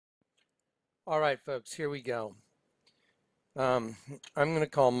All right, folks, here we go. I'm going to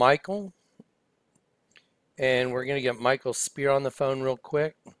call Michael, and we're going to get Michael Spear on the phone real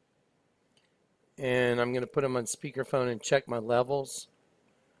quick. And I'm going to put him on speakerphone and check my levels.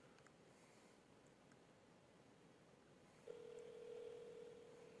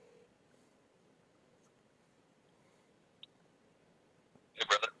 Hey,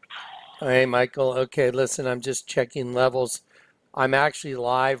 brother. Hey, Michael. Okay, listen, I'm just checking levels. I'm actually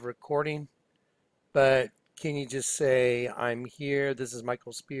live recording, but can you just say, I'm here, this is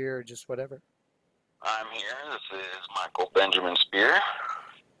Michael Spear, or just whatever? I'm here. This is Michael Benjamin Spear.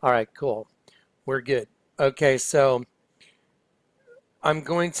 All right, cool. We're good. Okay, so I'm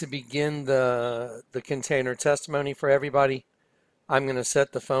going to begin the container testimony for everybody. I'm going to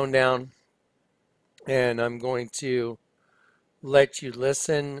set the phone down and I'm going to let you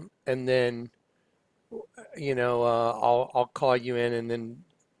listen, and then I'll call you in, and then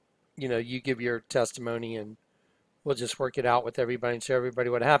you give your testimony, and we'll just work it out with everybody and show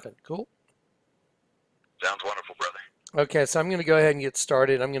everybody what happened. Cool. Sounds wonderful, brother. Okay, so I'm going to go ahead and get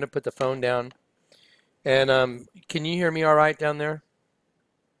started. I'm going to put the phone down, and can you hear me all right down there?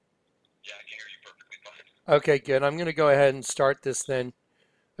 Yeah, I can hear you perfectly fine. Okay, good. I'm going to go ahead and start this then.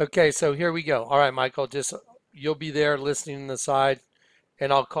 Okay, so here we go. All right, Michael, just you'll be there listening on the side,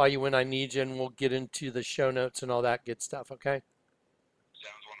 and I'll call you when I need you, and we'll get into the show notes and all that good stuff, okay?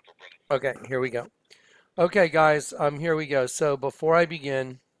 Sounds wonderful, brother. Okay, here we go. Okay, guys, here we go. So before I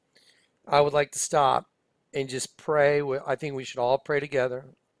begin, I would like to stop and just pray. I think we should all pray together.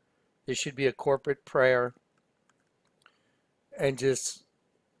 This should be a corporate prayer, and just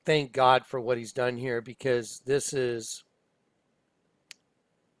thank God for what He's done here, because it's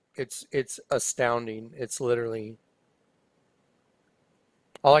astounding. It's literally,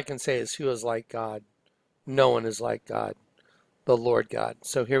 all I can say is, who is like God? No one is like God, the Lord God.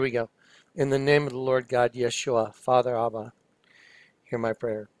 So here we go. In the name of the Lord God, Yeshua, Father Abba, hear my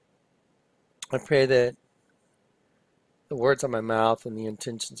prayer. I pray that the words of my mouth and the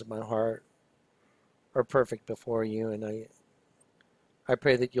intentions of my heart are perfect before you, and I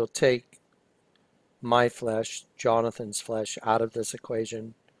pray that you'll take my flesh, Jonathan's flesh, out of this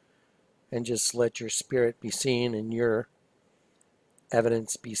equation, and just let your spirit be seen and your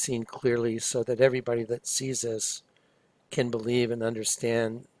evidence be seen clearly, so that everybody that sees this can believe and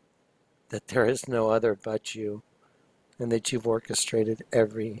understand that there is no other but you, and that you've orchestrated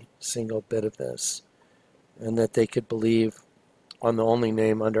every single bit of this, and that they could believe on the only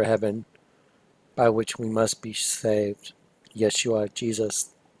name under heaven by which we must be saved, Yeshua, Jesus,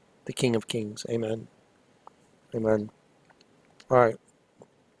 the King of Kings. Amen. Amen. All right.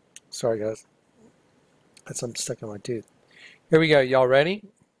 Sorry, guys. Got something stuck in my tooth. Here we go. Y'all ready?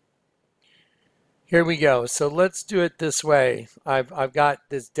 Here we go. So let's do it this way. I've got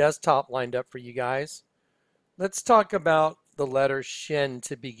this desktop lined up for you guys. Let's talk about the letter Shin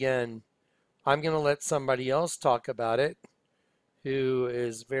to begin. I'm going to let somebody else talk about it, who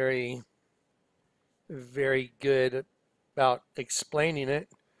is very, very good about explaining it.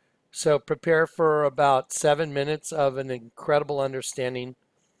 So prepare for about 7 minutes of an incredible understanding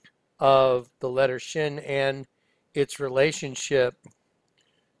of the letter Shin and its relationship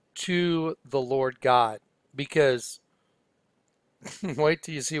to the Lord God. Because wait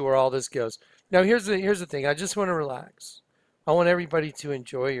till you see where all this goes. Now here's the thing. I just want to relax. I want everybody to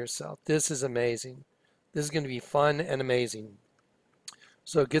enjoy yourself. This is amazing. This is going to be fun and amazing.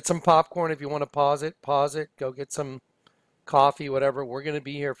 So get some popcorn if you want to pause it. Pause it. Go get some coffee, whatever. We're going to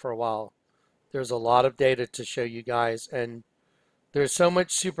be here for a while. There's a lot of data to show you guys, and there's so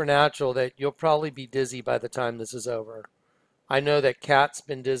much supernatural that you'll probably be dizzy by the time this is over. I know that Kat's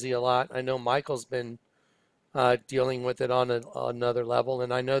been dizzy a lot. I know Michael's been dealing with it on another level,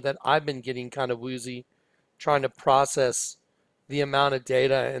 and I know that I've been getting kind of woozy trying to process the amount of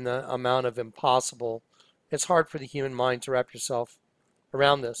data and the amount of impossible. It's hard for the human mind to wrap yourself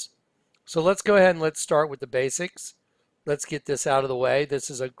around this. So let's go ahead and let's start with the basics. Let's get this out of the way. This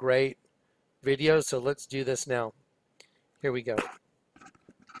is a great video, so let's do this now. Here we go.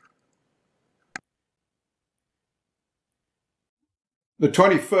 The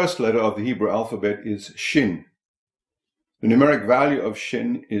 21st letter of the Hebrew alphabet is Shin. The numeric value of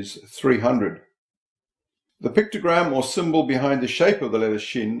Shin is 300. The pictogram or symbol behind the shape of the letter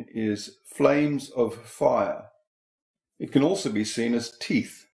Shin is flames of fire. It can also be seen as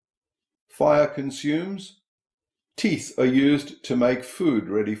teeth. Fire consumes. Teeth are used to make food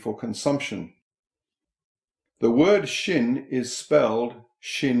ready for consumption. The word Shin is spelled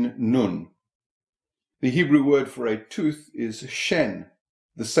Shin Nun. The Hebrew word for a tooth is Shen,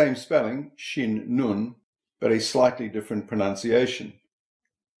 the same spelling, Shin Nun, but a slightly different pronunciation.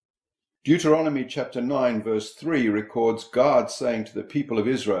 Deuteronomy chapter 9 verse 3 records God saying to the people of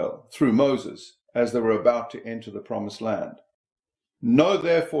Israel through Moses as they were about to enter the promised land, "Know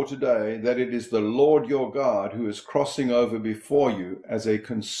therefore today that it is the Lord your God who is crossing over before you as a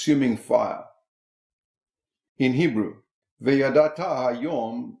consuming fire." In Hebrew, "Veyadata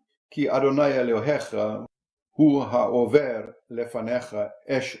hayom ki Adonai Elohecha hu ha'over lefanecha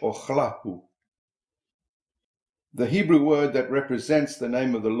esh ochlahu." The Hebrew word that represents the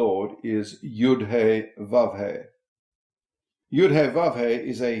name of the Lord is Yud-He Vav-He. Yud-He Vav-He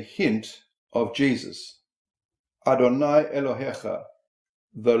is a hint of Jesus. Adonai Elohecha,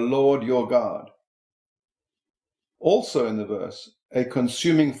 the Lord your God. Also in the verse, a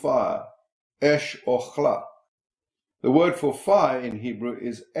consuming fire, Esh Ochla. The word for fire in Hebrew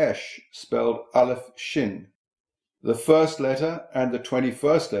is Esh, spelled Aleph Shin, the first letter and the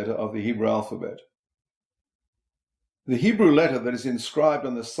 21st letter of the Hebrew alphabet. The Hebrew letter that is inscribed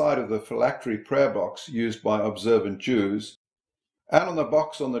on the side of the phylactery prayer box used by observant Jews, and on the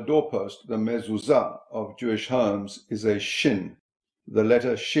box on the doorpost, the mezuzah of Jewish homes, is a Shin, the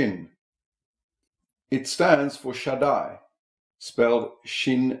letter Shin. It stands for Shaddai, spelled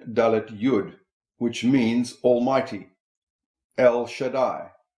Shin Dalet Yud, which means Almighty, El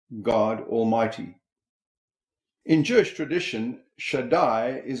Shaddai, God Almighty. In Jewish tradition,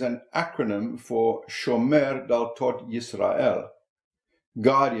 Shaddai is an acronym for Shomer Daltot Yisrael,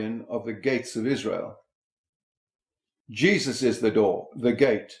 guardian of the gates of Israel. Jesus is the door, the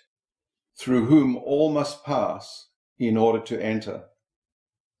gate, through whom all must pass in order to enter.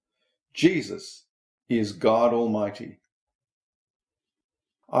 Jesus is God Almighty.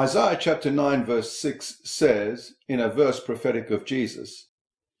 Isaiah chapter 9 verse 6 says, in a verse prophetic of Jesus,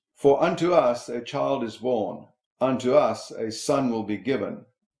 "For unto us a child is born, unto us a son will be given,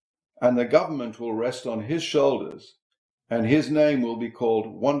 and the government will rest on his shoulders, and his name will be called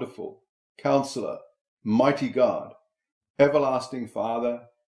Wonderful, Counselor, Mighty God, Everlasting Father,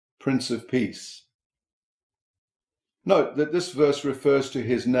 Prince of Peace." Note that this verse refers to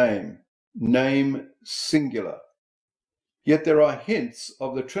his name singular. Yet there are hints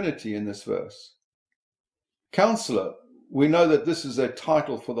of the Trinity in this verse. Counselor, we know that this is a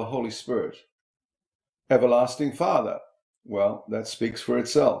title for the Holy Spirit. Everlasting Father, well, that speaks for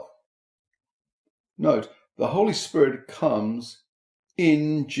itself. Note, the Holy Spirit comes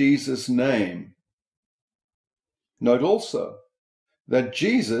in Jesus' name. Note also that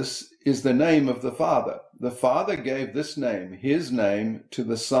Jesus is the name of the Father. The Father gave this name, his name, to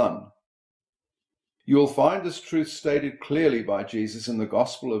the Son. You will find this truth stated clearly by Jesus in the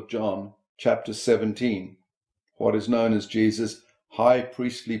Gospel of John, chapter 17, what is known as Jesus' high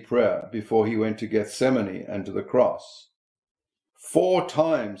priestly prayer before he went to Gethsemane and to the cross. 4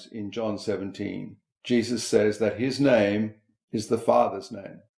 times in John 17, Jesus says that his name is the Father's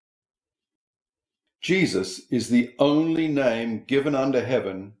name. Jesus is the only name given under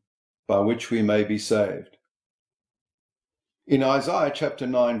heaven by which we may be saved. In Isaiah chapter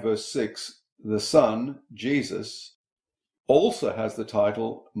 9 verse 6, the Son, Jesus, also has the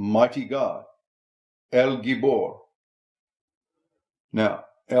title Mighty God, El Gibor. Now,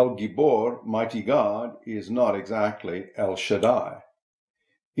 El Gibor, Mighty God, is not exactly El Shaddai.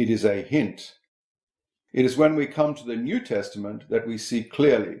 It is a hint. It is when we come to the New Testament that we see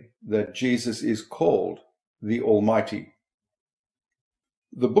clearly that Jesus is called the Almighty.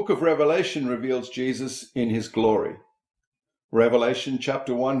 The book of Revelation reveals Jesus in his glory. Revelation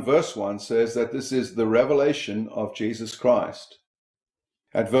chapter 1 verse 1 says that this is the revelation of Jesus Christ.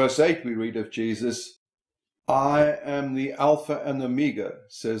 At verse 8 we read of Jesus, "I am the Alpha and the Omega,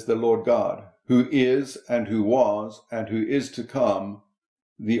 says the Lord God, who is and who was and who is to come,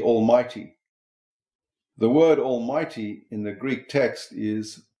 the Almighty." The word Almighty in the Greek text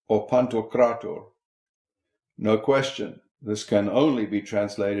is Opantokrator. No question, this can only be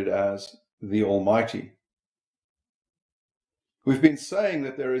translated as the Almighty. We've been saying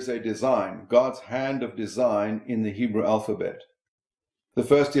that there is a design, God's hand of design in the Hebrew alphabet. The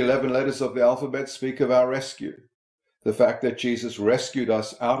first 11 letters of the alphabet speak of our rescue, the fact that Jesus rescued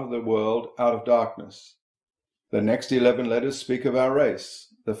us out of the world, out of darkness. The next 11 letters speak of our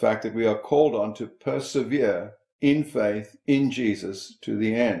race, the fact that we are called on to persevere in faith in Jesus to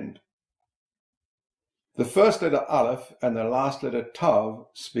the end. The first letter Aleph and the last letter Tav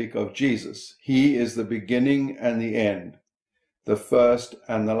speak of Jesus. He is the beginning and the end, the first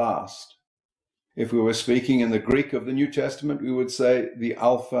and the last. If we were speaking in the Greek of the New Testament, we would say the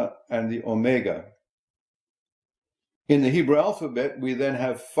Alpha and the Omega. In the Hebrew alphabet, we then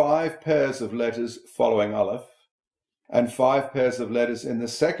have 5 pairs of letters following Aleph, and 5 pairs of letters in the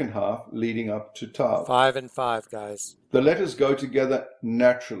second half leading up to Tav. 5 and 5, guys. The letters go together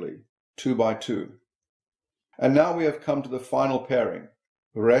naturally. 2 by 2. And now we have come to the final pairing,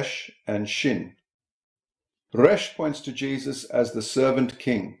 Resh and Shin. Resh points to Jesus as the servant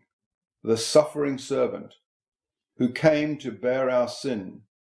king, the suffering servant, who came to bear our sin,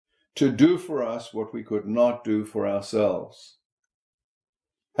 to do for us what we could not do for ourselves.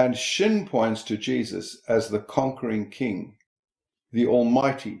 And Shin points to Jesus as the conquering king, the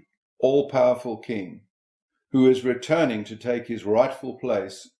almighty, all-powerful king, who is returning to take his rightful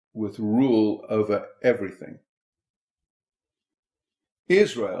place with rule over everything.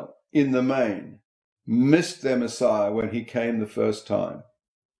 Israel, in the main, missed their Messiah when he came the first time.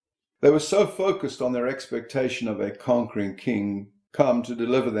 They were so focused on their expectation of a conquering king come to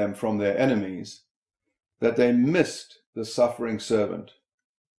deliver them from their enemies that they missed the suffering servant.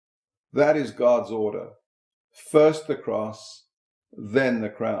 That is God's order. First the cross, then the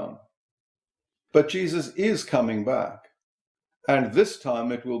crown. But Jesus is coming back, and this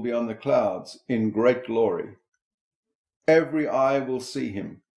time it will be on the clouds in great glory. Every eye will see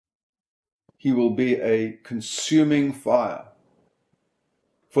him. He will be a consuming fire.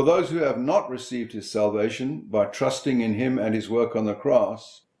 For those who have not received his salvation by trusting in him and his work on the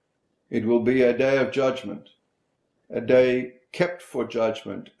cross, it will be a day of judgment, a day kept for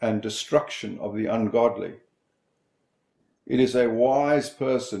judgment and destruction of the ungodly. It is a wise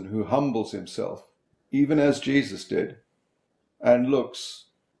person who humbles himself, even as Jesus did, and looks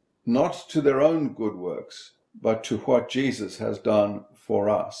not to their own good works, but to what Jesus has done for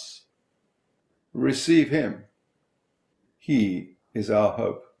us. Receive him. He is our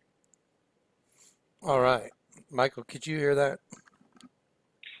hope. All right. Michael, could you hear that?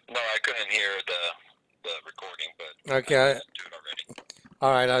 No, I couldn't hear the recording, but Okay. I listened to it already.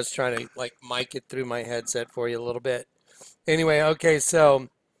 All right. I was trying to mic it through my headset for you a little bit. Anyway, okay. So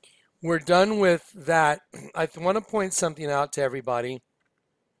we're done with that. I want to point something out to everybody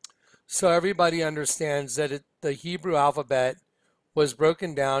so everybody understands that the Hebrew alphabet was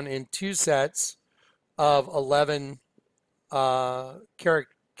broken down in two sets of 11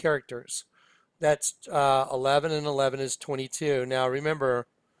 characters. That's 11 and 11 is 22. Now remember,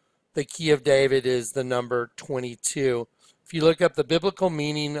 the key of David is the number 22. If you look up the biblical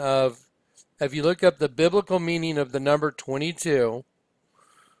meaning of the number 22,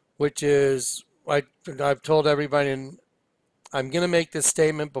 which is, I've told everybody, and I'm going to make this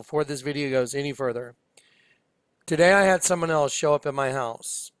statement before this video goes any further. Today I had someone else show up at my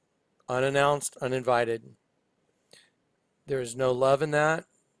house, unannounced, uninvited. There is no love in that.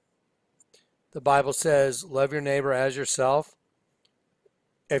 The Bible says, love your neighbor as yourself.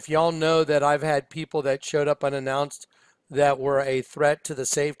 If y'all know that I've had people that showed up unannounced that were a threat to the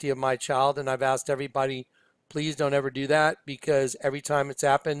safety of my child, and I've asked everybody, please don't ever do that, because every time it's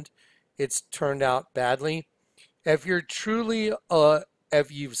happened, it's turned out badly. If you're truly,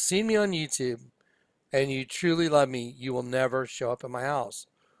 if you've seen me on YouTube and you truly love me, you will never show up at my house.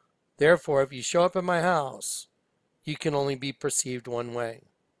 Therefore, if you show up at my house, you can only be perceived one way.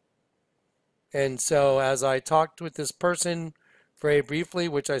 And so as I talked with this person very briefly,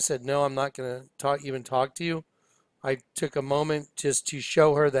 which I said, no, I'm not going to even talk to you, I took a moment just to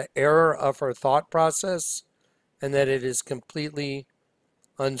show her the error of her thought process and that it is completely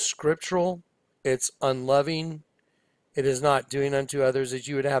unscriptural, it's unloving, it is not doing unto others as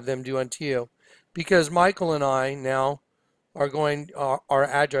you would have them do unto you. Because Michael and I now are going, our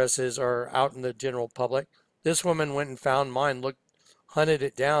addresses are out in the general public. This woman went and found mine, hunted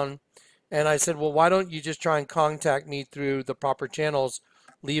it down, and I said, well, why don't you just try and contact me through the proper channels,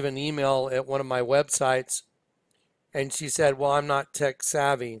 leave an email at one of my websites. And she said, well, I'm not tech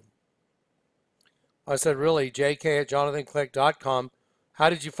savvy. I said, really? jk@jonathankleck.com. How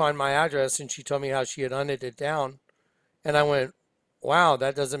did you find my address? And she told me how she had hunted it down. And I went, wow,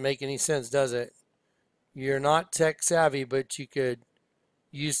 that doesn't make any sense, does it? You're not tech savvy, but you could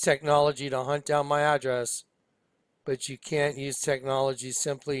use technology to hunt down my address, but you can't use technology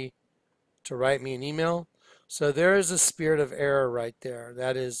simply to write me an email. So there is a spirit of error right there.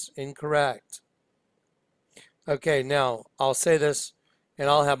 That is incorrect. Okay, now I'll say this, and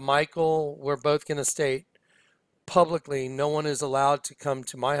I'll have Michael, we're both going to state publicly, no one is allowed to come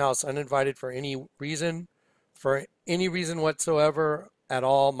to my house uninvited for any reason whatsoever at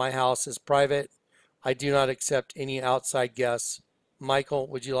all. My house is private. I do not accept any outside guests. Michael,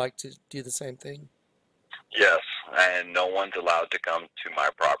 would you like to do the same thing? Yes, and no one's allowed to come to my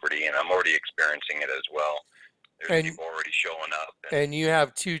property, and I'm already experiencing it as well. There's people already showing up. And you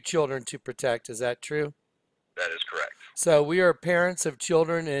have 2 children to protect, is that true? That is correct. So we are parents of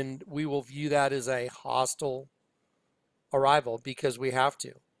children, and we will view that as a hostile arrival because we have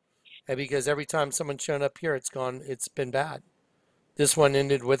to. And because every time someone's shown up here, it's been bad. This one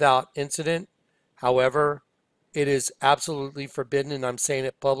ended without incident. However, it is absolutely forbidden, and I'm saying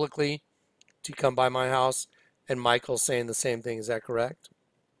it publicly, to come by my house. And Michael's saying the same thing. Is that correct?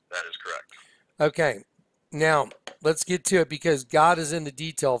 That is correct. Okay. Now, let's get to it because God is in the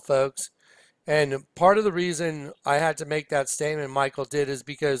detail, folks. And part of the reason I had to make that statement, Michael did, is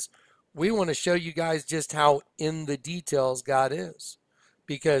because we want to show you guys just how in the details God is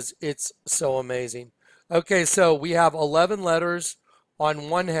because it's so amazing. Okay, so we have 11 letters on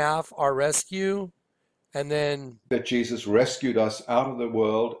one half, our rescue, and then that Jesus rescued us out of the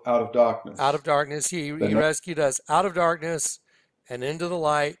world, out of darkness. out of darkness. He rescued us out of darkness and into the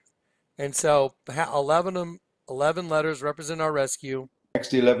light. And so 11 letters represent our rescue.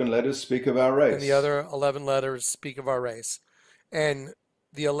 Next 11 letters speak of our race. And the other 11 letters speak of our race. And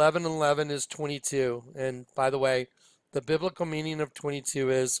the 11 and 11 is 22. And by the way, the biblical meaning of 22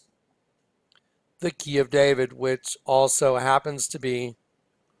 is the key of David, which also happens to be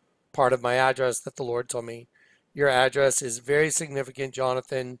part of my address that the Lord told me. Your address is very significant,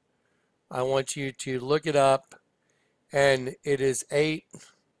 Jonathan. I want you to look it up. And it is 8.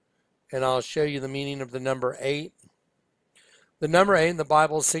 And I'll show you the meaning of the number 8. The number 8 in the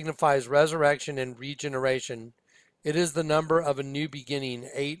Bible signifies resurrection and regeneration. It is the number of a new beginning.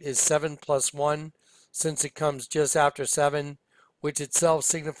 8 is 7 plus 1, since it comes just after 7, which itself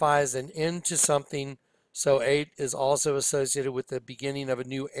signifies an end to something. So 8 is also associated with the beginning of a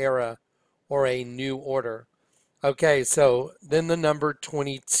new era or a new order. Okay, so then the number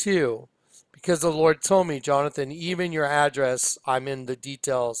 22. Because the Lord told me, Jonathan, even your address, I'm in the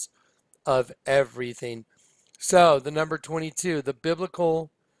details of everything. So the number 22, the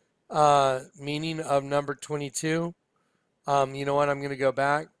biblical meaning of number 22. You know what? I'm going to go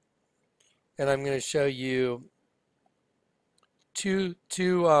back and I'm going to show you two.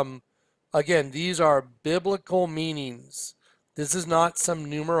 Again, these are biblical meanings. This is not some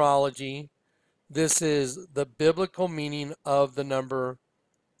numerology. This is the biblical meaning of the number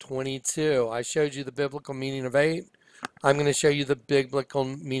 22. I showed you the biblical meaning of 8. I'm going to show you the biblical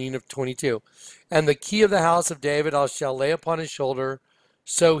meaning of 22. And the key of the house of David I shall lay upon his shoulder,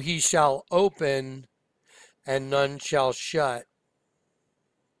 so he shall open and none shall shut.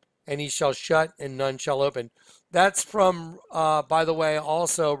 And he shall shut and none shall open. That's from, by the way,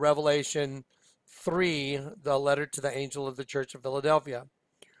 also Revelation 3, the letter to the angel of the church of Philadelphia.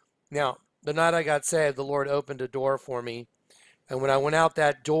 Now, the night I got saved, the Lord opened a door for me. And when I went out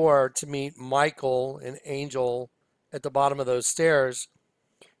that door to meet Michael, an angel, at the bottom of those stairs,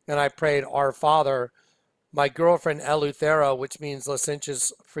 and I prayed, Our Father, my girlfriend Eleuthera, which means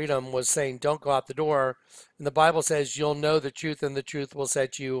licentious freedom, was saying, don't go out the door. And the Bible says, you'll know the truth, and the truth will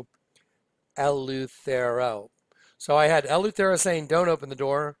set you Eleuthero. So I had Eleuthera saying, don't open the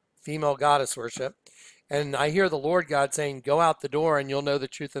door, female goddess worship. And I hear the Lord God saying, go out the door, and you'll know the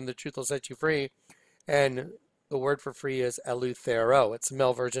truth, and the truth will set you free. And the word for free is Eleuthero. It's a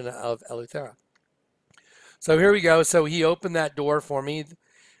male version of Eleuthera. So here we go. So he opened that door for me.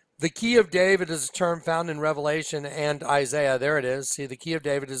 The key of David is a term found in Revelation and Isaiah. There it is. See, the key of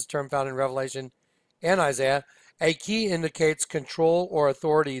David is a term found in Revelation and Isaiah. A key indicates control or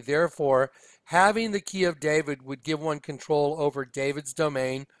authority. Therefore, having the key of David would give one control over David's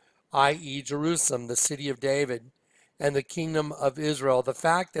domain, i.e. Jerusalem, the city of David, and the kingdom of Israel. The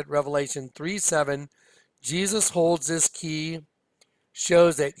fact that Revelation 3:7, Jesus holds this key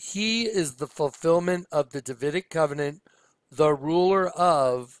shows that he is the fulfillment of the Davidic covenant, the ruler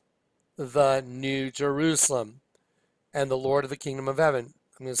of the New Jerusalem, and the Lord of the kingdom of heaven.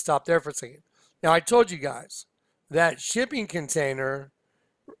 I'm going to stop there for a second. Now, I told you guys that shipping container,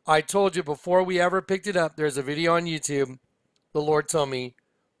 I told you before we ever picked it up, there's a video on YouTube. The Lord told me,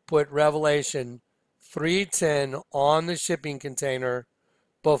 put Revelation 3:10 on the shipping container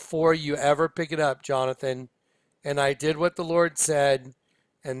before you ever pick it up, Jonathan. And I did what the Lord said,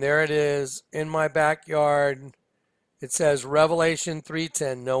 and there it is in my backyard. It says Revelation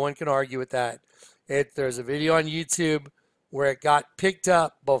 3:10. No one can argue with that. There's a video on YouTube where it got picked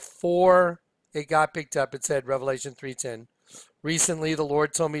up. Before it got picked up, it said Revelation 3:10. Recently, the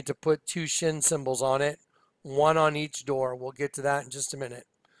Lord told me to put 2 shin symbols on it, one on each door. We'll get to that in just a minute.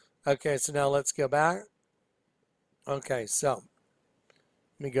 Okay, so now let's go back. Okay, so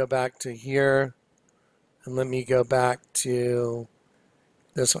let me go back to here. And let me go back to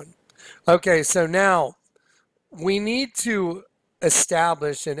this one. Okay, so now we need to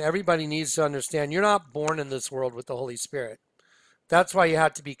establish, and everybody needs to understand, you're not born in this world with the Holy Spirit. That's why you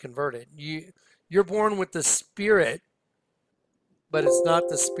have to be converted. You're born with the Spirit, but it's not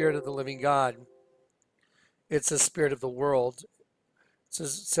the Spirit of the living God. It's the spirit of the world.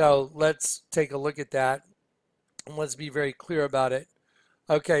 So let's take a look at that. And let's be very clear about it.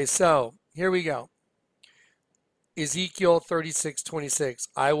 Okay, so here we go. Ezekiel 36:26.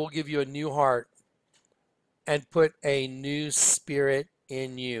 I will give you a new heart and put a new spirit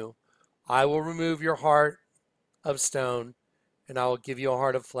in you. I will remove your heart of stone and I will give you a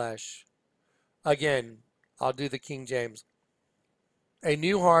heart of flesh. Again, I'll do the King James. A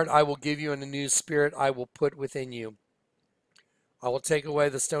new heart I will give you, and a new spirit I will put within you. I will take away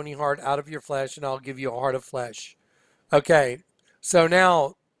the stony heart out of your flesh, and I'll give you a heart of flesh. Okay, so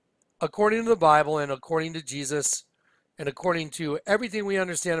now, according to the Bible and according to Jesus and according to everything we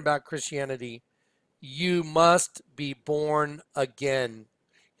understand about Christianity, you must be born again.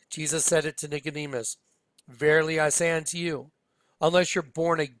 Jesus said it to Nicodemus. Verily I say unto you, unless you're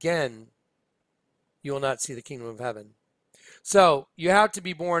born again, you will not see the kingdom of heaven. So you have to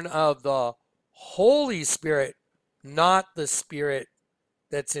be born of the Holy Spirit, not the spirit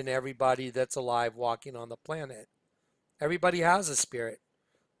that's in everybody that's alive walking on the planet. Everybody has a spirit,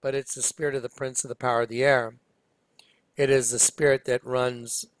 but it's the spirit of the prince of the power of the air. It is the spirit that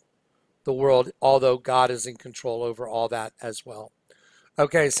runs the world, although God is in control over all that as well.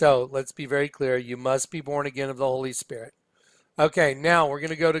 Okay, so let's be very clear. You must be born again of the Holy Spirit. Okay, now we're going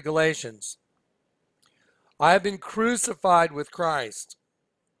to go to Galatians. I have been crucified with Christ.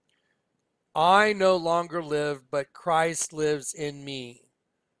 I no longer live, but Christ lives in me.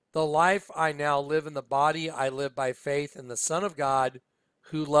 The life I now live in the body, I live by faith in the Son of God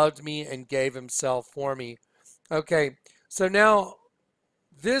who loved me and gave himself for me. Okay, so now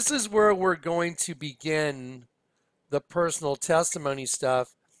this is where we're going to begin the personal testimony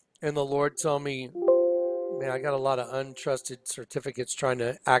stuff. And the Lord told me, man, I got a lot of untrusted certificates trying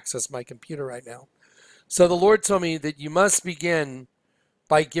to access my computer right now. So the Lord told me that you must begin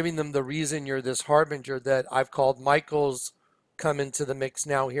by giving them the reason you're this harbinger that I've called Michael's come into the mix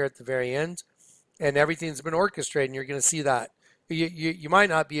now here at the very end. And everything's been orchestrated, and you're going to see that. You might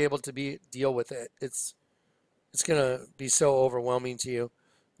not be able to deal with it. It's going to be so overwhelming to you.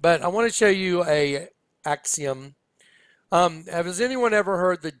 But I want to show you a axiom. Has anyone ever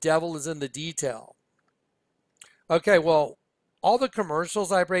heard the devil is in the detail? Okay, well, all the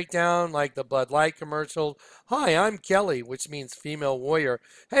commercials I break down, like the Bud Light commercial, hi, I'm Kelly, which means female warrior.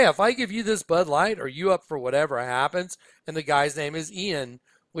 Hey, if I give you this Bud Light, are you up for whatever happens? And the guy's name is Ian,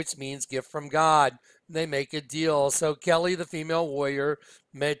 which means gift from God. They make a deal. So Kelly, the female warrior,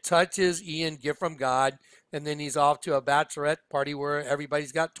 touches Ian, gift from God, and then he's off to a bachelorette party where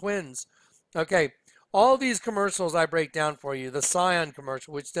everybody's got twins. Okay, all these commercials I break down for you. The Scion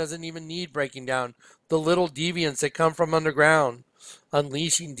commercial, which doesn't even need breaking down. The little deviants that come from underground.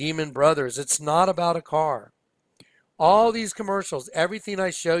 Unleashing Demon Brothers. It's not about a car. All these commercials, everything I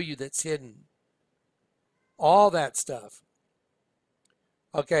show you that's hidden. All that stuff.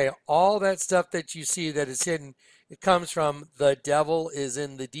 Okay, all that stuff that you see that is hidden, it comes from the devil is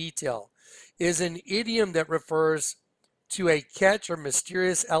in the detail. Is an idiom that refers to a catch or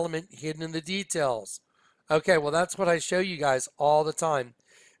mysterious element hidden in the details. Okay, well, that's what I show you guys all the time.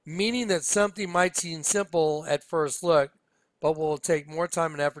 Meaning that something might seem simple at first look, but will take more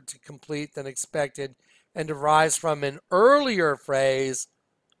time and effort to complete than expected and derives from an earlier phrase,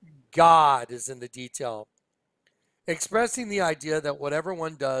 God is in the detail. Expressing the idea that whatever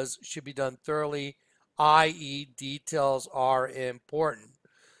one does should be done thoroughly, i.e., details are important.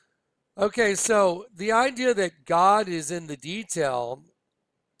 Okay, so the idea that God is in the detail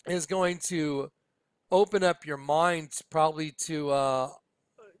is going to open up your mind probably to a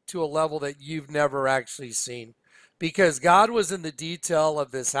level that you've never actually seen, because God was in the detail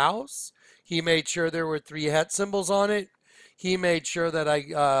of this house. He made sure there were 3 het symbols on it. He made sure that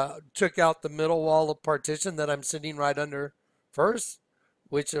I took out the middle wall of partition that I'm sitting right under first,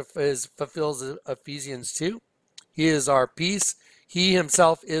 which fulfills Ephesians 2. He is our peace. He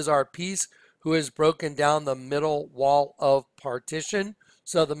himself is our peace, who has broken down the middle wall of partition.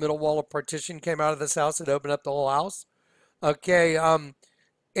 So the middle wall of partition came out of this house and opened up the whole house. Okay,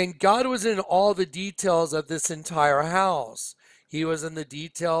 and God was in all the details of this entire house. He was in the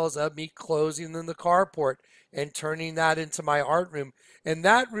details of me closing in the carport and turning that into my art room. And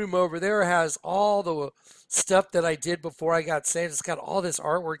that room over there has all the stuff that I did before I got saved. It's got all this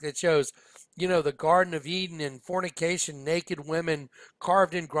artwork that shows, the Garden of Eden and fornication, naked women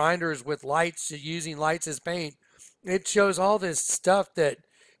carved in grinders with lights, using lights as paint. It shows all this stuff that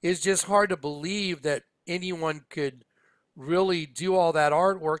is just hard to believe that anyone could really do all that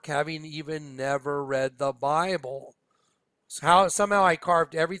artwork having even never read the Bible. Somehow I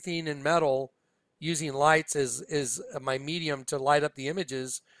carved everything in metal using lights as my medium to light up the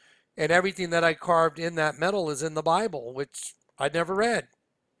images, and everything that I carved in that metal is in the Bible, which I'd never read.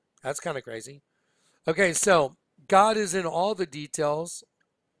 That's kind of crazy. Okay, so God is in all the details.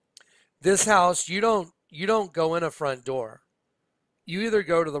 This house, you don't go in a front door. You either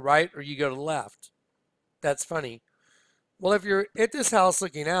go to the right or you go to the left. That's funny. Well, if you're at this house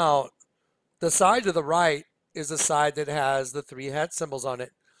looking out, the side to the right is a side that has the three head symbols on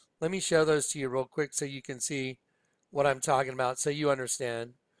it. Let me show those to you real quick so you can see what I'm talking about, so you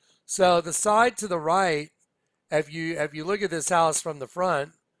understand. So the side to the right, if you look at this house from the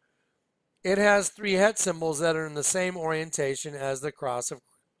front, it has three head symbols that are in the same orientation as the cross of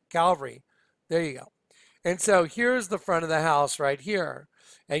Calvary. There you go. And so here's the front of the house right here.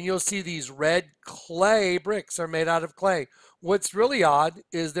 And you'll see these red clay bricks are made out of clay. What's really odd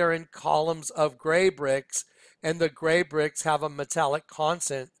is they're in columns of gray bricks, and the gray bricks have a metallic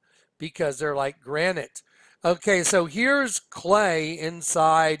content because they're like granite. Okay, so here's clay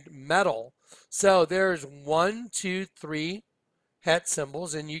inside metal. So there's 1, 2, 3 het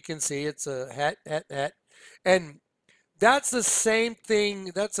symbols, and you can see it's a het. And that's the same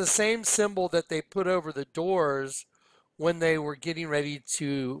thing, that's the same symbol that they put over the doors when they were getting ready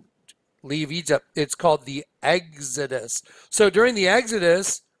to leave Egypt. It's called the Exodus. So during the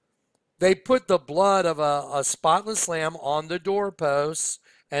Exodus, they put the blood of a spotless lamb on the doorposts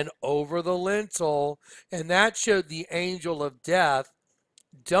and over the lintel, and that showed the angel of death.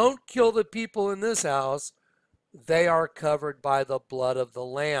 Don't kill the people in this house. They are covered by the blood of the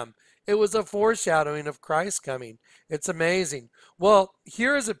Lamb. It was a foreshadowing of Christ coming. It's amazing. Well,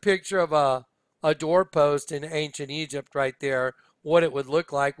 here is a picture of a doorpost in ancient Egypt right there, what it would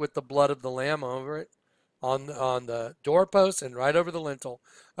look like with the blood of the Lamb over it on the doorpost and right over the lintel.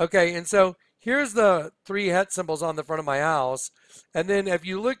 Okay, and so here's the three het symbols on the front of my house. And then if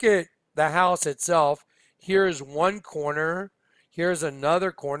you look at the house itself, here's one corner, here's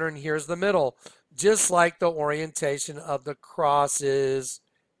another corner, and here's the middle. Just like the orientation of the crosses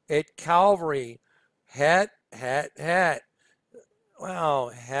at Calvary. Het. Wow,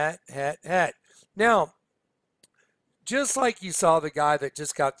 het. Now, just like you saw the guy that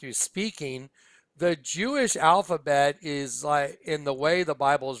just got through speaking, the Jewish alphabet is like, in the way the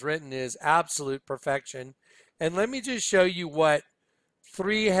Bible is written, is absolute perfection. And let me just show you what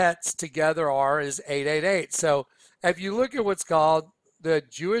three hets together are, is 888. So if you look at what's called the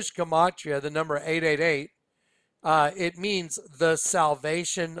Jewish gematria, the number 888, it means the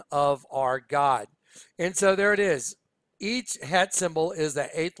salvation of our God. And so there it is. Each het symbol is the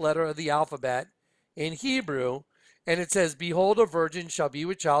eighth letter of the alphabet in Hebrew. And it says, behold, a virgin shall be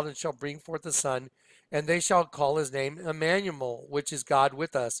with child and shall bring forth a son, and they shall call his name Emmanuel, which is God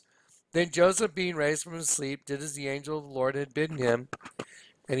with us. Then Joseph, being raised from his sleep, did as the angel of the Lord had bidden him.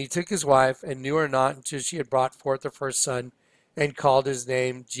 And he took his wife and knew her not until she had brought forth her first son, and called his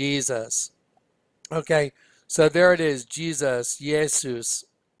name Jesus. Okay, so there it is, Jesus, Jesus,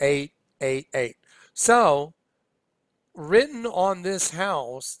 888. So, written on this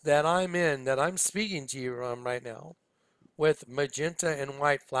house that I'm in, that I'm speaking to you from right now, with magenta and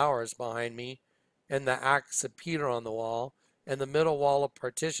white flowers behind me, and the Acts of Peter on the wall, and the middle wall of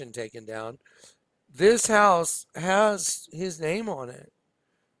partition taken down, this house has his name on it.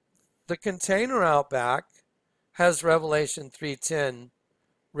 The container out back has Revelation 3:10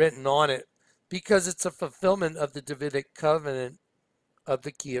 written on it because it's a fulfillment of the Davidic covenant of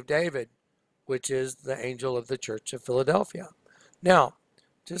the key of David, which is the angel of the church of Philadelphia. Now,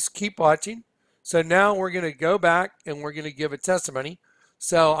 just keep watching. So now we're going to go back and we're going to give a testimony.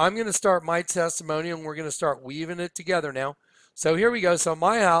 So I'm going to start my testimony and we're going to start weaving it together now. So here we go. So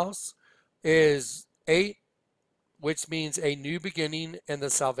my house is 8, which means a new beginning and the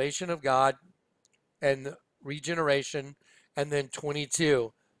salvation of God and regeneration, and then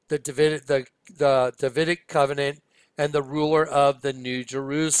 22, the Davidic covenant and the ruler of the New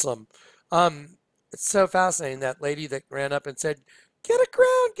Jerusalem. It's so fascinating, that lady that ran up and said, get a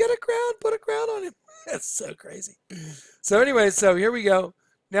crown, put a crown on him. That's so crazy. So anyway, so here we go.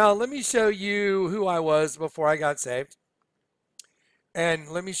 Now let me show you who I was before I got saved. And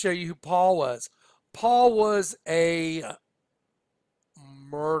let me show you who Paul was. Paul was a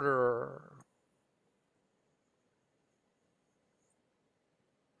murderer.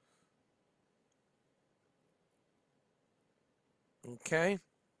 Okay?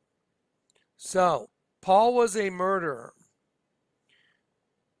 So, Paul was a murderer.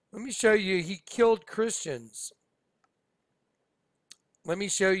 Let me show you, he killed Christians. Let me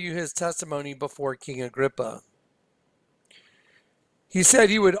show you his testimony before King Agrippa. He said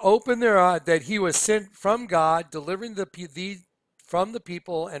he would open their eyes, that he was sent from God, delivering from the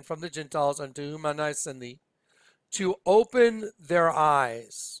people and from the Gentiles unto whom I send thee, to open their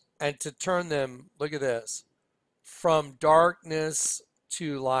eyes and to turn them, look at this, from darkness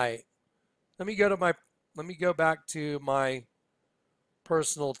to light. Let me go to my let me go back to my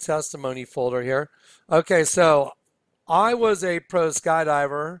personal testimony folder here. Okay, so I was a pro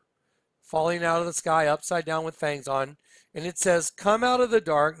skydiver falling out of the sky upside down with fangs on, and it says, "Come out of the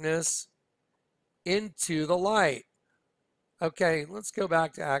darkness into the light." Okay, let's go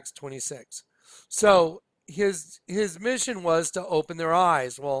back to Acts 26. So his mission was to open their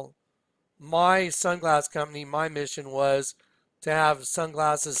eyes. Well, my sunglass company, my mission was to have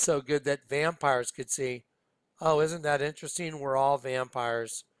sunglasses so good that vampires could see. Oh, isn't that interesting? We're all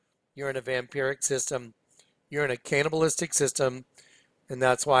vampires. You're in a vampiric system. You're in a cannibalistic system, and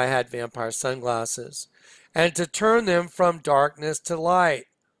that's why I had vampire sunglasses. And to turn them from darkness to light.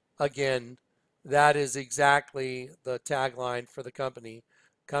 Again, that is exactly the tagline for the company.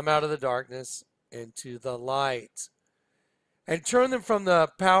 Come out of the darkness into the light. And turn them from the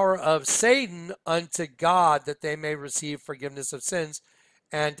power of Satan unto God, that they may receive forgiveness of sins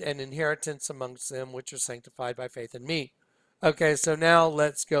and an inheritance amongst them which are sanctified by faith in me. Okay, so now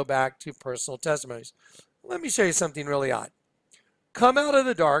let's go back to personal testimonies. Let me show you something really odd. Come out of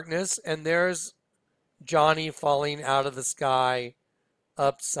the darkness, and there's Johnny falling out of the sky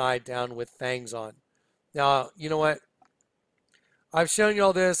upside down with fangs on. Now, you know what? I've shown you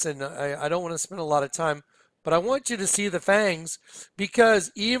all this, and I don't want to spend a lot of time, but I want you to see the fangs,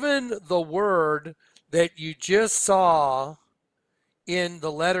 because even the word that you just saw in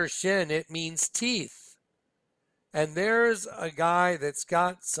the letter shin, it means teeth. And there's a guy that's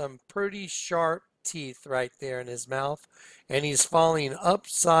got some pretty sharp teeth right there in his mouth, and he's falling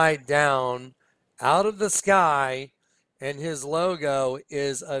upside down out of the sky, and his logo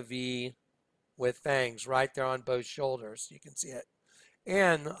is a V with fangs right there on both shoulders. You can see it.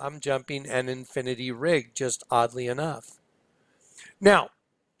 And I'm jumping an infinity rig, just oddly enough. Now,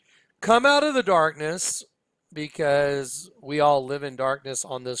 come out of the darkness, because we all live in darkness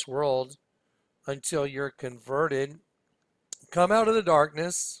on this world until you're converted. Come out of the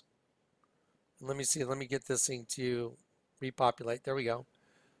darkness. Let me see. Let me get this thing to repopulate. There we go.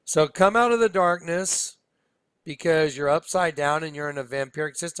 So come out of the darkness, because you're upside down and you're in a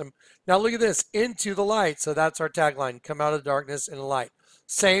vampiric system. Now look at this, into the light. So that's our tagline, come out of the darkness in the light.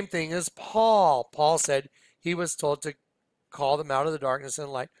 Same thing as Paul. Paul said he was told to call them out of the darkness in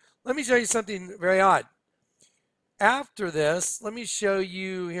the light. Let me show you something very odd. After this, let me show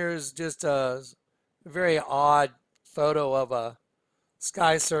you, here's just a very odd photo of a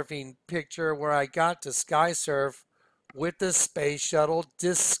sky surfing picture where I got to sky surf with the space shuttle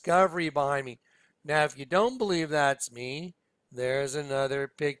Discovery behind me. Now, if you don't believe that's me, there's another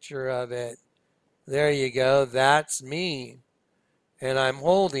picture of it. There you go. That's me. And I'm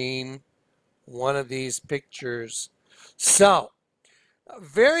holding one of these pictures. So,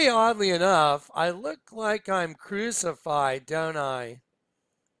 very oddly enough, I look like I'm crucified, don't I?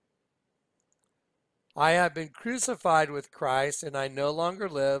 I have been crucified with Christ, and I no longer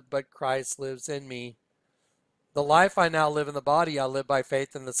live, but Christ lives in me. The life I now live in the body, I live by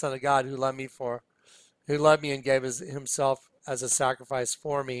faith in the Son of God who loved me and gave himself as a sacrifice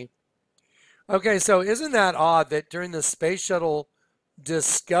for me. Okay, so isn't that odd that during the space shuttle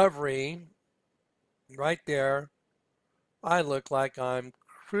Discovery, right there, I look like I'm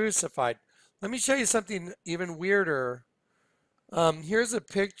crucified. Let me show you something even weirder. Here's a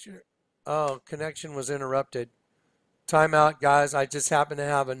picture. Oh, connection was interrupted. Time out, guys. I just happen to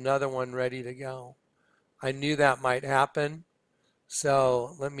have another one ready to go. I knew that might happen.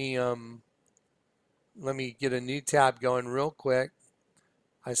 So let me get a new tab going real quick.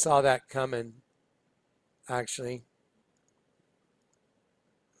 I saw that coming, actually.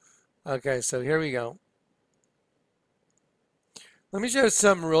 Okay, so here we go. Let me show you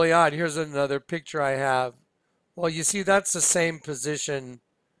something really odd. Here's another picture I have. Well, you see, that's the same position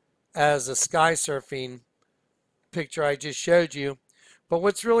as the sky surfing picture I just showed you. But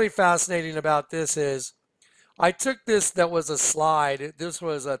what's really fascinating about this is I took this that was a slide. This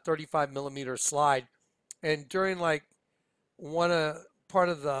was a 35 millimeter slide. And during like part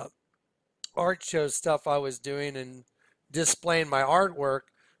of the art show stuff I was doing and displaying my artwork,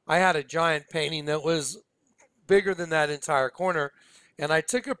 I had a giant painting that was bigger than that entire corner. And I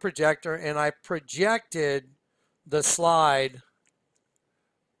took a projector and I projected the slide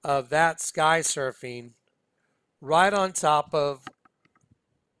of that sky surfing right on top of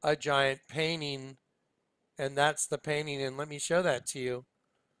a giant painting. And that's the painting. And let me show that to you,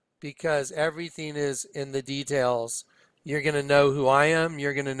 because everything is in the details. You're going to know who I am.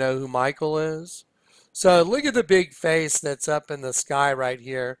 You're going to know who Michael is. So look at the big face that's up in the sky right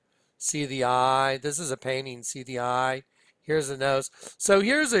here. See the eye? This is a painting. See the eye? Here's the nose. So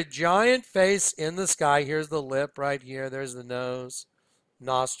here's a giant face in the sky. Here's the lip right here. There's the nose,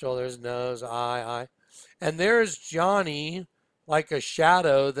 nostril, there's nose, eye. And there's Johnny like a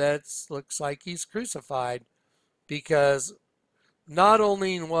shadow that looks like he's crucified, because not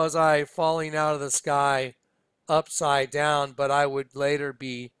only was I falling out of the sky upside down, but I would later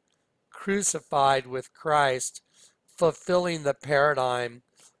be crucified with Christ, fulfilling the paradigm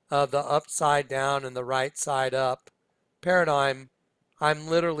of the upside down and the right side up paradigm. I'm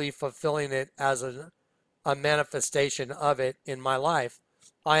literally fulfilling it as a manifestation of it in my life.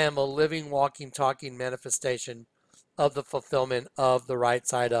 I am a living, walking, talking manifestation of the fulfillment of the right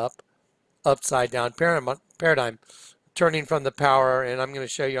side up, upside down paradigm, turning from the power, and I'm going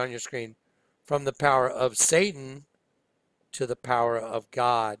to show you on your screen, from the power of Satan to the power of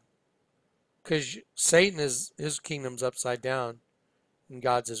God. Because Satan is, his kingdom's upside down and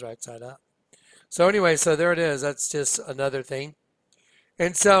God's is right side up. So anyway, so there it is. That's just another thing.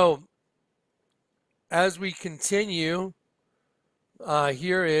 And so as we continue,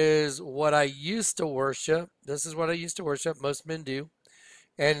 here is what I used to worship. This is what I used to worship. Most men do.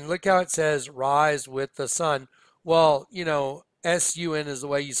 And look how it says, rise with the sun. Well, you know, S-U-N is the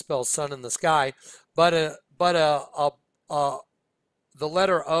way you spell sun in the sky. But the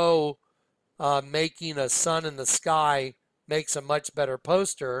letter O, making a sun in the sky, makes a much better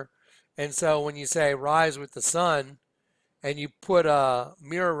poster. And so when you say rise with the sun and you put a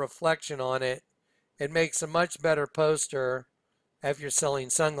mirror reflection on it, it makes a much better poster if you're selling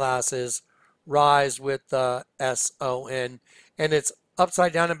sunglasses. Rise with the S-O-N. And it's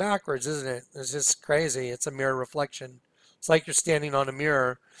upside down and backwards, isn't it? It's just crazy. It's a mirror reflection. It's like you're standing on a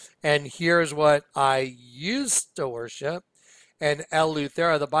mirror. And here's what I used to worship. And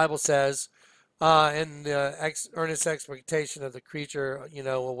Eleuthera, the Bible says, in the earnest expectation of the creature, you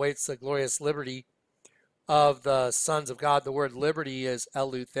know, awaits the glorious liberty of the sons of God. The word liberty is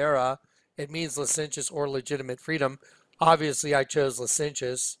Eleuthera. It means licentious or legitimate freedom. Obviously, I chose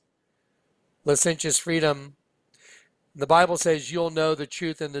licentious. Licentious freedom. The Bible says you'll know the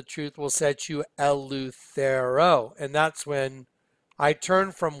truth and the truth will set you Eleuthero. And that's when I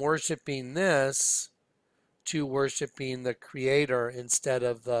turned from worshiping this to worshiping the Creator instead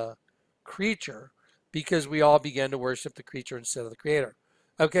of the creature, because we all began to worship the creature instead of the Creator.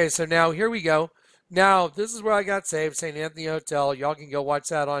 Okay, so now here we go. Now, this is where I got saved, St. Anthony Hotel. Y'all can go watch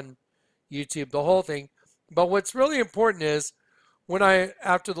that on YouTube, the whole thing. But what's really important is when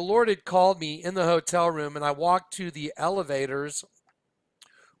after the Lord had called me in the hotel room and I walked to the elevators,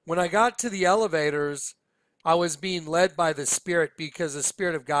 when I got to the elevators, I was being led by the Spirit, because the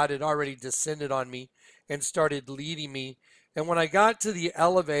Spirit of God had already descended on me and started leading me. And when I got to the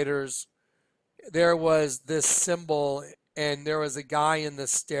elevators, there was this symbol, and there was a guy in the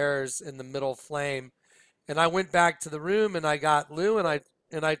stairs in the middle flame. And I went back to the room and I got Lou, and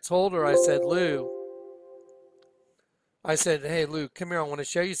I told her, I said, hey, Lou, come here. I want to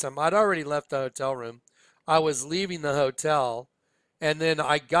show you something. I'd already left the hotel room. I was leaving the hotel. And then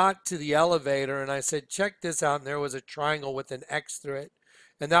I got to the elevator and I said, check this out. And there was a triangle with an X through it.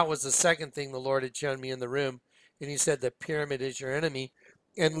 And that was the second thing the Lord had shown me in the room. And he said, the pyramid is your enemy.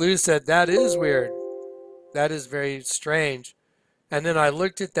 And Lou said, that is weird. That is very strange. And then I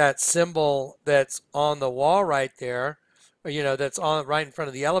looked at that symbol that's on the wall right there, you know, that's on right in front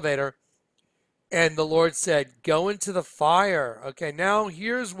of the elevator. And the Lord said, go into the fire. Okay, now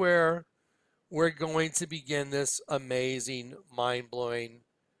here's where we're going to begin this amazing, mind-blowing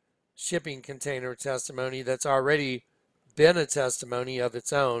shipping container testimony that's already been a testimony of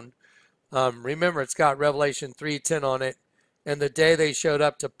its own. Remember, it's got Revelation 3:10 on it. And the day they showed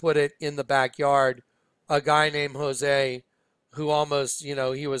up to put it in the backyard, a guy named Jose, who almost, you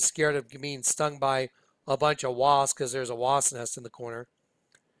know, he was scared of being stung by a bunch of wasps because there's a wasp nest in the corner.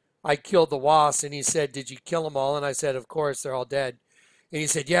 I killed the wasps, and he said, did you kill them all? And I said, of course, they're all dead. And he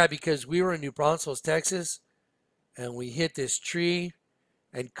said, yeah, because we were in New Braunfels, Texas, and we hit this tree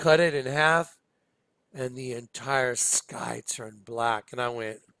and cut it in half, and the entire sky turned black. And I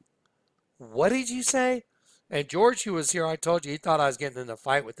went, what did you say? And George, who was here, I told you, he thought I was getting in a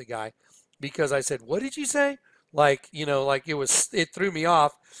fight with the guy because I said, what did you say? Like, you know, like it threw me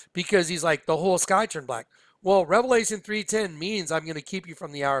off, because he's like, the whole sky turned black. Well, Revelation 3:10 means I'm going to keep you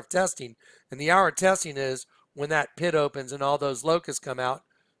from the hour of testing. And the hour of testing is when that pit opens and all those locusts come out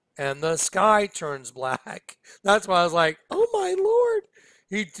and the sky turns black. That's why I was like, oh my Lord.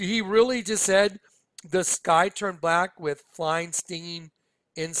 He really just said the sky turned black with flying, stinging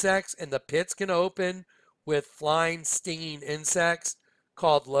insects, and the pit's going to open with flying, stinging insects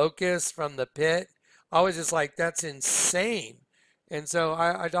called locusts from the pit. I was just like, that's insane. And so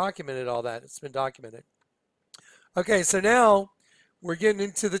I documented all that. It's been documented. Okay, so now we're getting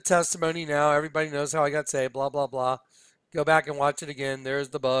into the testimony now. Everybody knows how I got saved, blah, blah, blah. Go back and watch it again. There's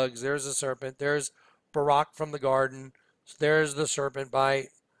the bugs. There's the serpent. There's Barak from the garden. So there's the serpent bite.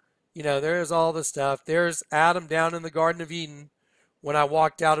 There's all the stuff. There's Adam down in the Garden of Eden when I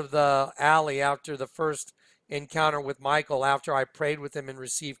walked out of the alley after the first encounter with Michael, after I prayed with him and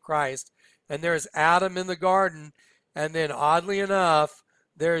received Christ. And there's Adam in the garden. And then oddly enough,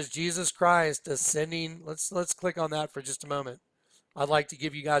 there's Jesus Christ ascending. Let's click on that for just a moment. I'd like to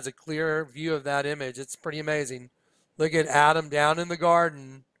give you guys a clearer view of that image. It's pretty amazing. Look at Adam down in the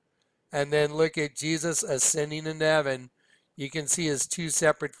garden, and then look at Jesus ascending into heaven. You can see his two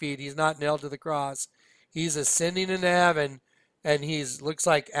separate feet. He's not nailed to the cross. He's ascending into heaven, and looks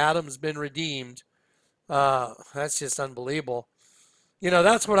like Adam's been redeemed. That's just unbelievable.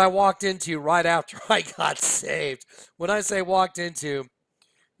 That's what I walked into right after I got saved. When I say walked into,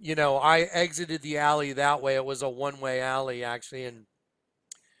 I exited the alley that way. It was a one-way alley, actually, and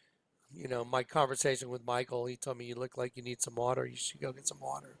my conversation with Michael, he told me, you look like you need some water. You should go get some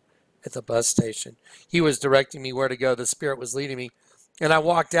water at the bus station. He was directing me where to go. The Spirit was leading me. And I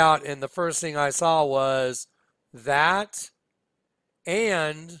walked out, and the first thing I saw was that,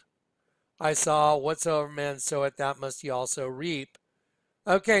 and I saw, whatsoever man soweth, that must he also reap.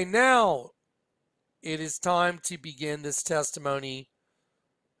 Okay, now it is time to begin this testimony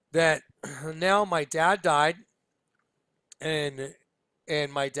that now my dad died, and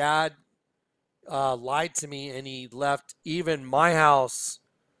my dad lied to me, and he left even my house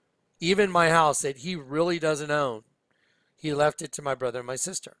that he really doesn't own. He left it to my brother and my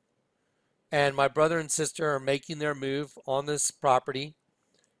sister. And my brother and sister are making their move on this property.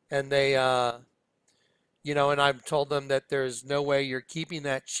 And they, and I've told them that there's no way you're keeping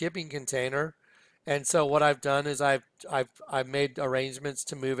that shipping container. And so what I've done is I've made arrangements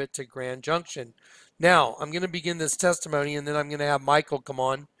to move it to Grand Junction. Now, I'm going to begin this testimony, and then I'm going to have Michael come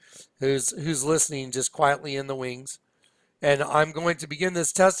on, who's listening just quietly in the wings. And I'm going to begin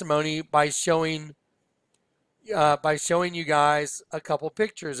this testimony by showing you guys a couple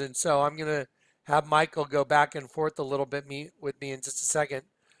pictures. And so I'm going to have Michael go back and forth a little bit with me in just a second.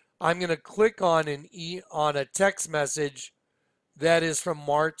 I'm going to click on a text message that is from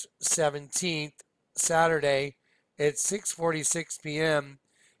March 17th, Saturday at 6:46 p.m.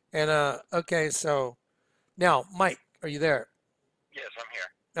 And okay, so now, Mike, are you there? Yes, I'm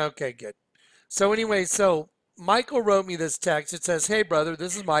here. Okay, good. So anyway, so Michael wrote me this text. It says, "Hey brother,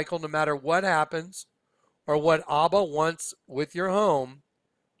 this is Michael. No matter what happens or what Abba wants with your home,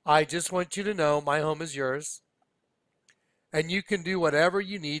 I just want you to know my home is yours. And you can do whatever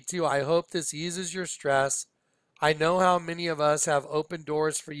you need to. I hope this eases your stress. I know how many of us have open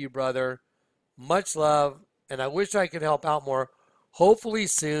doors for you, brother. Much love, and I wish I could help out more. Hopefully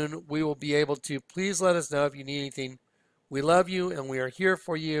soon we will be able to. Please let us know if you need anything. We love you, and we are here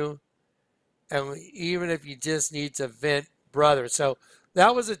for you. And even if you just need to vent, brother." So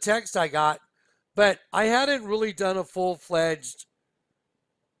that was a text I got, but I hadn't really done a full-fledged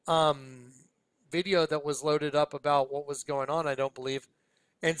video that was loaded up about what was going on, I don't believe.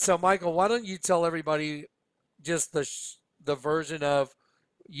 And so, Michael, why don't you tell everybody just the version of,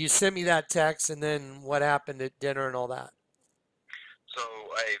 you sent me that text and then what happened at dinner and all that. So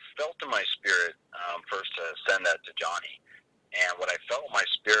I felt in my spirit first to send that to Johnny. And what I felt in my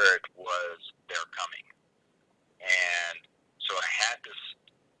spirit was they're coming. And so I had this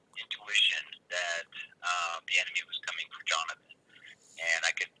intuition that the enemy was coming for Jonathan. And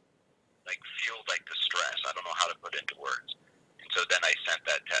I could feel the stress. I don't know how to put it into words. And so then I sent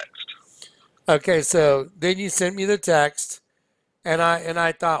that text. Okay, so then you sent me the text, and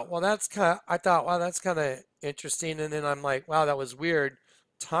I thought, well, that's kind of interesting. And then I'm like, wow, that was weird,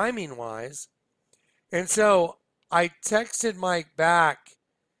 timing wise. And so I texted Mike back,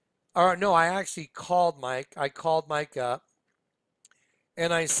 or no, I actually called Mike. I called Mike up,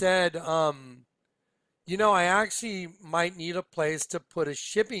 and I said, I actually might need a place to put a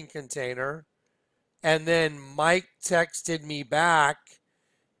shipping container. And then Mike texted me back,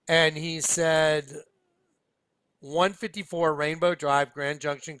 and he said 154 Rainbow Drive, Grand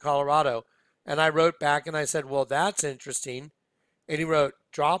Junction, Colorado. And I wrote back and I said, well, that's interesting. And he wrote,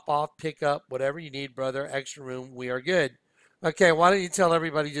 drop off, pick up, whatever you need, brother, extra room, we are good. Okay, why don't you tell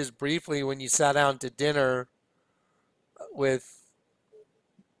everybody just briefly when you sat down to dinner with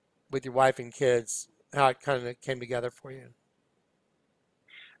your wife and kids, how it kind of came together for you?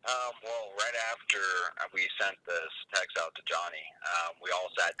 Well, right after we sent this text out to Johnny, we all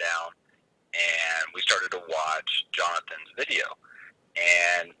sat down and we started to watch Jonathan's video.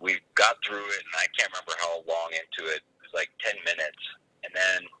 And we got through it, and I can't remember how long into it. It was like 10 minutes. And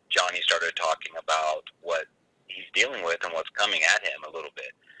then Johnny started talking about what he's dealing with and what's coming at him a little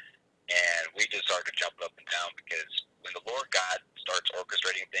bit. And we just started jumping up and down, because when the Lord God starts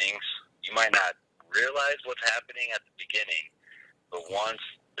orchestrating things, you might not realize what's happening at the beginning, but once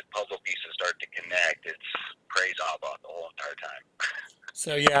the puzzle pieces start to connect, it's praise Abba the whole entire time.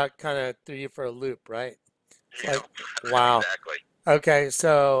 So yeah, kind of threw you for a loop, right? It's like, Yep. wow. Exactly.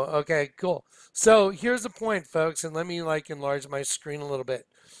 Okay, cool. So here's the point, folks, and let me like enlarge my screen a little bit,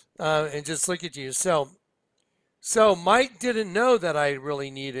 and just look at you. So Mike didn't know that I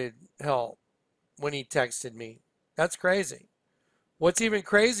really needed help when he texted me. That's crazy. What's even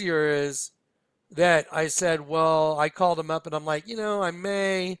crazier is that I said, well, I called him up and I'm like, I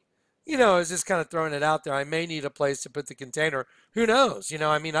may, I was just kind of throwing it out there. I may need a place to put the container. Who knows?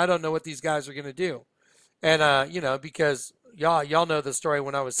 I mean, I don't know what these guys are going to do. And, because y'all know the story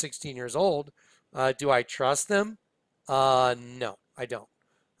when I was 16 years old. Do I trust them? No, I don't.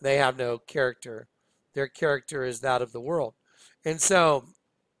 They have no character. Their character is that of the world. And so,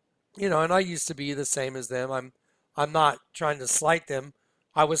 and I used to be the same as them. I'm not trying to slight them.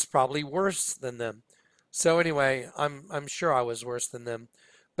 I was probably worse than them. So anyway, I'm sure I was worse than them.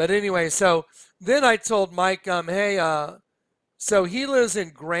 But anyway, so then I told Mike, hey, so he lives in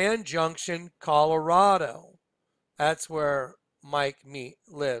Grand Junction, Colorado. That's where Mike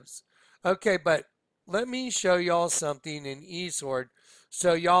lives. Okay, but let me show y'all something in Eastward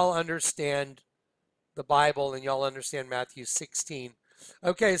so y'all understand the Bible and y'all understand Matthew 16.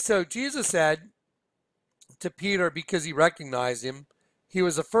 Okay, so Jesus said to Peter, because he recognized him, he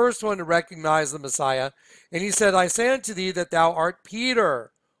was the first one to recognize the Messiah, and he said, I say unto thee that thou art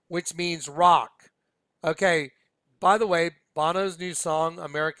Peter, which means rock. Okay, by the way, Bono's new song,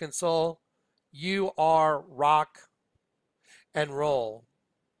 American Soul, you are rock and roll.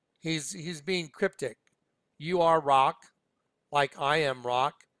 He's being cryptic. You are rock, like I am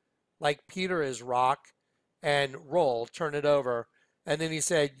rock, like Peter is rock, and roll, turn it over. And then he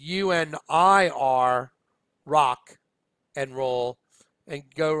said, you and I are rock and roll. And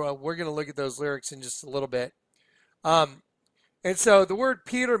go, we're going to look at those lyrics in just a little bit. Um, and so the word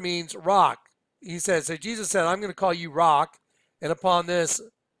Peter means rock. He says, so Jesus said, I'm going to call you rock, and upon this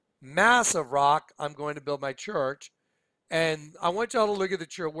massive rock, I'm going to build my church. And I want y'all to look at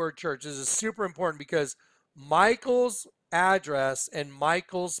the word church. This is super important because Michael's address and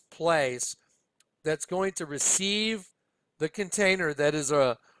Michael's place that's going to receive the container that is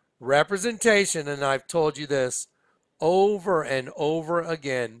a representation, and I've told you this over and over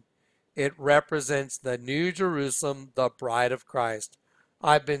again, it represents the New Jerusalem, the bride of Christ.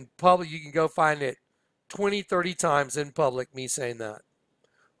 I've been public, you can go find it 20, 30 times in public, me saying that.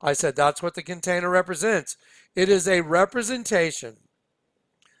 I said that's what the container represents. It is a representation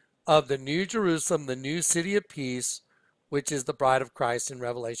of the New Jerusalem, the new city of peace, which is the bride of Christ in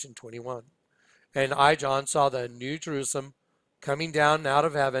Revelation 21. And I, John, saw the New Jerusalem coming down out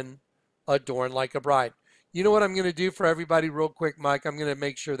of heaven, adorned like a bride. You know what I'm going to do for everybody real quick, Mike? I'm going to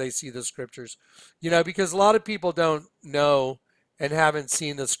make sure they see the scriptures. Because a lot of people don't know and haven't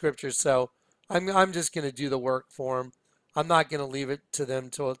seen the scriptures. So I'm just going to do the work for them. I'm not going to leave it to them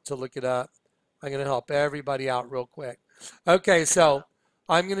to look it up. I'm going to help everybody out real quick. Okay, so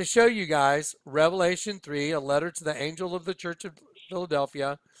I'm going to show you guys Revelation 3, a letter to the angel of the church of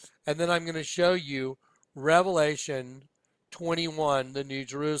Philadelphia. And then I'm going to show you Revelation 21, the New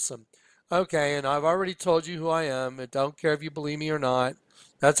Jerusalem. Okay, and I've already told you who I am. I don't care if you believe me or not.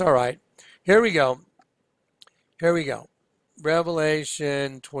 That's all right. Here we go. Here we go.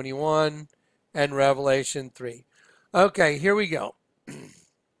 Revelation 21 and Revelation 3. Okay, here we go.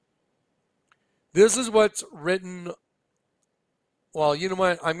 This is what's written. Well, you know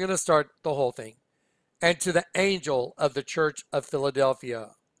what? I'm going to start the whole thing. And to the angel of the church of Philadelphia,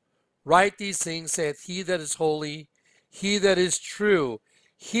 write these things, saith he that is holy, he that is true,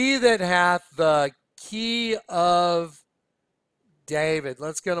 he that hath the key of David.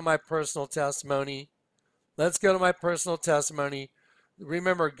 Let's go to my personal testimony. Let's go to my personal testimony.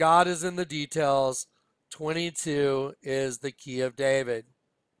 Remember, God is in the details. 22 is the key of David.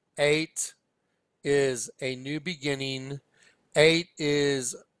 8 is a new beginning. 8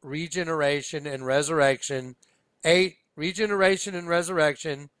 is regeneration and resurrection. 8, regeneration and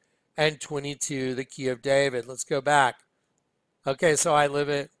resurrection. And 22, the key of David. Let's go back. Okay, so I live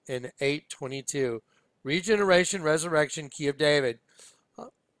it in 8:22. Regeneration, resurrection, key of David.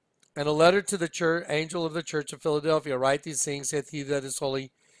 And a letter to the church, angel of the church of Philadelphia. Write these things, saith he that is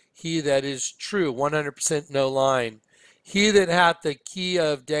holy, he that is true, 100% no line. He that hath the key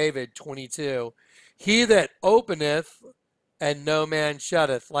of David, 22. He that openeth, and no man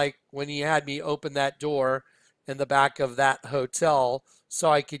shutteth. Like when he had me open that door in the back of that hotel so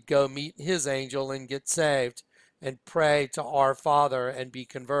I could go meet his angel and get saved and pray to our Father and be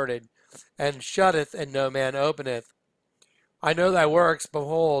converted. And shutteth, and no man openeth. I know thy works.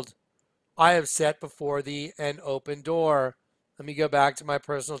 Behold, I have set before thee an open door. Let me go back to my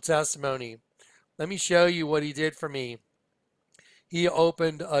personal testimony. Let me show you what he did for me. He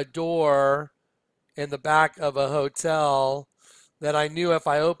opened a door in the back of a hotel that I knew if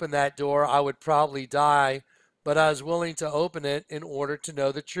I opened that door, I would probably die, but I was willing to open it in order to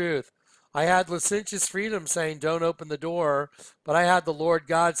know the truth. I had licentious freedom saying, don't open the door, but I had the Lord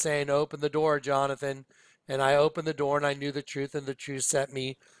God saying, open the door, Jonathan. And I opened the door and I knew the truth, and the truth set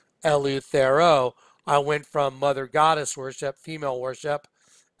me Eleuthero. I went from mother goddess worship, female worship,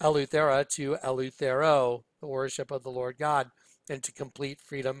 Eleuthera, to Eleuthero, the worship of the Lord God, and to complete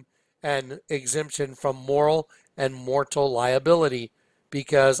freedom and exemption from moral and mortal liability,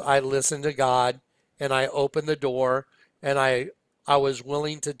 because I listened to God and I opened the door and I was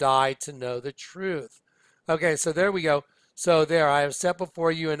willing to die to know the truth. Okay, so there we go. So there, I have set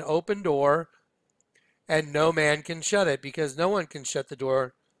before you an open door, and no man can shut it, because no one can shut the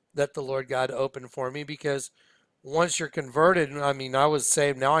door that the Lord God opened for me, because once you're converted, I mean, I was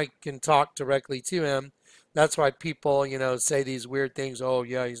saved, now I can talk directly to him. That's why people, say these weird things. Oh,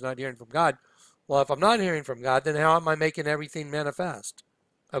 yeah, he's not hearing from God. Well, if I'm not hearing from God, then how am I making everything manifest?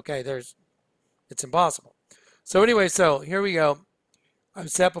 Okay, it's impossible. So anyway, so here we go. I've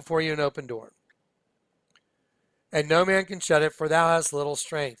set before you an open door, and no man can shut it, for thou hast little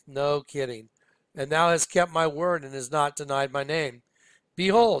strength. No kidding. And thou hast kept my word, and hast not denied my name.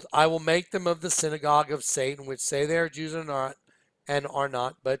 Behold, I will make them of the synagogue of Satan, which say they are Jews and are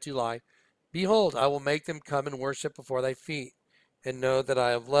not, but do lie. Behold, I will make them come and worship before thy feet, and know that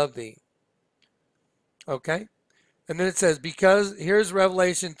I have loved thee. Okay? And then it says, because here's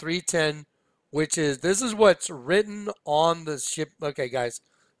Revelation 3:10, which is, this is what's written on the ship. Okay, guys,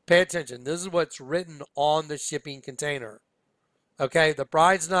 pay attention. This is what's written on the shipping container. Okay, the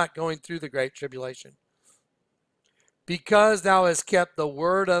bride's not going through the great tribulation. Because thou hast kept the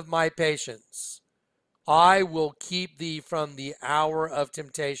word of my patience, I will keep thee from the hour of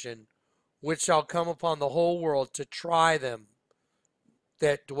temptation, which shall come upon the whole world to try them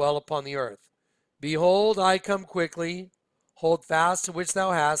that dwell upon the earth. Behold, I come quickly. Hold fast to which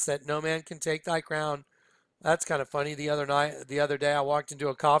thou hast, that no man can take thy crown. That's kind of funny. The other day, I walked into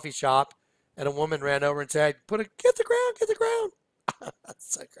a coffee shop, and a woman ran over and said, "Get the crown, get the crown."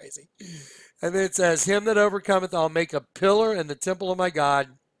 That's so crazy. And then it says, him that overcometh, I'll make a pillar in the temple of my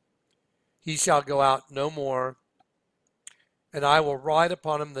God. He shall go out no more. And I will write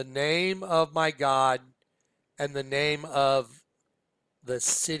upon him the name of my God, and the name of the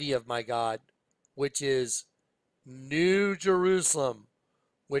city of my God, which is New Jerusalem,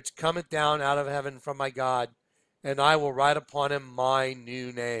 which cometh down out of heaven from my God, and I will write upon him my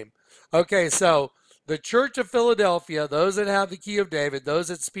new name. Okay, so the church of Philadelphia, those that have the key of David, those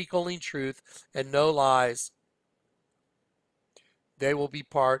that speak only truth and no lies, they will be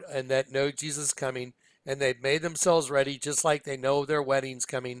part, and that know Jesus coming, and they've made themselves ready, just like they know their wedding's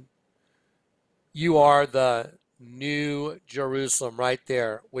coming. You are the new Jerusalem right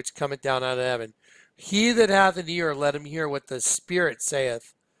there, which cometh down out of heaven. He that hath an ear, let him hear what the Spirit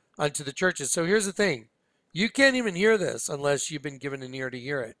saith unto the churches. So here's the thing. You can't even hear this unless you've been given an ear to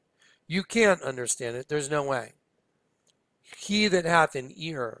hear it. You can't understand it. There's no way. He that hath an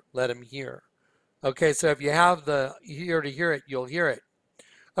ear, let him hear. Okay, so if you have the ear to hear it, you'll hear it.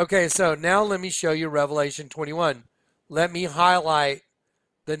 Okay, so now let me show you Revelation 21. Let me highlight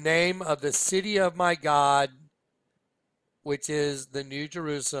the name of the city of my God, which is the New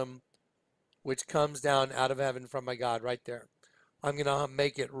Jerusalem, which comes down out of heaven from my God, right there. I'm going to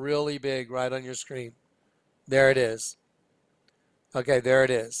make it really big right on your screen. There it is. Okay, there it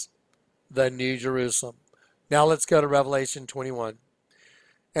is. The New Jerusalem. Now let's go to Revelation 21.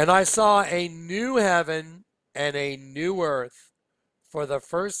 And I saw a new heaven and a new earth, for the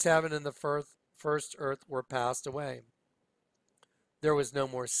first heaven and the first earth were passed away. There was no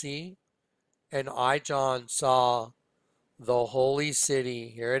more sea, and I, John, saw the holy city.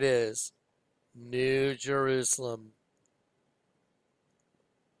 Here it is, New Jerusalem,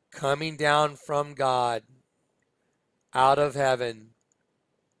 coming down from God out of heaven,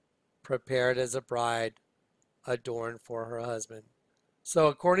 prepared as a bride adorned for her husband. So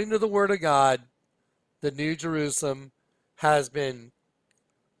according to the word of God, the New Jerusalem has been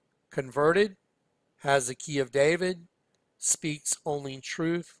converted, has the key of David, speaks only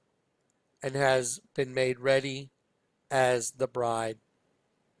truth, and has been made ready as the bride,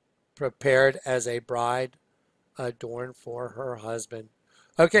 prepared as a bride adorned for her husband.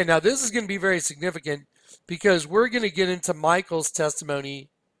 Okay, now this is going to be very significant, because we're going to get into Michael's testimony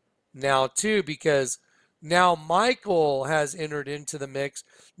now too, because now Michael has entered into the mix.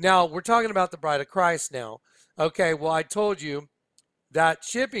 Now we're talking about the bride of Christ now. Okay, well, I told you that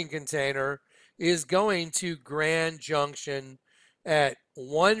shipping container is going to Grand Junction at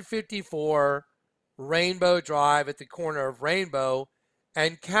 154 Rainbow Drive at the corner of Rainbow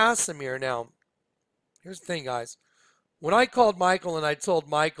and Casimir. Now, here's the thing, guys. When I called Michael and I told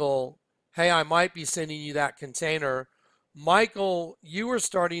Michael, hey, I might be sending you that container, Michael, you were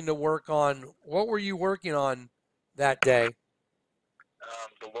starting to work on, what were you working on that day?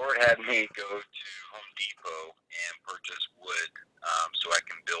 The Lord had me go to Home Depot and purchase wood so I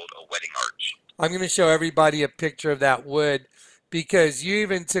can build a wedding arch. I'm going to show everybody a picture of that wood because you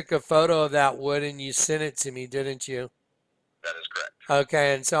even took a photo of that wood and you sent it to me, didn't you? That is correct.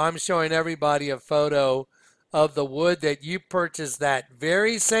 Okay, and so I'm showing everybody a photo of the wood that you purchased that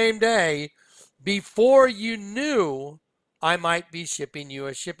very same day before you knew I might be shipping you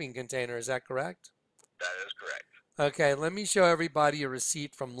a shipping container. Is that correct? That is correct. Okay, let me show everybody a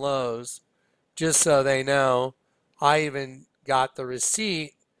receipt from Lowe's just so they know. I even got the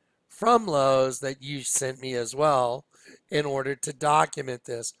receipt from Lowe's that you sent me as well in order to document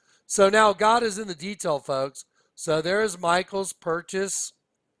this. So now God is in the detail, folks. So there's Michael's purchase.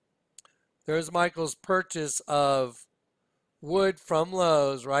 There's Michael's purchase of wood from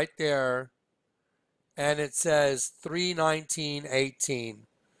Lowe's right there. And it says $319.18.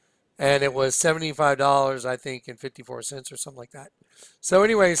 And it was $75, I think, and 54 cents or something like that. So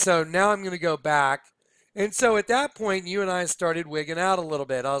anyway, so now I'm going to go back. And so at that point, you and I started wigging out a little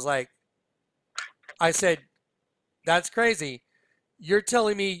bit. I said, that's crazy. You're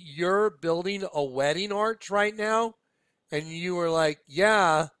telling me you're building a wedding arch right now? And you were like,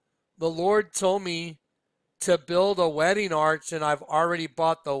 yeah, the Lord told me to build a wedding arch and I've already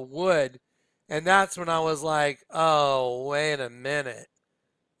bought the wood. And that's when I was like, oh, wait a minute.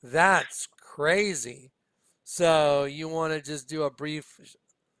 That's crazy. So you want to just do a brief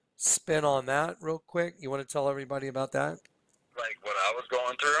spin on that real quick? You want to tell everybody about that? Like what I was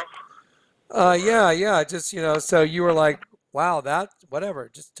going through? Yeah. Just, so you were like, wow,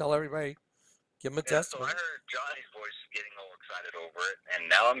 whatever. Just tell everybody, give them a Yeah, so I testimony. heard Johnny's voice getting all excited over it, and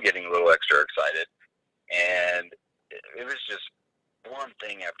now I'm getting a little extra excited. And it was just one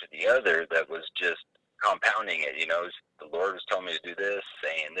thing after the other that was just compounding it. The Lord was telling me to do this,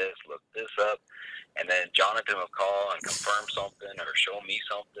 saying this, look this up, and then Jonathan would call and confirm something or show me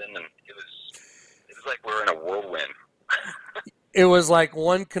something, and it was like we're in a whirlwind. It was like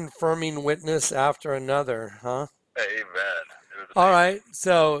one confirming witness after another, huh? Amen. All right,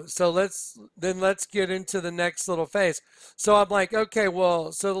 so let's get into the next little phase. So I'm like, okay,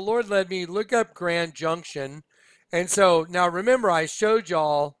 well, so the Lord led me look up Grand Junction, and so now remember I showed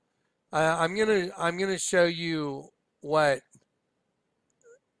y'all. I'm gonna show you what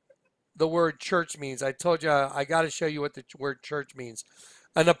the word church means. I told you I got to show you what the word church means.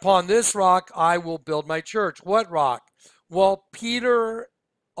 And upon this rock I will build my church. What rock? Well, Peter,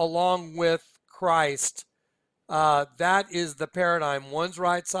 along with Christ. That is the paradigm. One's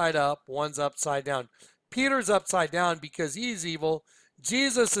right side up, one's upside down. Peter's upside down because he's evil.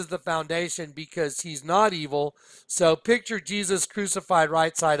 Jesus is the foundation because he's not evil. So picture Jesus crucified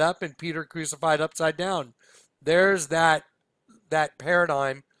right side up and Peter crucified upside down. There's that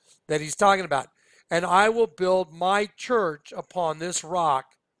paradigm that he's talking about. And I will build my church upon this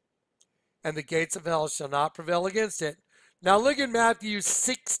rock, and the gates of hell shall not prevail against it. Now look at Matthew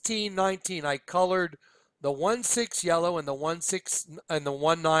 16:19. I colored the 1:6 yellow and the 1:6 and the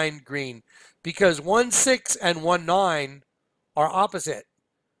 1:9 green because 1:6 and 1:9 are opposite.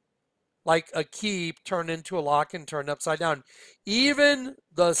 Like a key turned into a lock and turned upside down. Even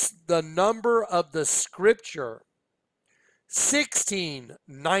the number of the scripture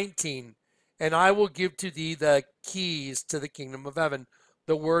 16:19, and I will give to thee the keys to the kingdom of heaven.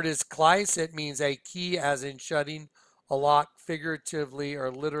 The word is kleis. It means a key, as in shutting a lock, figuratively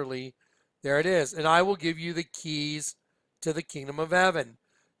or literally. There it is. And I will give you the keys to the kingdom of heaven.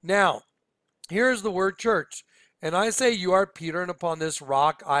 Now, here's the word church. And I say, you are Peter, and upon this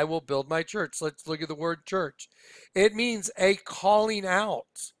rock I will build my church. Let's look at the word church. It means a calling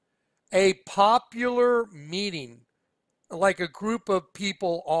out, a popular meeting, like a group of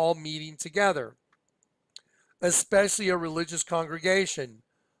people all meeting together, especially a religious congregation,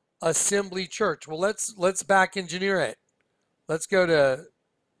 assembly church. Well, let's back engineer it. Let's go to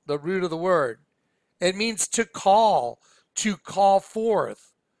the root of the word. It means to call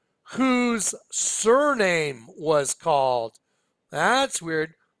forth, whose surname was called. That's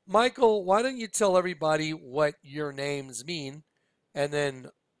weird. Michael, why don't you tell everybody what your names mean, and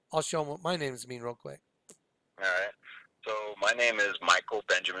then I'll show them what my names mean real quick. All right. So my name is Michael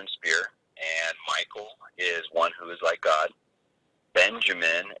Benjamin Spear, and Michael is one who is like God.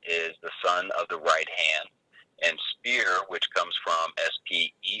 Benjamin is the son of the right hand, And spear, which comes from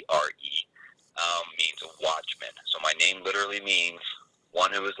S-P-E-R-E, means a watchman. So my name literally means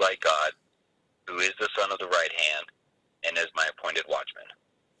one who is like God, who is the son of the right hand, and is my appointed watchman.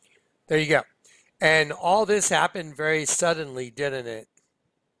 There you go. And all this happened very suddenly, didn't it?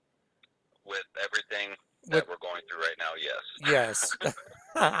 With everything With that we're going through right now, yes.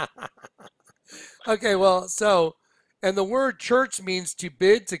 yes. Okay, well, so, and the word church means to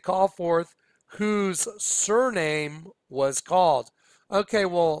bid, to call forth, whose surname was called. Okay,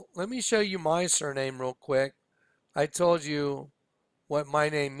 well, let me show you my surname real quick. I told you what my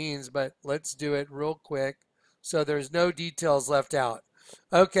name means, but let's do it real quick so there's no details left out.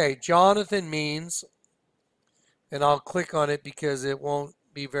 Okay, Jonathan means, and I'll click on it because it won't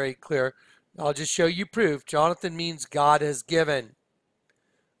be very clear. I'll just show you proof. Jonathan means God has given.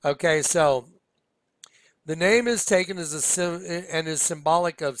 Okay, so the name is taken as and is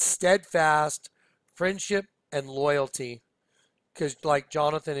symbolic of steadfast friendship and loyalty. Because, like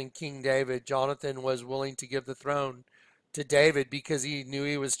Jonathan and King David, Jonathan was willing to give the throne to David because he knew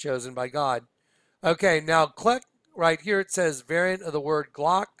he was chosen by God. Okay, now Kleck, right here it says variant of the word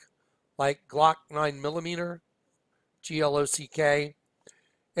Glock, like Glock 9 millimeter, Glock.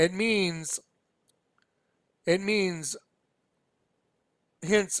 It means, it means,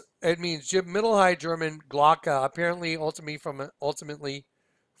 hence, it means Middle High German Glocke, apparently ultimately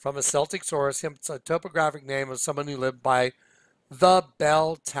from a Celtic source, hence a topographic name of someone who lived by the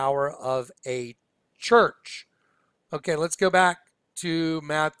bell tower of a church. Okay, let's go back to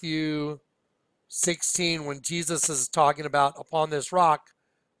Matthew 16 when Jesus is talking about upon this rock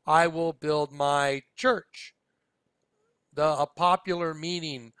I will build my church. A popular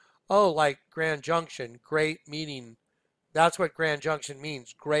meaning, oh, like Grand Junction, great meeting. That's what Grand Junction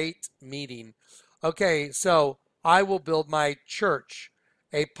means, great meeting. Okay, so I will build my church,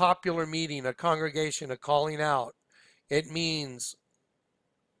 a popular meeting, a congregation, a calling out. It means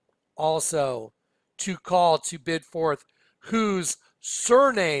also to call, to bid forth, whose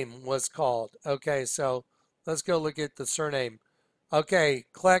surname was called. Okay, so let's go look at the surname. Okay,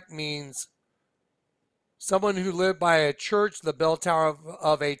 Kleck means someone who lived by a church, the bell tower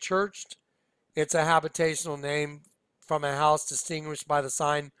of a church. It's a habitational name from a house distinguished by the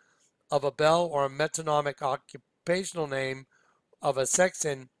sign of a bell, or a metonymic occupational name of a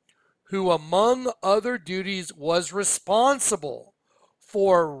sexton who, among other duties, was responsible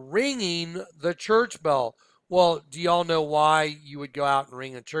for ringing the church bell. Well, do y'all know why you would go out and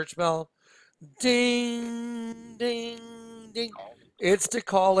ring a church bell? Ding, ding, ding. It's to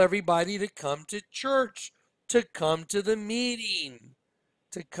call everybody to come to church, to come to the meeting.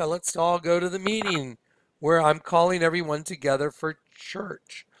 Let's all go to the meeting where I'm calling everyone together for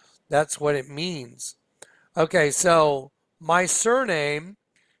church. That's what it means. Okay, so my surname,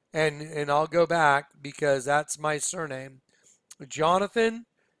 and I'll go back because that's my surname. Jonathan,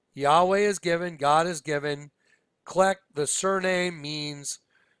 Yahweh is given, God is given. Kleck, the surname means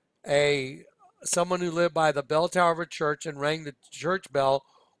a someone who lived by the bell tower of a church and rang the church bell,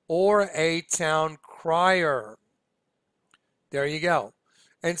 or a town crier. There you go.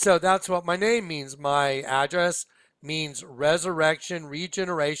 And so that's what my name means. My address means resurrection,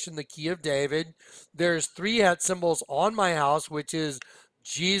 regeneration, the key of David. There's three hat symbols on my house, which is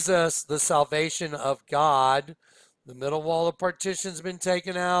Jesus, the salvation of God. The middle wall of partition's been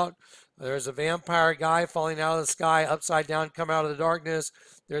taken out. There's a vampire guy falling out of the sky, upside down, come out of the darkness.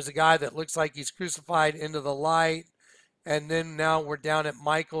 There's a guy that looks like he's crucified into the light. And then now we're down at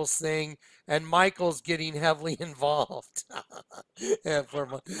Michael's thing, and Michael's getting heavily involved. Yeah,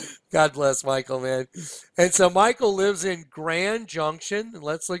 God bless Michael, man. And so Michael lives in Grand Junction.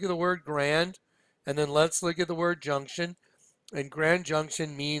 Let's look at the word grand, and then let's look at the word junction. And Grand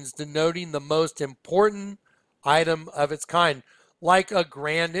Junction means denoting the most important item of its kind, like a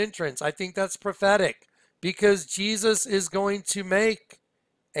grand entrance. I think that's prophetic because Jesus is going to make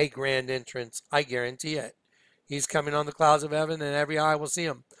a grand entrance. I guarantee it. He's coming on the clouds of heaven, and every eye will see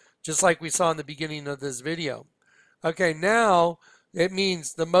him, just like we saw in the beginning of this video. Okay, now it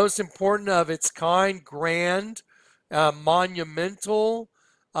means the most important of its kind, grand, monumental.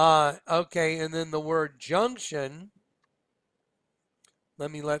 Okay, and then the word junction.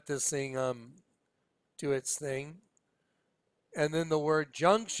 Let me let this thing do its thing. And then the word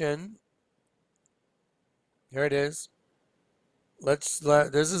junction. Here it is. This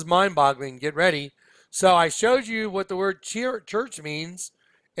is mind-boggling. Get ready. So I showed you what the word church means.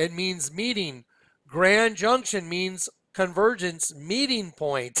 It means meeting. Grand Junction means convergence, meeting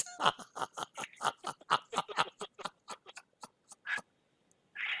point.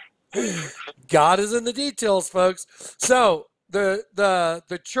 God is in the details, folks. So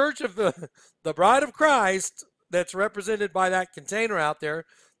the church of the bride of Christ, that's represented by that container out there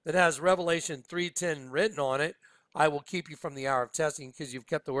that has Revelation 3:10 written on it. I will keep you from the hour of testing because you've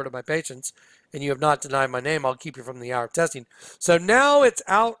kept the word of my patience and you have not denied my name. I'll keep you from the hour of testing. So now it's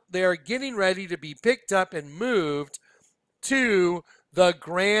out there getting ready to be picked up and moved to the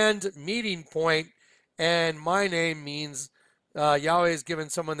grand meeting point. And my name means Yahweh is given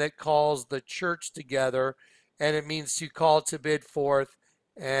someone that calls the church together, and it means to call to bid forth.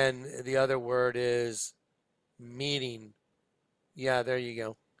 And the other word is meeting. Yeah, there you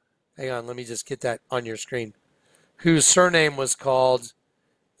go. Hang on, let me just get that on your screen. Whose surname was called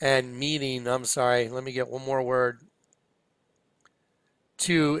and meeting. I'm sorry, let me get one more word.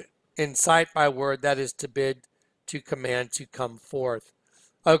 To incite by word, that is to bid, to command, to come forth.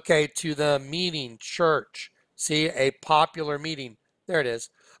 Okay, to the meeting, church. See, a popular meeting. There it is.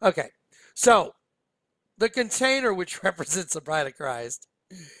 Okay, so the container, which represents the bride of Christ,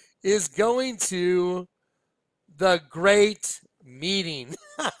 is going to the great meeting,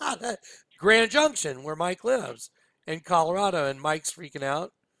 Grand Junction, where Mike lives in Colorado. And Mike's freaking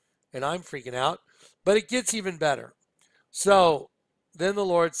out, and I'm freaking out. But it gets even better. So then the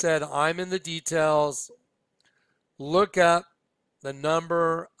Lord said, I'm in the details. Look up the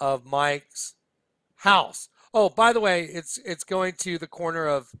number of Mike's house. Oh, by the way, it's going to the corner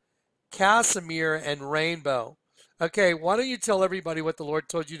of Casimir and Rainbow. Okay, why don't you tell everybody what the Lord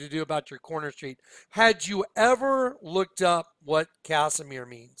told you to do about your corner street? Had you ever looked up what Casimir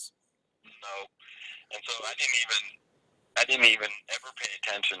means? No, and so I didn't even ever pay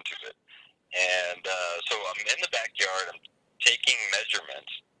attention to it. And so I'm in the backyard. I'm taking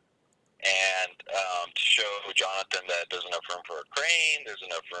measurements, and to show Jonathan that there's enough room for a crane, there's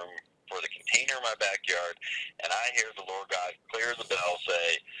enough room for the container in my backyard. And I hear the Lord God clear as a bell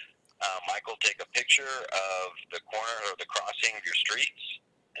say, Michael, take a picture of the corner or the crossing of your streets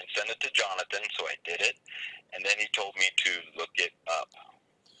and send it to Jonathan. So I did it, and then he told me to look it up.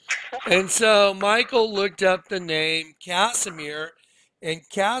 And so Michael looked up the name Casimir, and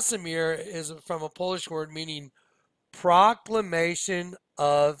Casimir is from a Polish word meaning proclamation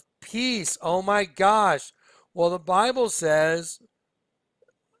of peace. Oh my gosh. Well, the Bible says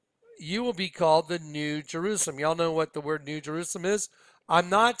you will be called the New Jerusalem. Y'all know what the word New Jerusalem is? I'm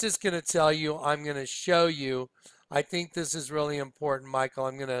not just going to tell you, I'm going to show you. I think this is really important, Michael.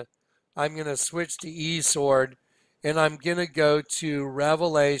 I'm going to switch to eSword, and I'm going to go to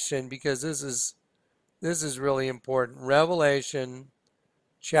Revelation because this is really important. Revelation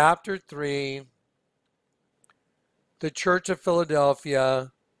chapter 3, the Church of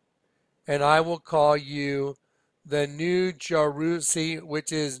Philadelphia, and I will call you the New Jerusalem,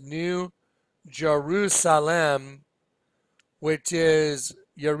 which is New Jerusalem, which is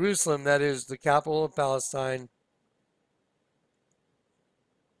Jerusalem, that is the capital of Palestine.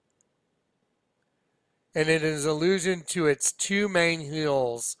 And it is allusion to its two main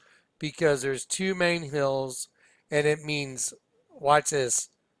hills because there's two main hills, and it means, watch this,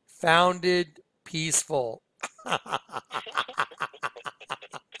 founded peaceful.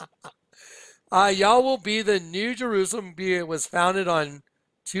 Y'all will be the New Jerusalem. It was founded on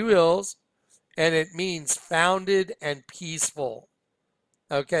two hills, and it means founded and peaceful.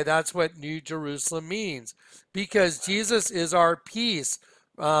 Okay, that's what New Jerusalem means because Jesus is our peace.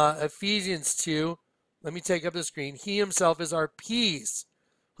 Ephesians 2, let me take up the screen. He himself is our peace,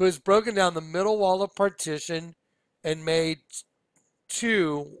 who has broken down the middle wall of partition and made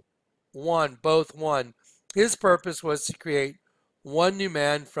two one, both one. His purpose was to create one new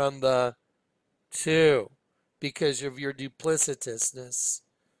man from the two because of your duplicitousness,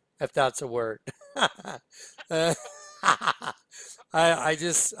 if that's a word. uh, I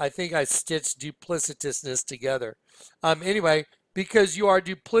think I stitched duplicitousness together. Anyway, because you are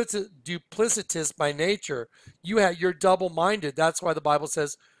duplicitous by nature, you're double-minded. That's why the Bible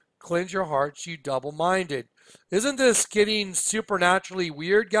says, "Cleanse your hearts, you double-minded." Isn't this getting supernaturally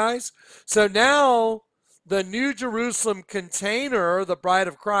weird, guys? So now the New Jerusalem container, the Bride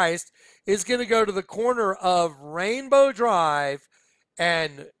of Christ, is going to go to the corner of Rainbow Drive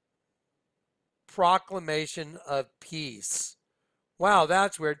and Proclamation of Peace. Wow,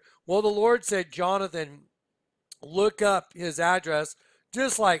 that's weird. Well, the Lord said, Jonathan, look up his address,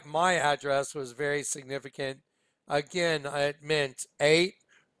 just like my address was very significant. Again, it meant 8,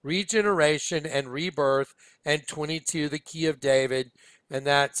 regeneration and rebirth, and 22, the key of David, and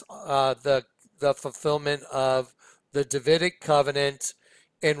that's the fulfillment of the Davidic covenant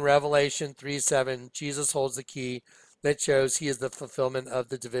in Revelation 3:7. Jesus holds the key that shows he is the fulfillment of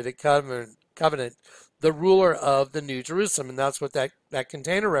the Davidic covenant, the ruler of the New Jerusalem, and that's what that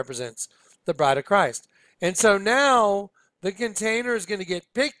container represents, the bride of Christ. And so now the container is going to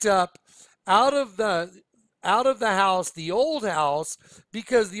get picked up out of out of the house, the old house,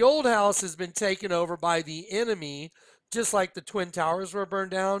 because the old house has been taken over by the enemy, just like the Twin Towers were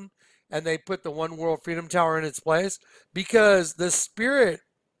burned down and they put the One World Freedom Tower in its place, because the spirit,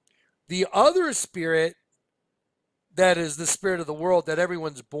 the other spirit, that is the spirit of the world that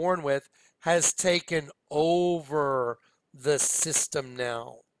everyone's born with, has taken over the system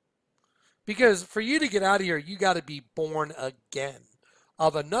now. Because for you to get out of here, you got to be born again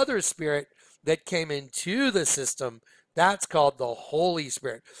of another spirit that came into the system. That's called the Holy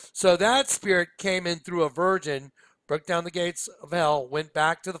Spirit. So that spirit came in through a virgin, broke down the gates of hell, went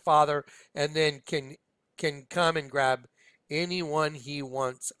back to the Father, and then can come and grab anyone he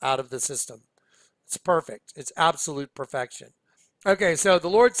wants out of the system. It's perfect. It's absolute perfection. Okay, so the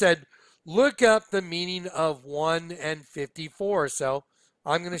Lord said, look up the meaning of 1 and 54. So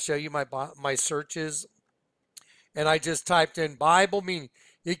I'm going to show you my searches, and I just typed in Bible meaning.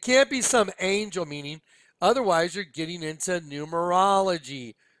 It can't be some angel meaning, otherwise you're getting into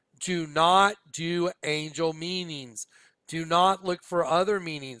numerology. Do not do angel meanings. Do not look for other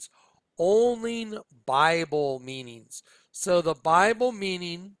meanings. Only Bible meanings. So the Bible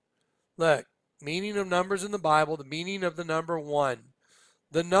meaning, look, meaning of numbers in the Bible, the meaning of the number 1.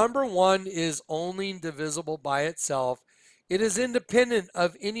 The number 1 is only divisible by itself. It is independent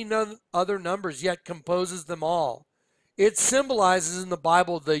of any other numbers, yet composes them all. It symbolizes in the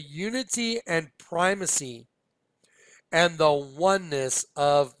Bible the unity and primacy and the oneness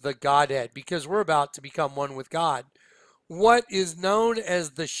of the Godhead, because we're about to become one with God. What is known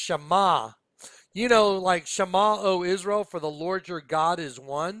as the Shema, like Shema, O Israel, for the Lord your God is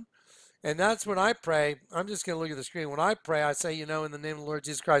one. And that's when I pray. I'm just going to look at the screen. When I pray, I say, in the name of the Lord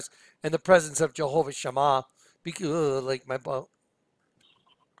Jesus Christ, in the presence of Jehovah Shammah. Because, like my, wow,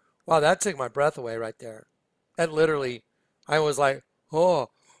 that took my breath away right there. That literally, I was like, oh,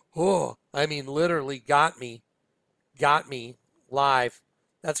 I mean, literally got me live.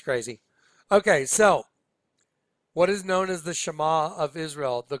 That's crazy. Okay, so what is known as the Shema of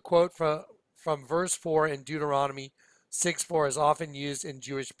Israel? The quote from verse 4 in Deuteronomy 6:4 is often used in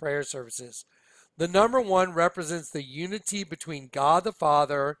Jewish prayer services. The number 1 represents the unity between God the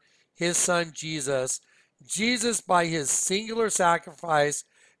Father, his Son Jesus. Jesus, by his singular sacrifice,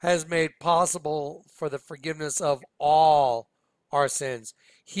 has made possible for the forgiveness of all our sins.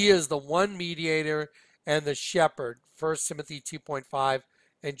 He is the one mediator and the shepherd. 1 Timothy 2.5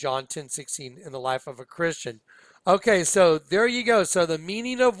 and John 10:16 in the life of a Christian. Okay, so there you go. So the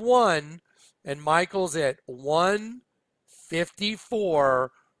meaning of 1, and Michael's it,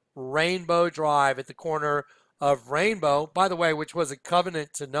 154 Rainbow Drive at the corner of Rainbow, by the way, which was a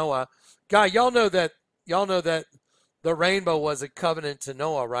covenant to Noah. God, y'all know that the rainbow was a covenant to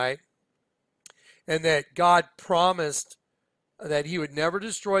Noah, right? And that God promised that he would never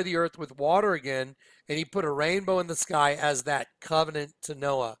destroy the earth with water again, and he put a rainbow in the sky as that covenant to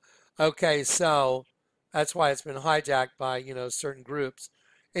Noah. Okay, so that's why it's been hijacked by, certain groups.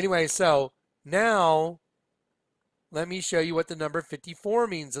 Anyway, so now let me show you what the number 54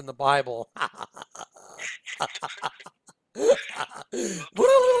 means in the Bible.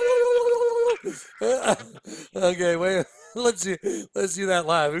 Okay, wait. Let's do that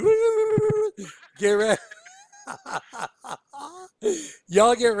live. Get ready.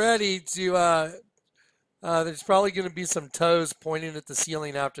 Y'all get ready to there's probably going to be some toes pointing at the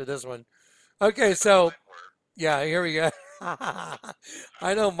ceiling after this one. Okay, so yeah, here we go.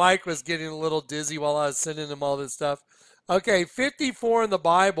 I know Mike was getting a little dizzy while I was sending him all this stuff. Okay, 54 in the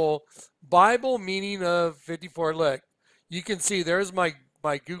Bible meaning of 54. Look, you can see there's my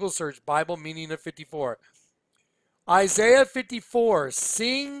Google search, Bible meaning of 54. Isaiah 54,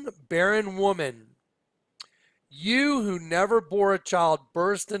 sing barren woman. You who never bore a child,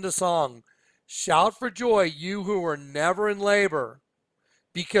 burst into song. Shout for joy, you who were never in labor,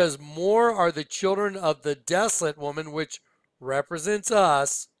 because more are the children of the desolate woman, which represents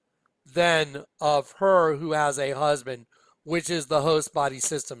us, than of her who has a husband, which is the host body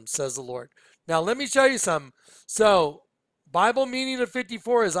system, says the Lord. Now, let me show you some. So, Bible meaning of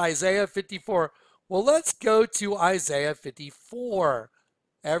 54 is Isaiah 54. Well, let's go to Isaiah 54.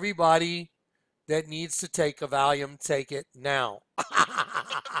 Everybody that needs to take a Valium, take it now.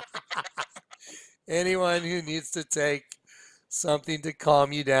 Anyone who needs to take something to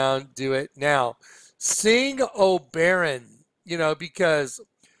calm you down, do it now. Sing, O barren, because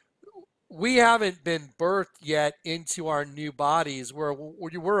we haven't been birthed yet into our new bodies.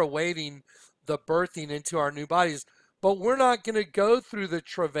 We're awaiting the birthing into our new bodies, but we're not going to go through the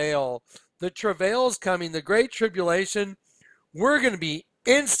travail. The travail is coming, the great tribulation. We're going to be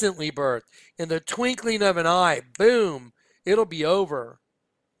instantly birthed in the twinkling of an eye. Boom, it'll be over.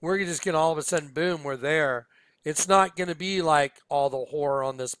 we're just going to all of a sudden, boom, we're there. It's not going to be like all the horror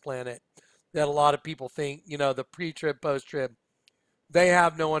on this planet that a lot of people think, the pre-trib, post-trib. They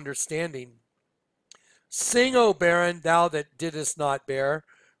have no understanding. Sing, O barren, thou that didst not bear.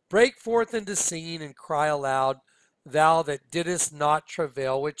 Break forth into singing and cry aloud, thou that didst not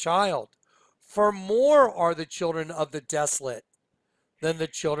travail with child. For more are the children of the desolate than the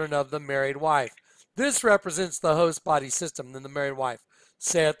children of the married wife. This represents the host body system than the married wife,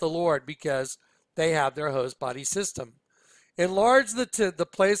 saith the Lord, because they have their host body system. Enlarge the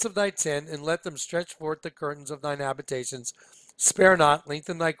place of thy tent, and let them stretch forth the curtains of thine habitations. Spare not,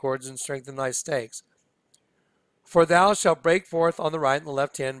 lengthen thy cords, and strengthen thy stakes. For thou shalt break forth on the right and the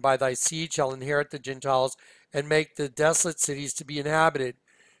left hand. By thy seed shall inherit the Gentiles, and make the desolate cities to be inhabited.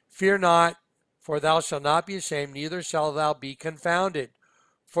 Fear not, for thou shalt not be ashamed, neither shalt thou be confounded.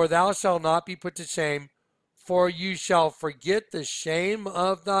 For thou shalt not be put to shame, for you shall forget the shame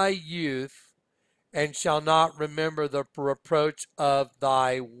of thy youth, and shall not remember the reproach of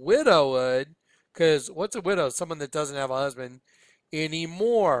thy widowhood. Because what's a widow? Someone that doesn't have a husband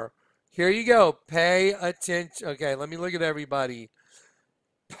anymore. Here you go. Pay attention. Okay, let me look at everybody.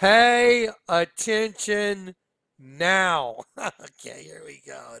 Pay attention now. Okay, here we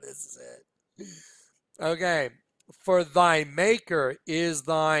go. This is it. Okay. For thy maker is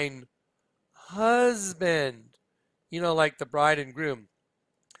thine husband. Like the bride and groom.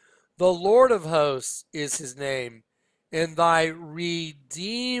 The Lord of hosts is his name, and thy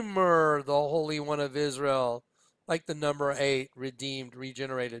Redeemer, the Holy One of Israel, like the number 8, redeemed,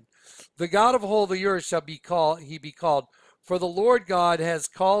 regenerated. The God of all the earth shall be called, for the Lord God has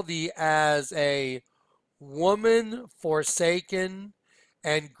called thee as a woman forsaken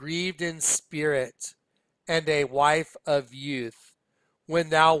and grieved in spirit, and a wife of youth, when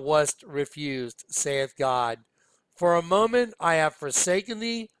thou wast refused, saith God. For a moment I have forsaken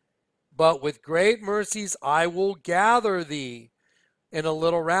thee, but with great mercies I will gather thee. In a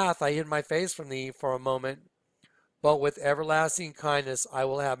little wrath I hid my face from thee for a moment, but with everlasting kindness I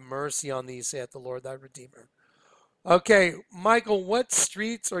will have mercy on thee, saith the Lord thy Redeemer. Okay, Michael, what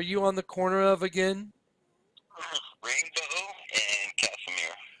streets are you on the corner of again? Rainbow and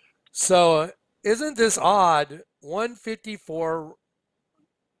Casimir. So, isn't this odd? 154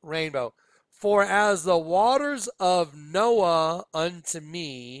 Rainbow. For as the waters of Noah unto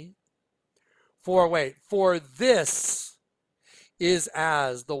me, for this is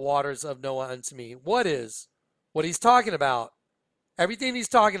as the waters of Noah unto me. What is? What he's talking about. Everything he's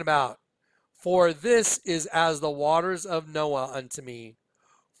talking about. For this is as the waters of Noah unto me.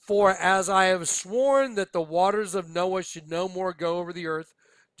 For as I have sworn that the waters of Noah should no more go over the earth.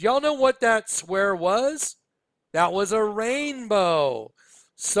 Do y'all know what that swear was? That was a rainbow.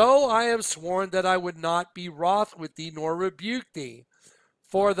 So I have sworn that I would not be wroth with thee nor rebuke thee.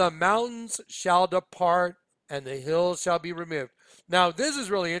 For the mountains shall depart and the hills shall be removed. Now, this is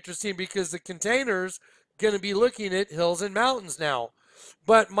really interesting because the container's going to be looking at hills and mountains now.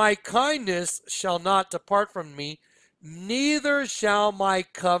 But my kindness shall not depart from me, neither shall my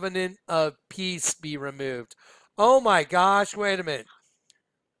covenant of peace be removed. Oh my gosh, wait a minute.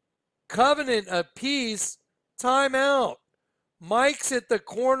 Covenant of peace, time out. Mike's at the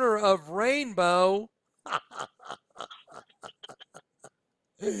corner of Rainbow.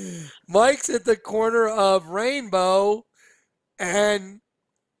 Mike's at the corner of Rainbow and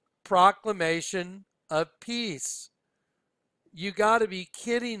proclamation of peace. You got to be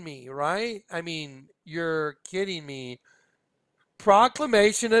kidding me, right? I mean, you're kidding me.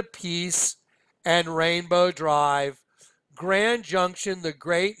 Proclamation of peace and Rainbow Drive, Grand Junction, the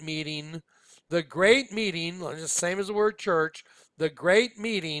great meeting, just same as the word church, the great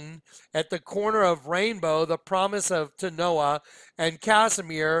meeting at the corner of Rainbow, the promise of to Noah, and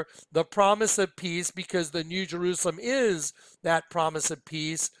Casimir, the promise of peace, because the New Jerusalem is that promise of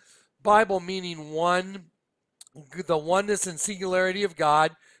peace. Bible meaning one, the oneness and singularity of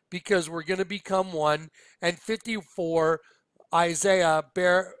God, because we're going to become one. And 54, Isaiah,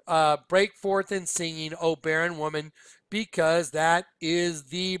 break forth in singing, O barren woman, because that is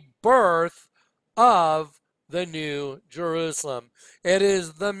the birth of the New Jerusalem. It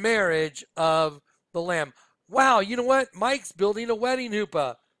is the marriage of the Lamb. Wow, you know what? Mike's building a wedding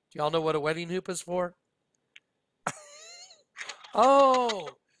hoopah. Do y'all know what a wedding hoopah is for? Oh,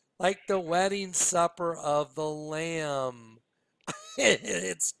 like the wedding supper of the Lamb.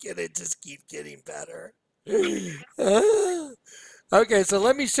 It's gonna just keep getting better. Okay, so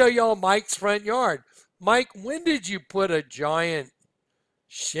let me show y'all Mike's front yard. Mike, when did you put a giant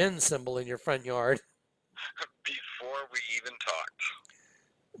shin symbol in your front yard? Before we even talked.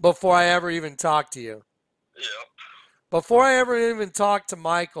 Before I ever even talked to you. Yep. Before I ever even talked to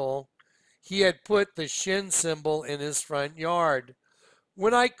Michael, he had put the shin symbol in his front yard.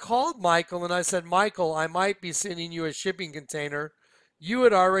 When I called Michael and I said, Michael, I might be sending you a shipping container, you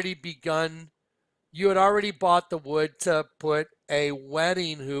had already begun, you had already bought the wood to put a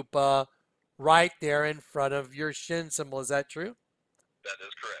wedding hoopah right there in front of your shin symbol. Is that true? That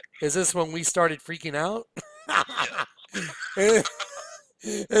is correct. Is this when we started freaking out? Yes.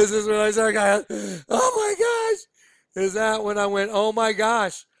 Is this when I started going, oh my gosh? Is that when I went, oh my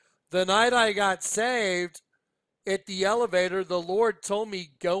gosh? The night I got saved at the elevator, the Lord told me,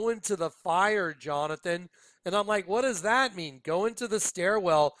 go into the fire, Jonathan. And I'm like, what does that mean? Go into the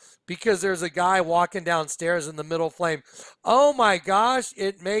stairwell because there's a guy walking downstairs in the middle flame. Oh my gosh,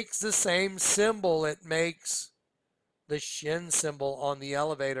 it makes the same symbol. It makes the shin symbol on the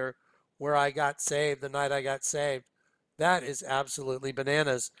elevator where I got saved the night I got saved. That is absolutely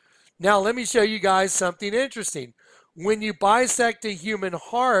bananas. Now, let me show you guys something interesting. When you bisect a human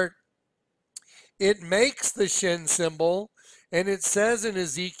heart, it makes the shin symbol, and it says in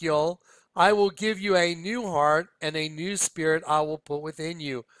Ezekiel, I will give you a new heart, and a new spirit I will put within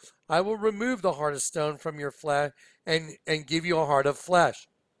you. I will remove the heart of stone from your flesh and give you a heart of flesh.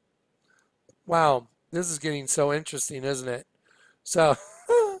 Wow, this is getting so interesting, isn't it? So,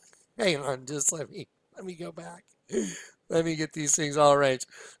 hang on, just let me go back. Let me get these things all arranged.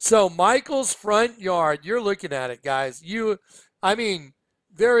 So, Michael's front yard, you're looking at it, guys. I mean,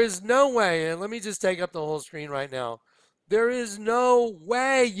 there is no way, and let me just take up the whole screen right now. There is no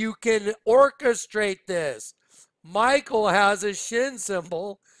way you can orchestrate this. Michael has a shin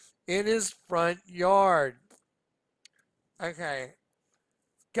symbol in his front yard. Okay,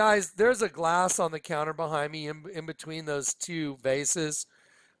 guys, there's a glass on the counter behind me in between those two vases.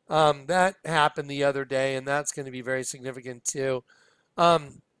 That happened the other day, and that's going to be very significant too.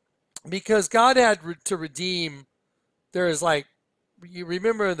 Um, because God had to redeem, there is like, you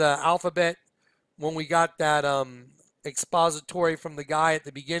remember the alphabet when we got that expository from the guy at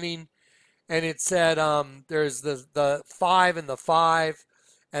the beginning? And it said there's the 5 and the 5,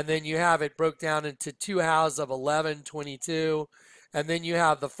 and then you have it broke down into two halves of 11, 22, and then you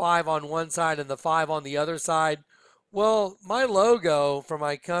have the 5 on one side and the 5 on the other side. Well, my logo for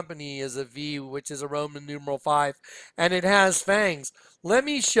my company is a V, which is a Roman numeral 5, and it has fangs. Let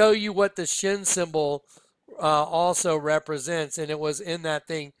me show you what the shin symbol also represents, and it was in that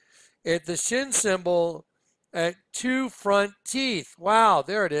thing. The shin symbol at two front teeth. Wow,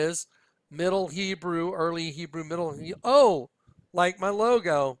 there it is. Middle Hebrew, early Hebrew, middle. Oh, like my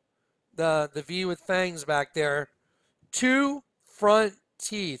logo, the V with fangs back there. Two front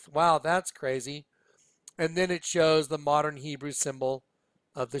teeth. Wow, that's crazy. And then it shows the modern Hebrew symbol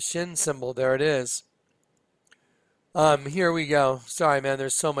of the shin symbol. There it is. Here we go. Sorry, man.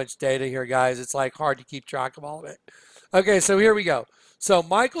 There's so much data here, guys. It's like hard to keep track of all of it. Okay, so here we go. So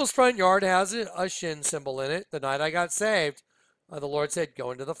Michael's front yard has a shin symbol in it. The night I got saved, the Lord said, go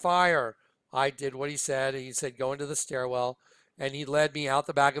into the fire. I did what he said. He said, go into the stairwell. And he led me out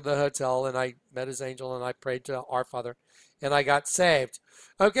the back of the hotel, and I met his angel, and I prayed to our Father, and I got saved.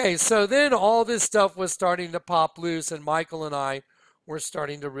 Okay, so then all this stuff was starting to pop loose, and Michael and I were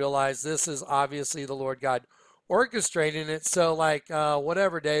starting to realize this is obviously the Lord God orchestrating it. So, like,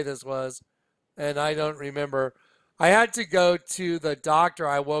 whatever day this was, and I don't remember, I had to go to the doctor.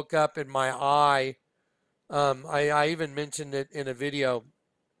 I woke up in my eye. I even mentioned it in a video.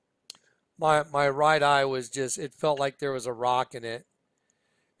 My right eye was just, it felt like there was a rock in it.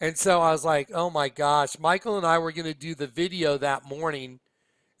 And so I was like, oh my gosh. Michael and I were going to do the video that morning.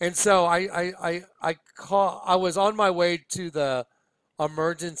 And so I was on my way to the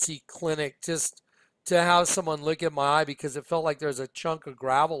emergency clinic just to have someone look at my eye because it felt like there was a chunk of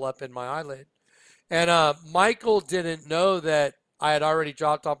gravel up in my eyelid. And Michael didn't know that I had already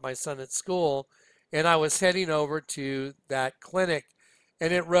dropped off my son at school, and I was heading over to that clinic.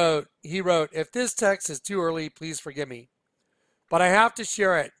 And he wrote, if this text is too early, please forgive me, but I have to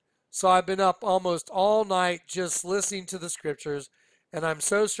share it. So I've been up almost all night just listening to the scriptures, and I'm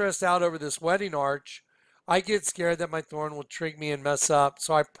so stressed out over this wedding arch. I get scared that my thorn will trick me and mess up.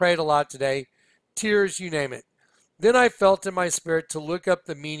 So I prayed a lot today. Tears, you name it. Then I felt in my spirit to look up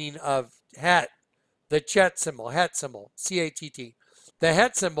the meaning of het, the chet symbol, het symbol, C-A-T-T. The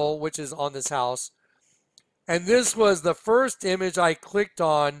het symbol, which is on this house. And this was the first image I clicked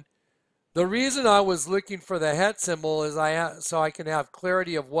on. The reason I was looking for the het symbol is so I can have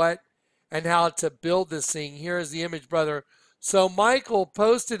clarity of what and how to build this thing. Here is the image, brother. So Michael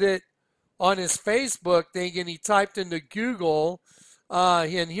posted it on his Facebook thing, and he typed into Google,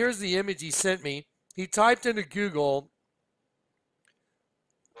 and here's the image he sent me. He typed into Google.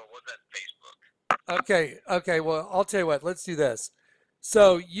 What was that, Facebook? Okay. Well, I'll tell you what. Let's do this.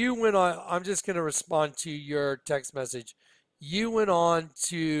 So you went on. I'm just going to respond to your text message. You went on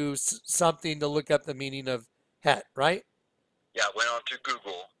to something to look up the meaning of het, right? Yeah, I went on to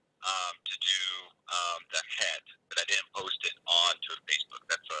Google to do the head, but I didn't post it onto Facebook.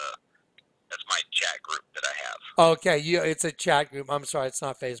 That's my chat group that I have. Okay, it's a chat group. I'm sorry, it's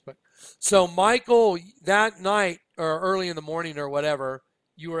not Facebook. So Michael, that night or early in the morning or whatever,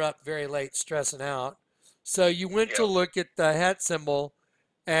 you were up very late stressing out. So you went to Yep, look at the het symbol,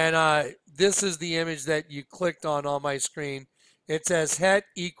 and this is the image that you clicked on my screen. It says het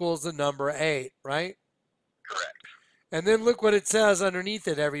equals the number 8, right? correct. And then look what it says underneath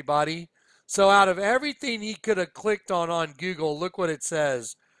it, everybody. So out of everything he could have clicked on Google, look what it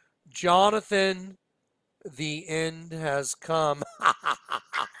says. Jonathan, the end has come.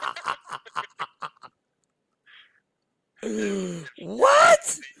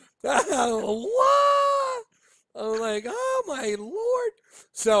 What? What? I'm like, oh my Lord.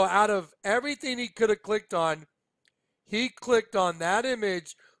 So out of everything he could have clicked on, he clicked on that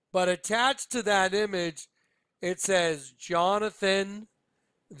image, but attached to that image, it says, Jonathan,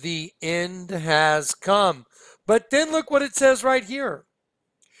 the end has come. But then look what it says right here.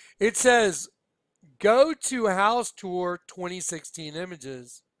 It says, go to house tour 2016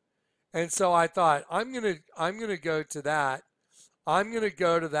 images. And so I thought, I'm gonna go to that. I'm gonna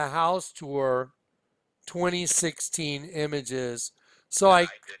go to the house tour 2016 images. So And I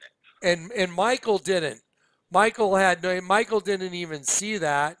I didn't. and Michael didn't. Michael didn't even see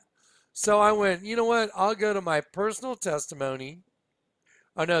that. So I went, you know what? I'll go to my personal testimony.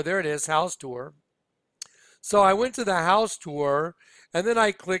 Oh no, there it is, house tour. So I went to the house tour and then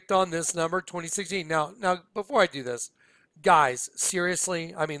I clicked on this number 2016. Now before I do this, guys,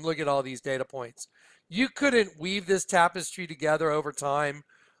 seriously, I mean, look at all these data points. You couldn't weave this tapestry together over time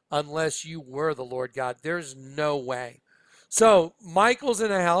unless you were the Lord God. There's no way. So Michael's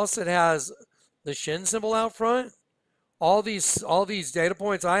in a house that has the shin symbol out front. All these data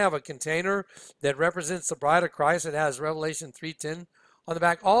points. I have a container that represents the bride of Christ. It has Revelation 3:10 on the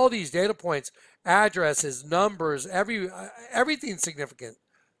back. All these data points, addresses, numbers, everything significant.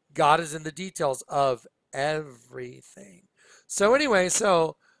 God is in the details of everything. So anyway,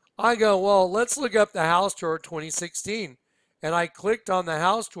 so I go, well, let's look up the house tour 2016. And I clicked on the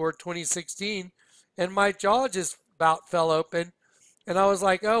house tour 2016 and my jaw just about fell open. And I was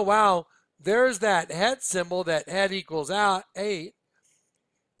like, oh, wow, there's that het symbol, that het equals out 8.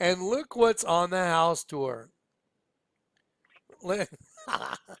 And look what's on the house tour. Let,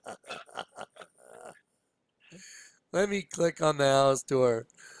 let me click on the house tour.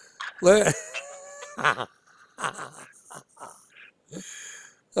 Let,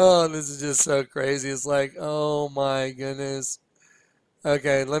 oh, this is just so crazy. It's like, oh my goodness.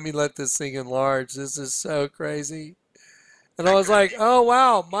 Okay, let me let this thing enlarge. This is so crazy. And I I was couldn't like, even. oh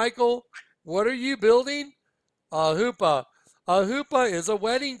wow, Michael, what are you building? A hoopah. A hoopah is a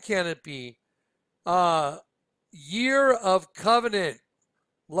wedding canopy. Uh, year of covenant,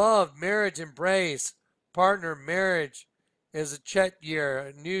 love, marriage, embrace, partner, marriage is a Chet year,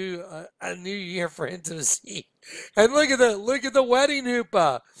 a new year for intimacy. And look at the wedding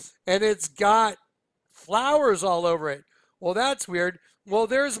hoopah, and it's got flowers all over it. Well, that's weird. Well,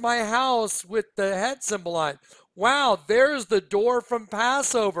 there's my house with the head symbol on it. Wow, there's the door from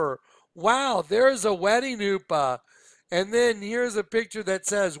Passover. Wow, there's a wedding hoopah. And then here's a picture that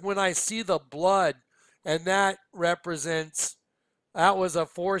says, when I see the blood, and that was a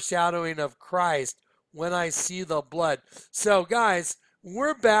foreshadowing of Christ when I see the blood. So, guys,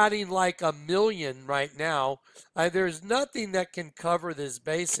 we're batting like a million right now. There's nothing that can cover this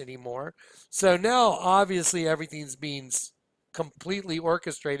base anymore. So now, obviously, everything's being completely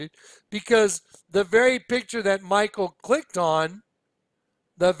orchestrated because the very picture that Michael clicked on,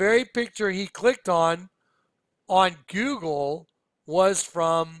 the very picture he clicked on Google was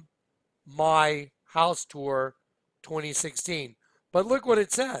from my house tour 2016. But look what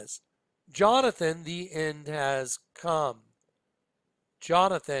it says. Jonathan, the end has come.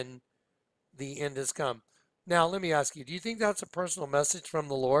 Jonathan, the end has come. Now, let me ask you, do you think that's a personal message from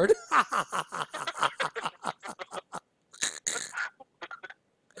the Lord?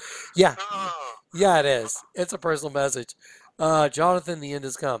 Yeah, Oh, yeah, it is. It's a personal message. Jonathan, the end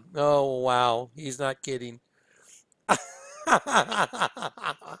has come. Oh, wow. He's not kidding.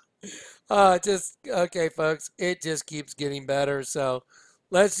 Just okay, folks. It just keeps getting better. So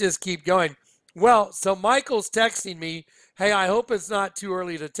let's just keep going. Well, so Michael's texting me, "Hey, I hope it's not too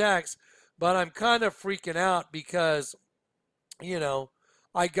early to text, but I'm kind of freaking out because you know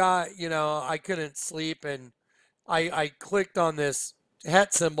I couldn't sleep and I clicked on this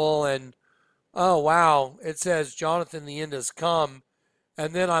het symbol and Oh, wow. It says Jonathan, the end has come.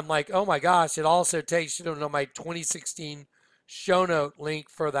 And then I'm like, oh my gosh, it also takes you to my 2016 show note link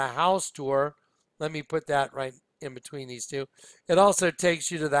for the house tour. Let me put that right in between these two. It also takes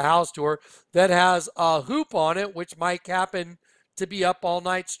you to the house tour that has a hoop on it, which Mike happened to be up all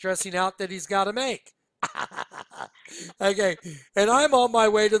night stressing out that he's got to make. Okay, and I'm on my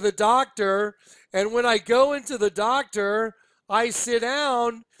way to the doctor, and when I go into the doctor, I sit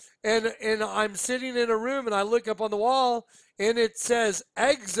down, and I'm sitting in a room, and I look up on the wall, and it says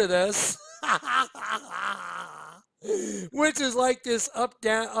Exodus, which is like this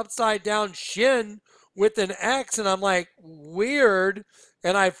upside down shin with an X, and I'm like, weird,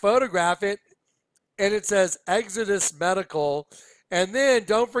 and I photograph it, and it says Exodus Medical. And then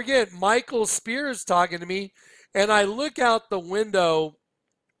don't forget Michael Spears talking to me, and I look out the window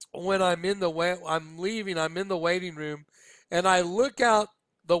when I'm leaving, I'm in the waiting room, and I look out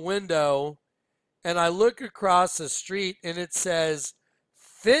the window and I look across the street and it says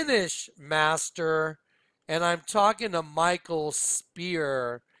finish master, and I'm talking to Michael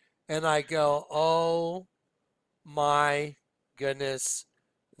Spear, and I go, "Oh my goodness,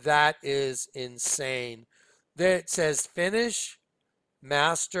 that is insane." There it says finish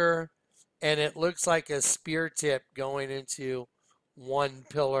master, and it looks like a spear tip going into one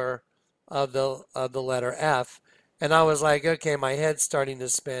pillar of the letter F. And I was like, okay, my head's starting to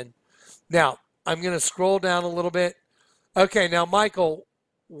spin. Now, I'm going to scroll down a little bit. Okay, now Michael,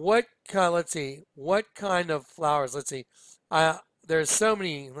 let's see, what kind of flowers? Let's see. There's so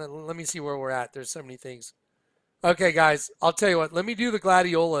many. Let me see where we're at. There's so many things. Okay, guys, I'll tell you what. Let me do the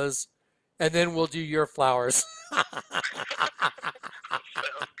gladiolas, and then we'll do your flowers. Sounds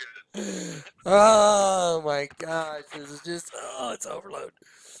good. Oh my gosh, this is just, oh, it's overload.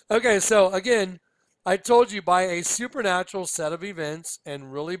 Okay, so again, I told you by a supernatural set of events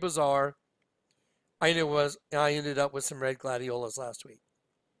and really bizarre, I ended up with some red gladiolas last week.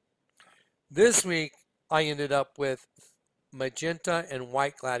 This week, I ended up with magenta and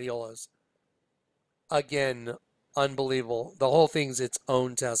white gladiolas. Again, unbelievable. The whole thing's its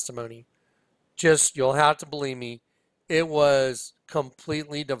own testimony. Just, you'll have to believe me, it was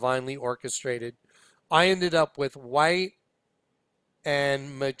completely divinely orchestrated. I ended up with white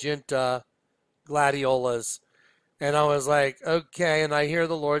and magenta gladiolas. And I was like, okay. And I hear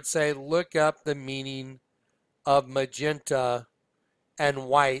the Lord say, look up the meaning of magenta and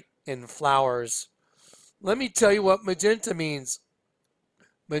white in flowers. Let me tell you what magenta means.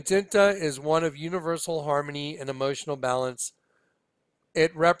 Magenta is one of universal harmony and emotional balance.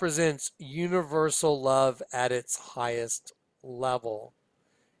 It represents universal love at its highest level.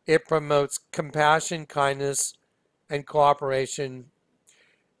 It promotes compassion, kindness, and cooperation,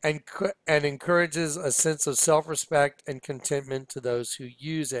 and encourages a sense of self-respect and contentment to those who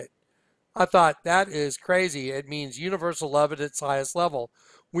use it. I thought that is crazy. It means universal love at its highest level.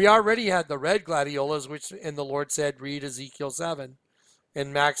 We already had the red gladiolas, which and the Lord said, read Ezekiel 7.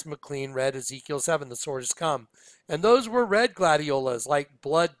 And Max McLean read Ezekiel 7, the sword has come. And those were red gladiolas, like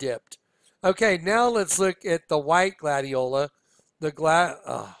blood dipped. Okay, now let's look at the white gladiola.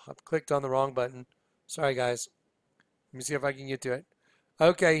 I've clicked on the wrong button. Sorry, guys. Let me see if I can get to it.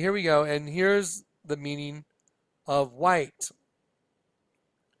 Okay, here we go. And here's the meaning of white.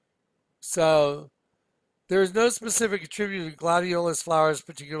 So there is no specific attribute to gladiolus flowers'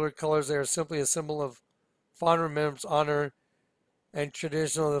 particular colors. They are simply a symbol of fond remembrance, honor, and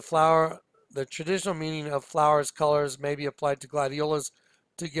traditional. The traditional meaning of flowers' colors may be applied to gladiolas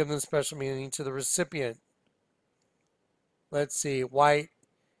to give them special meaning to the recipient. Let's see, white,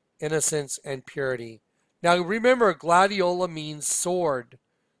 innocence, and purity. Now remember, gladiola means sword.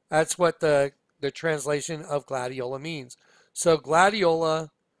 That's what the translation of gladiola means. So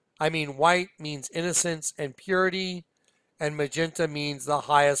white means innocence and purity, and magenta means the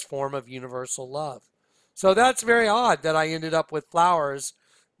highest form of universal love. So that's very odd that I ended up with flowers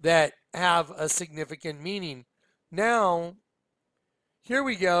that have a significant meaning. Now, here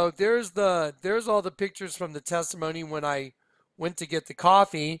we go. There's all the pictures from the testimony when I went to get the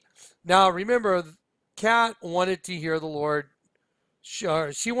coffee. Now, remember, Kat wanted to hear the Lord.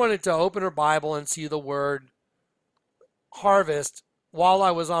 She wanted to open her Bible and see the word harvest while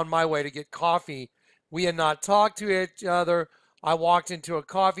I was on my way to get coffee. We had not talked to each other. I walked into a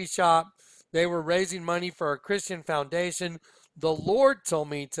coffee shop. They were raising money for a Christian foundation. The Lord told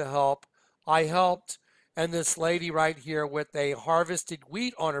me to help. I helped. And this lady right here with a harvested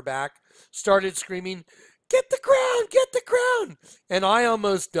wheat on her back started screaming, "Get the crown! Get the crown!" And I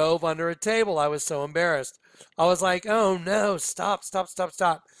almost dove under a table. I was so embarrassed. I was like, "Oh no, stop, stop, stop,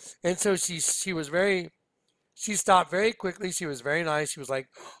 stop." And so she was very She stopped very quickly. She was very nice. She was like,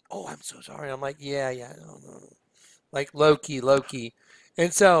 "Oh, I'm so sorry." I'm like, "Yeah, yeah, no, no, no." Like low key, low key.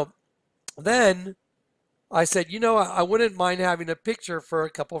 And so then I said, I wouldn't mind having a picture for a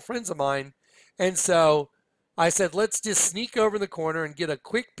couple of friends of mine. And so I said, let's just sneak over in the corner and get a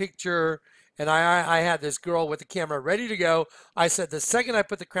quick picture. And I had this girl with the camera ready to go. I said, the second I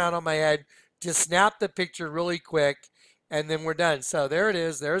put the crown on my head, just snap the picture really quick and then we're done. So there it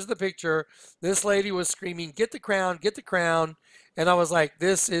is. There's the picture. This lady was screaming, get the crown, get the crown. And I was like,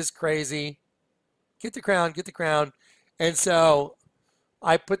 this is crazy. Get the crown, get the crown. And so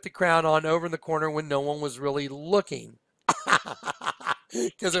I put the crown on over in the corner when no one was really looking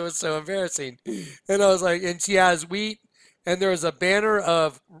because it was so embarrassing. And I was like, and she has wheat, and there was a banner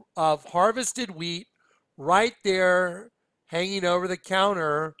of harvested wheat right there hanging over the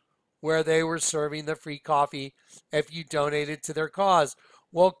counter where they were serving the free coffee if you donated to their cause.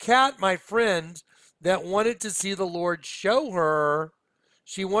 Well, Kat, my friend, that wanted to see the Lord show her,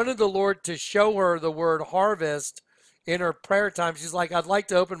 she wanted the Lord to show her the word harvest in her prayer time. She's like, I'd like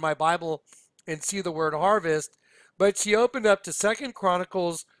to open my Bible and see the word harvest. But she opened up to Second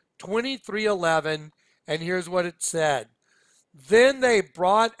Chronicles 23:11, and here's what it said. Then they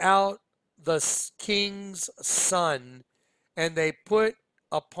brought out the king's son, and they put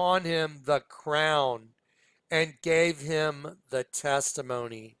upon him the crown, and gave him the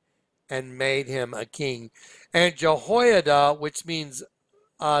testimony, and made him a king. And Jehoiada, which means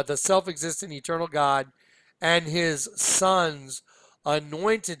the self existent eternal God, and his sons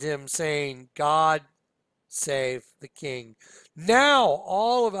anointed him, saying, God save the king. Now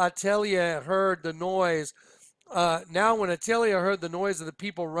all of Ataliah heard the noise. Now when Ataliah heard the noise of the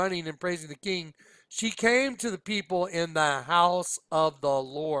people running and praising the king, she came to the people in the house of the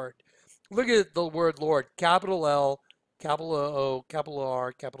Lord. Look at the word Lord, capital L, capital O, capital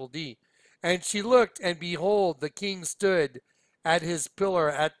R, capital D. And she looked, and behold, the king stood at his pillar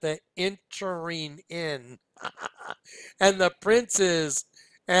at the entering in. And the princes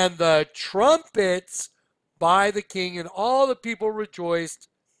and the trumpets by the king, and all the people rejoiced,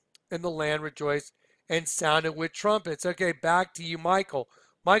 and the land rejoiced, and sounded with trumpets. Okay, back to you, Michael.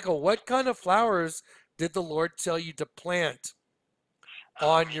 Michael, what kind of flowers did the Lord tell you to plant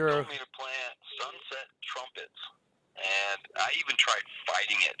on He your? told me to plant sunset trumpets, and I even tried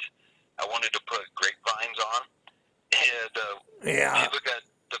fighting it. I wanted to put grapevines on, and if Yeah, you look at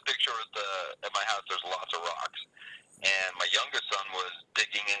the picture at my house, there's lots of rocks. And my youngest son was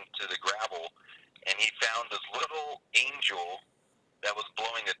digging into the gravel, and he found this little angel that was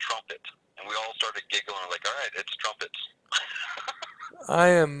blowing a trumpet. And we all started giggling, like, all right, it's trumpets.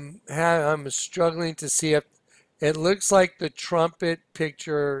 I'm struggling to see if it looks like the trumpet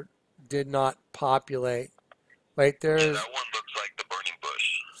picture did not populate. Wait, Yeah, there's that one looks like the burning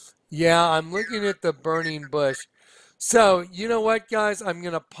bush. yeah, I'm looking at the burning bush. So, you know what, guys? I'm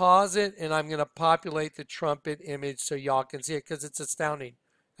going to pause it and I'm going to populate the trumpet image so y'all can see it because it's astounding.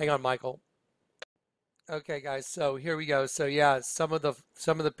 Hang on, Michael. Okay, guys. So here we go. So yeah, some of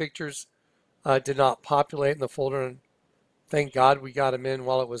the pictures did not populate in the folder, and thank God we got them in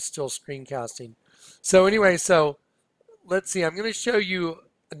while it was still screencasting. So anyway, so let's see. I'm going to show you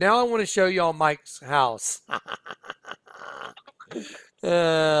now. I want to show you all Mike's house.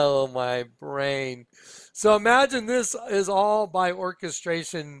 Oh, my brain. So imagine this is all by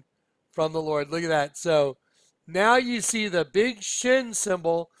orchestration from the Lord. Look at that. So now you see the big shin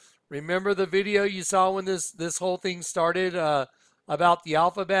symbol. Remember the video you saw when this whole thing started about the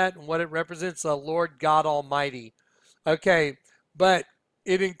alphabet and what it represents? The Lord God Almighty. Okay, but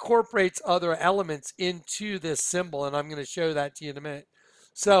it incorporates other elements into this symbol, and I'm going to show that to you in a minute.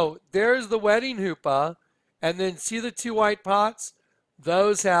 So there's the wedding hoopah, and then see the two white pots?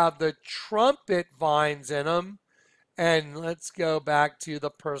 Those have the trumpet vines in them. And let's go back to the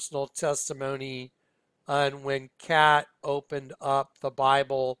personal testimony on when Kat opened up the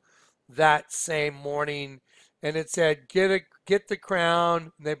Bible that same morning, and it said, "Get the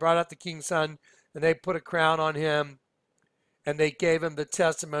crown." And they brought out the king's son, and they put a crown on him, and they gave him the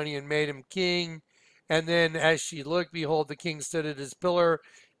testimony and made him king. And then as she looked, behold, the king stood at his pillar,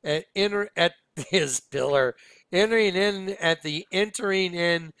 at his pillar, entering in at the entering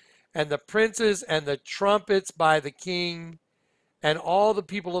in, and the princes and the trumpets by the king, and all the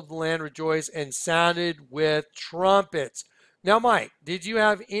people of the land rejoiced and sounded with trumpets. Now, Mike, did you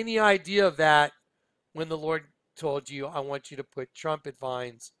have any idea of that when the Lord told you, I want you to put trumpet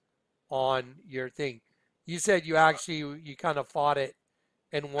vines on your thing? You said you kind of fought it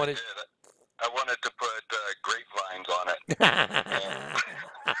and I wanted. did. I wanted to put grapevines on it. And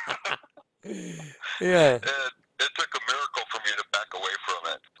Yeah. it took a miracle for me to back away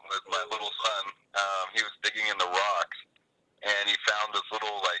from it. With my little son, he was digging in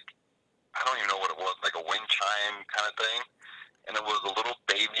time kind of thing, and it was a little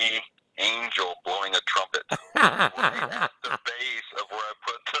baby angel blowing a trumpet right at the base of where I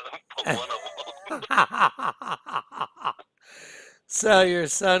put one of them. So your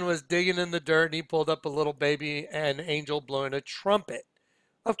son was digging in the dirt and he pulled up a little baby and angel blowing a trumpet.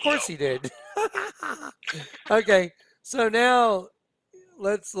 Of course Yep. he did. Okay, so now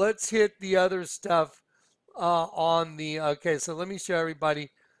let's hit the other stuff on the okay, so let me show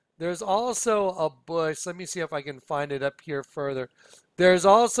everybody. There's also a bush. Let me see if I can find it up here further. There's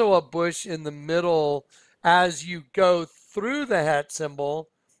also a bush in the middle as you go through the het symbol,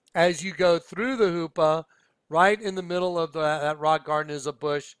 as you go through the hoopah, right in the middle of that rock garden is a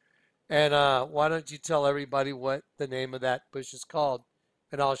bush. And why don't you tell everybody what the name of that bush is called?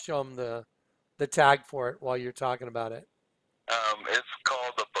 And I'll show them the tag for it while you're talking about it. It's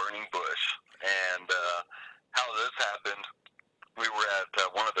called the burning bush, and how this happened, we were at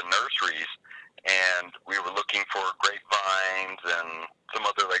one of the nurseries, and we were looking for grapevines and some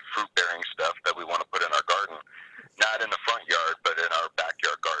other like fruit-bearing stuff that we want to put in our garden, not in the front yard, but in our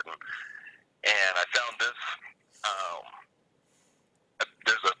backyard garden. And I found this. Um,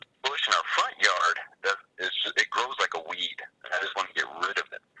 there's a bush in our front yard that it grows like a weed, and I just want to get rid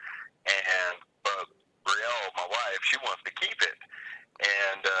of it. And Brielle, my wife, she wants to keep it.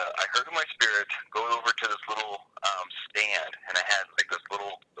 And I heard in my spirit, go over to this little stand, and I had like those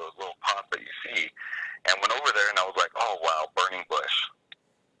little pots that you see, and went over there, and I was like, oh wow, burning bush.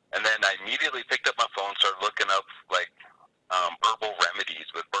 And then I immediately picked up my phone, started looking up like herbal remedies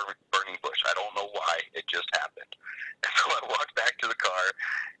with burning bush. I don't know why, it just happened. And so I walked back to the car,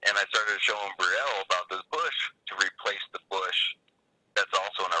 and I started showing Brielle about this bush to replace the bush that's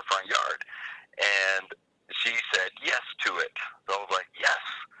also in our front yard. And she said yes to it. So I was like, yes,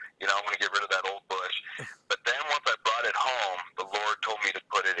 I'm going to get rid of that old bush. But then once I brought it home, the Lord told me to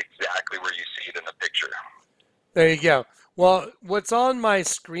put it exactly where you see it in the picture. There you go. Well, what's on my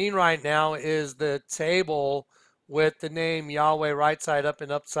screen right now is the table with the name Yahweh right side up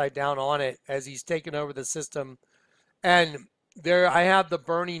and upside down on it as he's taken over the system. And there I have the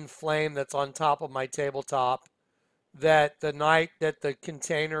burning flame that's on top of my tabletop that the night that the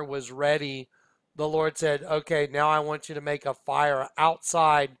container was ready, the Lord said, okay, now I want you to make a fire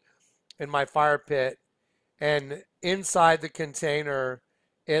outside in my fire pit. And inside the container,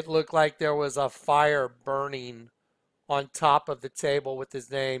 it looked like there was a fire burning on top of the table with his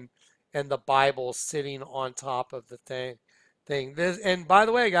name and the Bible sitting on top of the thing. And by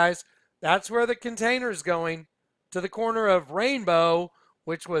the way, guys, that's where the container's going, to the corner of Rainbow,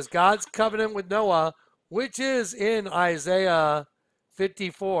 which was God's covenant with Noah, which is in Isaiah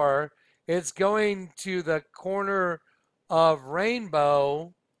 54. It's going to the corner of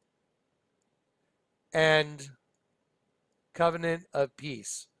Rainbow and covenant of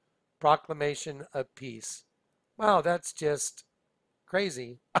peace, proclamation of peace. Wow, that's just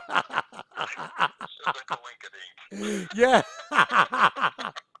crazy. Yeah.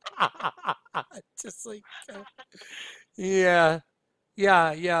 Just like, yeah,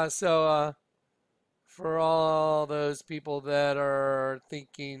 yeah. So, for all those people that are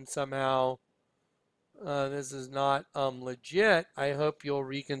thinking somehow this is not legit, I hope you'll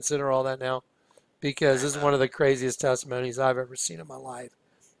reconsider all that now, because this is one of the craziest testimonies I've ever seen in my life.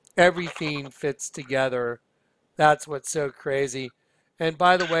 Everything fits together. That's what's so crazy. And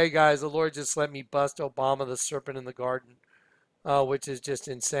by the way, guys, the Lord just let me bust Obama the serpent in the garden, which is just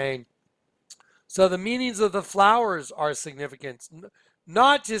insane. So the meanings of the flowers are significant,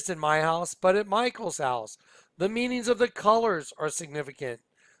 not just in my house, but at Michael's house. The meanings of the colors are significant.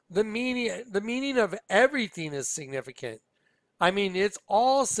 The meaning of everything is significant. I mean, it's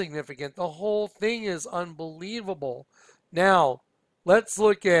all significant. The whole thing is unbelievable. Now, let's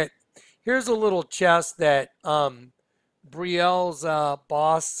look at. Here's a little chest that Brielle's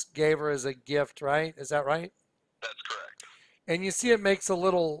boss gave her as a gift, right? Is that right? That's correct. And you see it makes a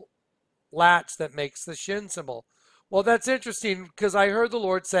little latch that makes the shin symbol. Well, that's interesting because I heard the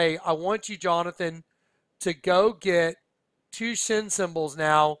Lord say, I want you, Jonathan, to go get two shin symbols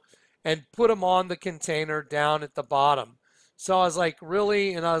now and put them on the container down at the bottom. So I was like,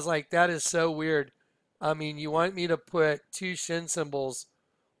 really? And I was like, that is so weird. I mean, you want me to put two shin symbols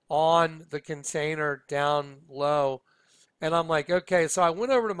on the container down low? And I'm like, okay. So I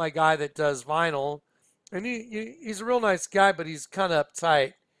went over to my guy that does vinyl, and he's a real nice guy, but he's kind of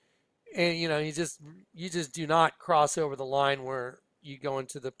uptight. And you just do not cross over the line where you go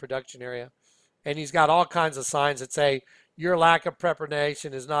into the production area. And he's got all kinds of signs that say your lack of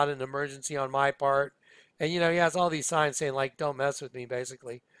preparation is not an emergency on my part. And he has all these signs saying like, don't mess with me,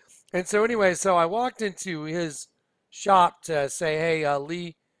 basically. And so anyway, so I walked into his shop to say, hey,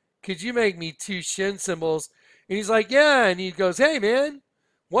 Lee, could you make me two shin symbols? And he's like, yeah. And he goes, hey, man,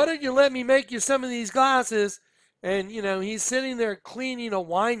 why don't you let me make you some of these glasses? And, he's sitting there cleaning a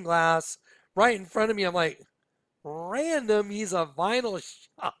wine glass right in front of me. I'm like, random, he's a vinyl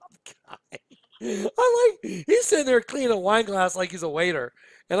shop guy. I'm like, he's sitting there cleaning a wine glass like he's a waiter.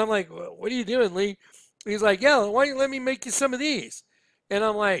 And I'm like, what are you doing, Lee? He's like, yeah, why don't you let me make you some of these? And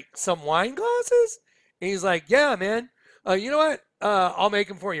I'm like, some wine glasses? And he's like, yeah, man. You know what? I'll make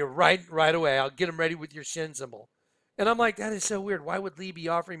them for you right away. I'll get them ready with your shin symbol. And I'm like, that is so weird. Why would Lee be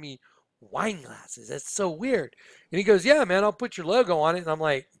offering me wine glasses? That's so weird. And he goes, yeah, man, I'll put your logo on it. And I'm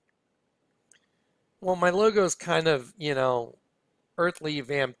like, well, my logo is kind of, earthly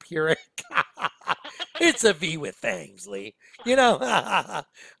vampiric. It's a V with fangs, Lee. I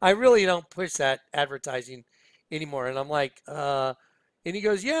really don't push that advertising anymore. And I'm like, and he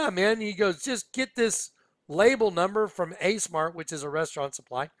goes, yeah, man. He goes, just get this label number from A Smart, which is a restaurant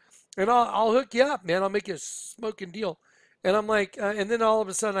supply, and I'll hook you up, man. I'll make you a smoking deal. And I'm like, and then all of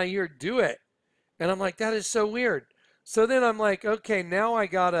a sudden I hear do it. And I'm like, that is so weird. So then I'm like, okay, now I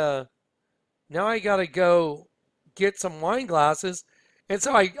gotta go get some wine glasses. And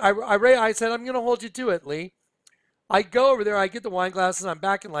so I said, I'm gonna hold you to it, Lee. I go over there, I get the wine glasses, I'm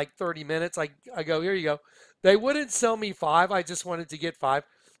back in like 30 minutes. I go, here you go. They wouldn't sell me five. I just wanted to get five.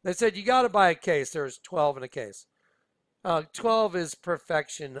 They said, you got to buy a case. There's 12 in a case. 12 is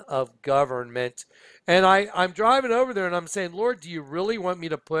perfection of government. And I'm driving over there and I'm saying, Lord, do you really want me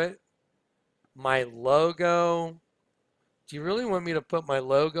to put my logo? Do you really want me to put my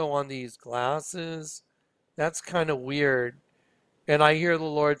logo on these glasses? That's kind of weird. And I hear the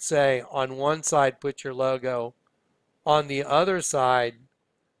Lord say, on one side, put your logo. On the other side,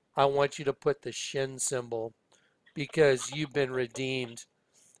 I want you to put the shin symbol because you've been redeemed.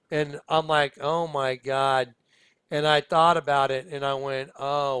 And I'm like, oh my God. And I thought about it and I went,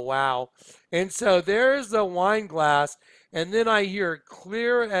 oh wow. And so there's the wine glass. And then I hear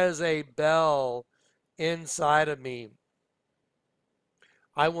clear as a bell inside of me,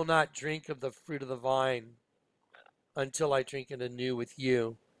 I will not drink of the fruit of the vine until I drink it anew with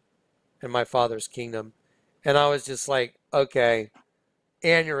you in my Father's kingdom. And I was just like, okay,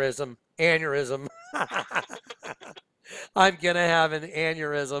 aneurysm. I'm going to have an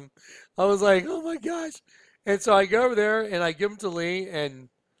aneurysm. I was like, oh my gosh. And so I go over there and I give them to Lee, and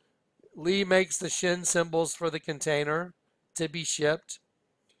Lee makes the shin symbols for the container to be shipped.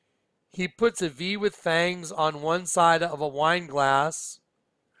 He puts a V with fangs on one side of a wine glass,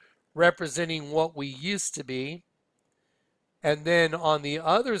 representing what we used to be. And then on the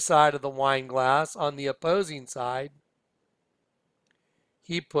other side of the wine glass, on the opposing side,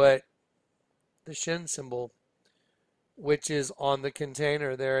 he put the shin symbol, which is on the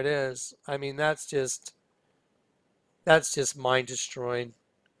container. There it is. I mean, that's just mind destroying.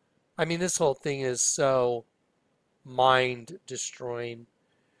 I mean, this whole thing is so mind destroying.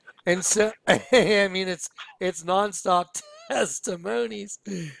 And so, I mean, it's nonstop testimonies.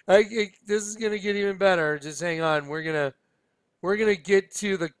 This is gonna get even better. Just hang on. We're gonna get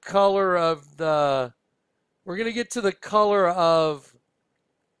to the color of the. We're gonna get to the color of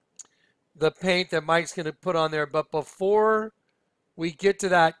the paint that Mike's gonna put on there. But before we get to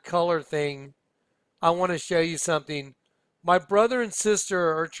that color thing, I want to show you something. My brother and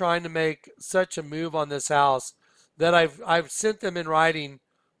sister are trying to make such a move on this house that I've sent them in writing.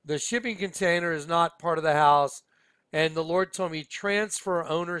 The shipping container is not part of the house, and the Lord told me transfer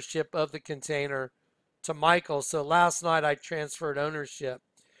ownership of the container to Michael. So last night I transferred ownership,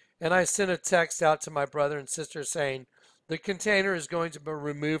 and I sent a text out to my brother and sister saying the container is going to be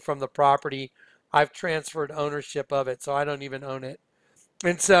removed from the property. I've transferred ownership of it, so I don't even own it.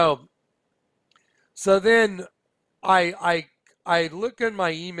 And so then I look in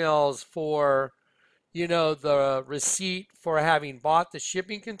my emails for, the receipt for having bought the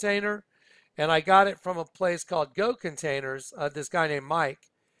shipping container, and I got it from a place called Go Containers, this guy named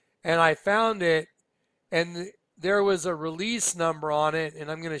Mike, and I found it, and there was a release number on it, and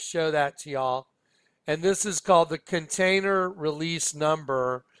I'm going to show that to y'all. And this is called the container release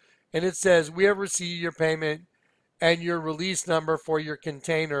number, and it says, we have received your payment and your release number for your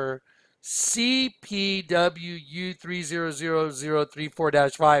container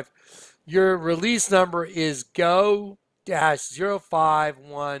CPWU300034-5. Your release number is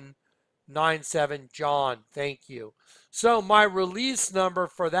go-05197 John. Thank you. So my release number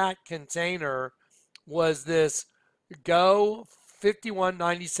for that container was this go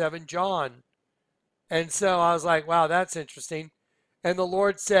 5197 John. And so I was like, wow, that's interesting. And the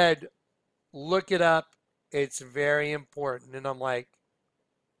Lord said, look it up. It's very important. And I'm like,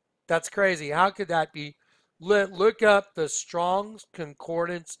 that's crazy. How could that be? Look up the Strong's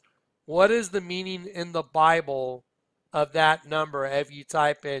Concordance What is the meaning in the Bible of that number? If you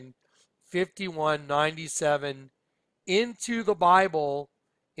type in 5197 into the Bible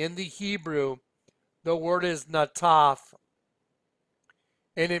in the Hebrew, the word is nataf,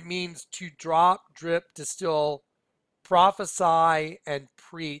 and it means to drop, drip, distill, prophesy, and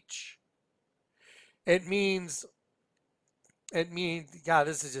preach. It means, God,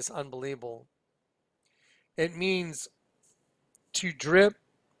 this is just unbelievable. It means to drip,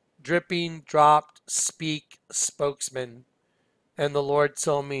 dripping, dropped, speak, spokesman. And the Lord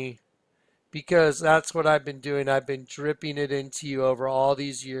told me, because that's what I've been doing. I've been dripping it into you over all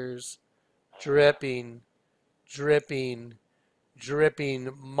these years. Dripping, dripping, dripping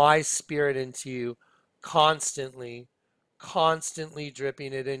my spirit into you constantly, constantly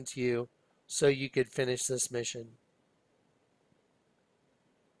dripping it into you so you could finish this mission.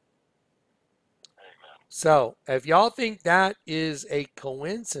 So, if y'all think that is a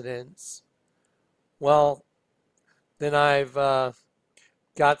coincidence, well, then I've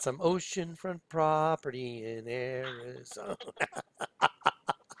got some oceanfront property in Arizona.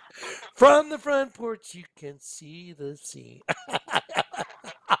 From the front porch, you can see the sea.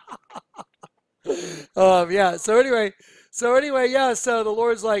 Yeah. So anyway, yeah. So the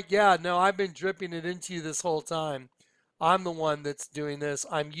Lord's like, yeah, no, I've been dripping it into you this whole time. I'm the one that's doing this.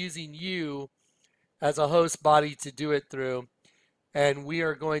 I'm using you as a host body to do it through, and we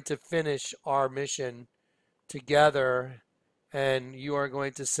are going to finish our mission together. And you are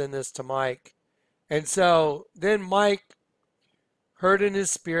going to send this to Mike. And so then Mike heard in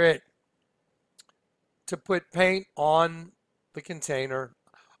his spirit to put paint on the container.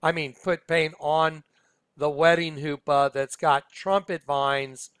 I mean, put paint on the wedding hoopah that's got trumpet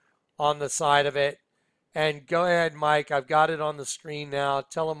vines on the side of it. And go ahead, Mike. I've got it on the screen now.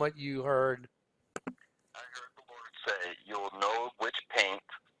 Tell them what you heard. I heard the Lord say, "You'll know which paint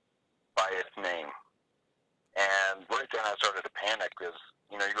by its name." And right then I started to panic because,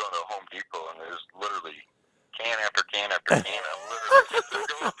 you go to Home Depot and there's literally can after can after can. I'm literally sitting there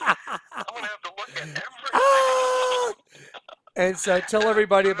going, I'm going to have to look at everything. And so tell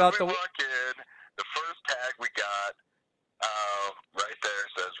everybody about the... walk in, the first tag we got right there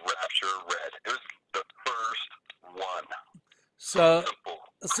says Rapture Red. It was the first one. So simple.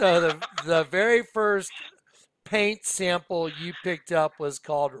 So the very first paint sample you picked up was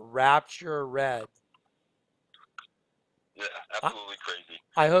called Rapture Red. Yeah, absolutely crazy.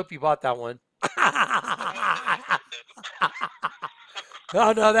 I hope you bought that one.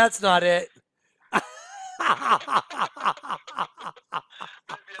 Oh, no, that's not it. Maybe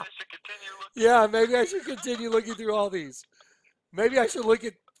I should continue looking. Yeah, maybe I should continue looking through all these. Maybe I should look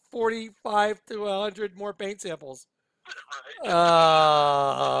at 45 to 100 more paint samples.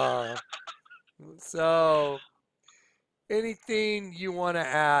 So, anything you want to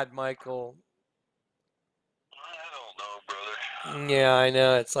add, Michael? I don't know, brother. Yeah, I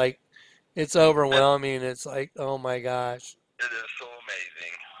know. It's like, it's overwhelming. It's like, oh my gosh. It is so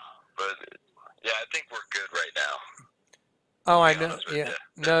amazing. But, yeah, I think we're good right now. Oh, I know. Yeah.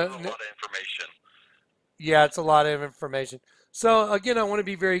 No, a lot of information. Yeah, it's a lot of information. So, again, I want to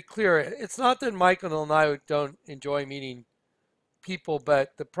be very clear. It's not that Michael and I don't enjoy meeting people,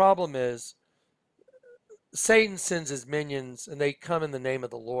 but the problem is Satan sends his minions and they come in the name of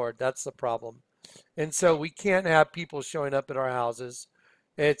the Lord. That's the problem. And so we can't have people showing up at our houses.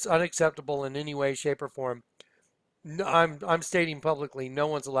 It's unacceptable in any way, shape, or form. No, I'm stating publicly, no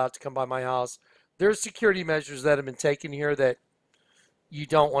one's allowed to come by my house. There's security measures that have been taken here that you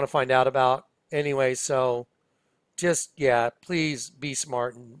don't want to find out about anyway. So just, yeah, please be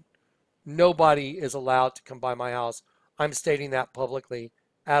smart. And nobody is allowed to come by my house. I'm stating that publicly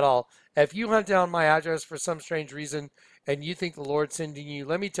at all. If you hunt down my address for some strange reason and you think the Lord's sending you,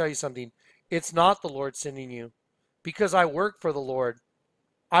 let me tell you something. It's not the Lord sending you because I work for the Lord.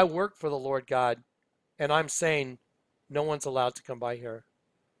 I work for the Lord God. And I'm saying no one's allowed to come by here.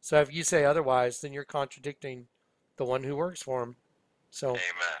 So if you say otherwise, then you're contradicting the one who works for him. So, amen.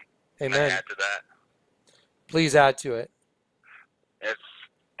 Amen. Can I add to that? Please add to it. It's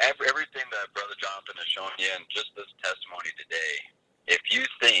everything that Brother Jonathan has shown you and just this testimony today. If you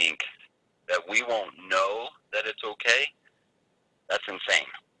think that we won't know that it's okay, that's insane.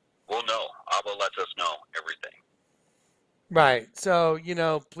 We'll know. Abba lets us know everything. Right. So,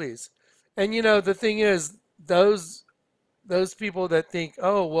 please. And, the thing is, those people that think,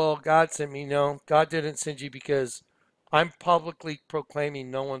 oh, well, God sent me. No, God didn't send you because I'm publicly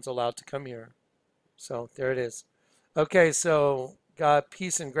proclaiming no one's allowed to come here. So there it is. Okay, so God,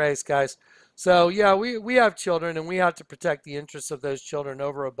 peace and grace, guys. So yeah, we have children and we have to protect the interests of those children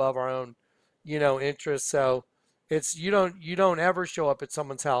over above our own, interests. So It's you don't ever show up at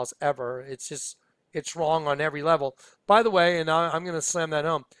someone's house ever. It's wrong on every level. By the way, and I'm going to slam that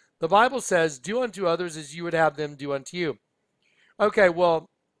home. The Bible says, "Do unto others as you would have them do unto you." Okay, well,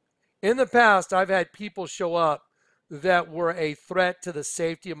 in the past, I've had people show up that were a threat to the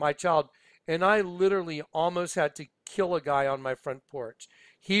safety of my child, and I literally almost had to kill a guy on my front porch.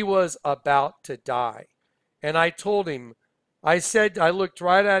 He was about to die. And I told him, I said, I looked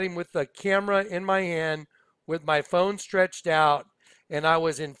right at him with the camera in my hand, with my phone stretched out, and I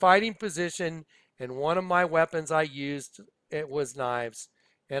was in fighting position, and one of my weapons I used, it was knives.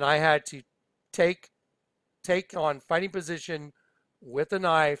 And I had to take take on fighting position with a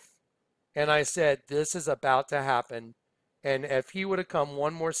knife, and I said, this is about to happen. And if he would have come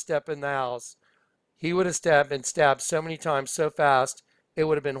one more step in the house, he would have stabbed so many times so fast, it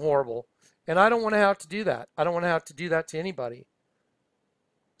would have been horrible. And I don't want to have to do that. I don't want to have to do that to anybody.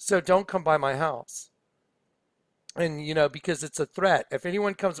 So don't come by my house. And, because it's a threat. If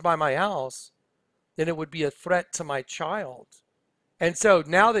anyone comes by my house, then it would be a threat to my child. And so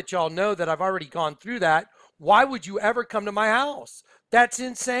now that y'all know that I've already gone through that, why would you ever come to my house? That's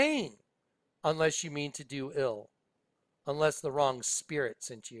insane. Unless you mean to do ill, unless the wrong spirit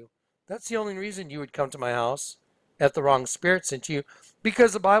sent you. That's the only reason you would come to my house, if the wrong spirit sent you,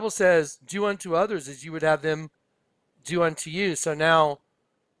 because the Bible says, do unto others as you would have them do unto you. So now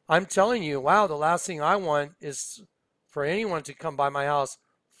I'm telling you, wow, the last thing I want is for anyone to come by my house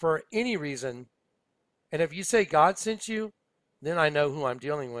for any reason. And if you say God sent you, then I know who I'm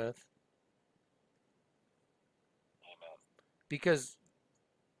dealing with. Because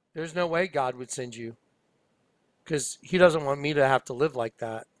there's no way God would send you. Because he doesn't want me to have to live like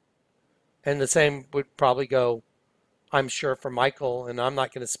that. And the same would probably go, I'm sure, for Michael, and I'm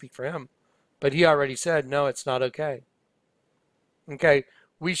not going to speak for him. But he already said, no, it's not okay. Okay,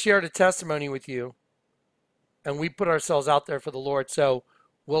 we shared a testimony with you, and we put ourselves out there for the Lord. So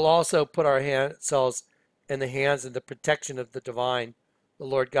we'll also put ourselves in the hands and the protection of the divine, the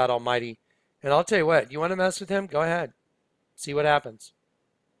Lord God Almighty. And I'll tell you what, you want to mess with him? Go ahead. See what happens.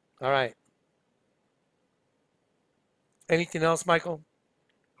 All right. Anything else, Michael?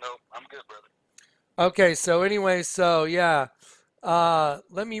 No, I'm good, brother. Okay, so anyway, so yeah.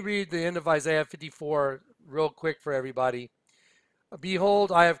 Let me read the end of Isaiah 54 real quick for everybody.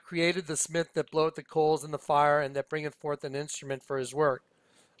 Behold, I have created the smith that bloweth the coals in the fire, and that bringeth forth an instrument for his work.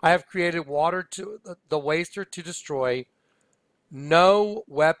 I have created water to the waster to destroy. No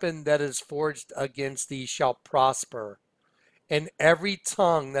weapon that is forged against thee shall prosper, and every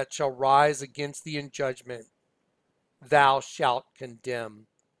tongue that shall rise against thee in judgment thou shalt condemn.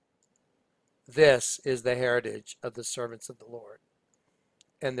 This is the heritage of the servants of the Lord,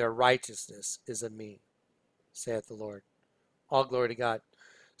 and their righteousness is of me, saith the Lord. All glory to God.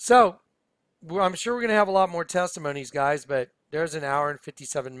 So, I'm sure we're going to have a lot more testimonies, guys, but there's an hour and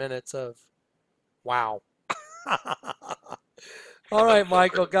 57 minutes of wow. All right,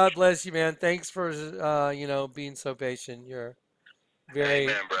 Michael, God bless you, man. Thanks for, being so patient. You're very,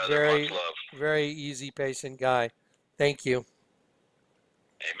 Amen, brother. very, Much love. very easy, patient guy. Thank you.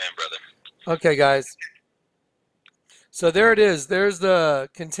 Amen, brother. Okay, guys. So there it is. There's the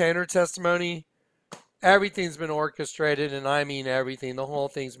container testimony. Everything's been orchestrated, and I mean everything. The whole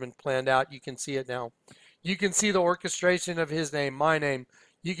thing's been planned out. You can see it now. You can see the orchestration of his name, my name.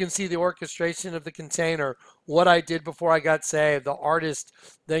 You can see the orchestration of the container, what I did before I got saved, the artist,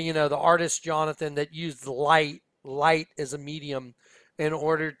 the artist Jonathan that used light as a medium in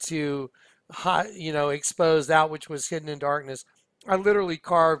order to, expose that which was hidden in darkness. I literally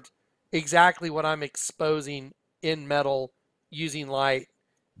carved exactly what I'm exposing in metal using light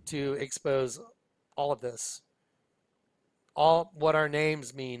to expose all of this, all what our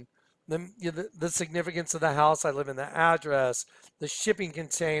names mean, the significance of the house I live in, the address, the shipping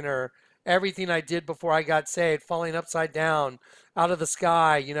container, everything I did before I got saved, falling upside down out of the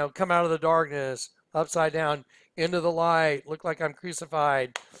sky, come out of the darkness, upside down into the light, look like I'm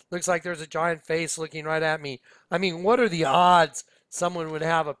crucified, looks like there's a giant face looking right at me. I mean, what are the odds someone would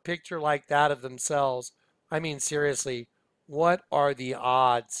have a picture like that of themselves? I mean, seriously, what are the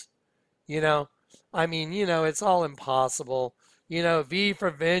odds? You know, I mean, it's all impossible. V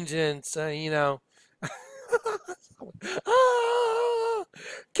for vengeance, ah,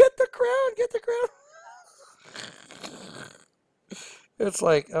 get the crown, get the crown. It's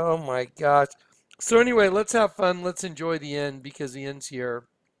like, oh my gosh. So anyway, let's have fun. Let's enjoy the end because the end's here.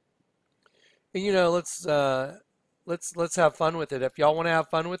 And let's have fun with it. If y'all want to have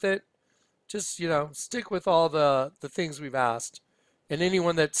fun with it, just stick with all the things we've asked. And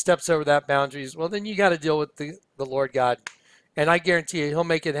anyone that steps over that boundaries, well, then you got to deal with the Lord God. And I guarantee you, he'll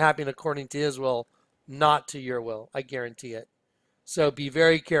make it happen according to his will, not to your will. I guarantee it. So be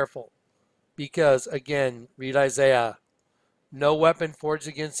very careful because, again, read Isaiah. No weapon forged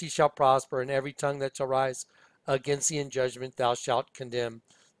against thee shall prosper, and every tongue that shall rise against thee in judgment thou shalt condemn.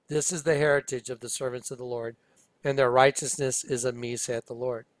 This is the heritage of the servants of the Lord, and their righteousness is of me, saith the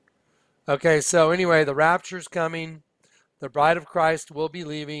Lord. Okay, so anyway, the rapture's coming. The bride of Christ will be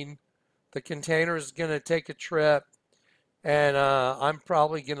leaving. The container is going to take a trip, and I'm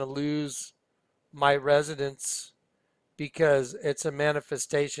probably going to lose my residence because it's a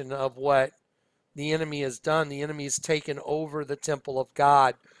manifestation of what the enemy has done. The enemy has taken over the temple of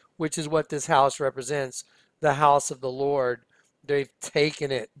God, which is what this house represents, the house of the Lord. They've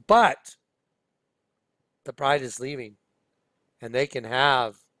taken it. But the bride is leaving, and they can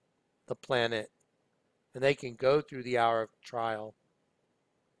have the planet, and they can go through the hour of trial.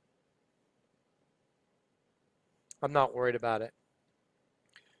 I'm not worried about it.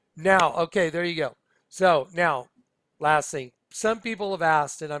 Now, okay, there you go. So now, last thing. Some people have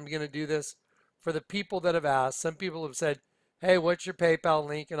asked, and I'm going to do this for the people that have asked. Some people have said, hey, what's your PayPal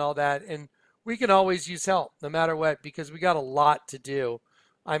link and all that? And we can always use help no matter what because we got a lot to do.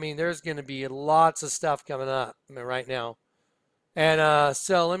 I mean, there's going to be lots of stuff coming up right now. And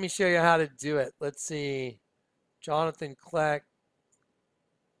so let me show you how to do it. Let's see. Jonathan Kleck.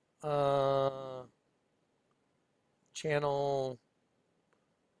 Channel.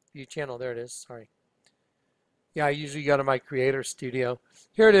 View channel. There it is. Sorry. Yeah, I usually go to my creator studio.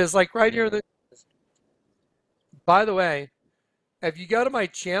 Here it is, like right here. By the way, if you go to my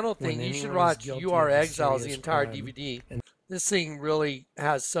channel thing, you should watch You Are Exiles, the entire DVD. This thing really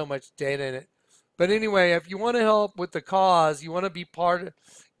has so much data in it. But anyway, if you want to help with the cause, you want to be part of,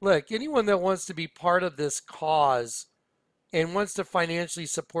 look, anyone that wants to be part of this cause and wants to financially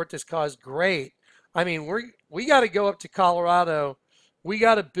support this cause, great. I mean, we got to go up to Colorado. We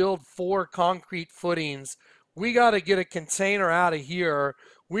got to build 4 concrete footings. We got to get a container out of here.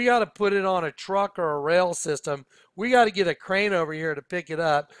 We got to put it on a truck or a rail system. We got to get a crane over here to pick it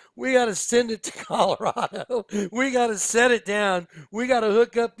up. We got to send it to Colorado. We got to set it down. We got to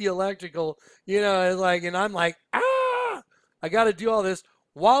hook up the electrical, and I'm like, I got to do all this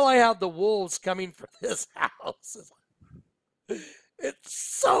while I have the wolves coming for this house. It's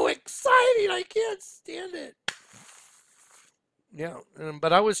so exciting. I can't stand it. Yeah,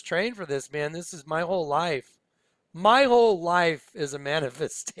 but I was trained for this, man. This is my whole life. My whole life is a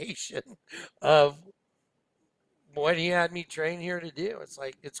manifestation of what he had me trained here to do. It's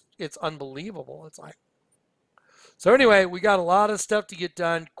like it's unbelievable. It's like so. Anyway, we got a lot of stuff to get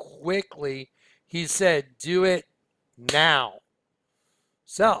done quickly. He said, "Do it now."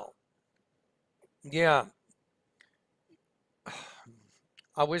 So, yeah,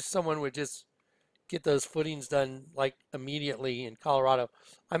 I wish someone would just get those footings done like immediately in Colorado.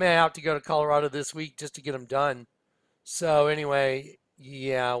 I may have to go to Colorado this week just to get them done. So anyway,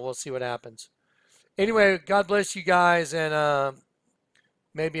 yeah, we'll see what happens. Anyway, God bless you guys, and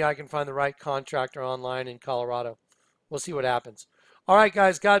maybe I can find the right contractor online in Colorado. We'll see what happens. All right,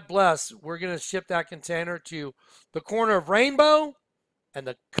 guys, God bless. We're going to ship that container to the corner of Rainbow and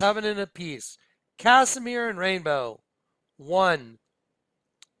the Covenant of Peace. Casimir and Rainbow, one.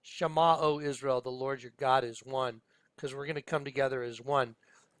 Shema, O Israel, the Lord your God is one, because we're going to come together as one.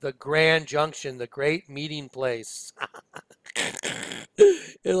 The Grand Junction, the great meeting place.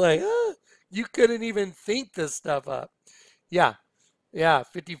 You're like, you couldn't even think this stuff up. Yeah,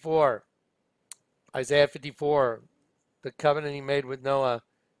 54. Isaiah 54, the covenant he made with Noah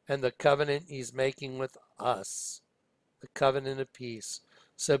and the covenant he's making with us, the covenant of peace.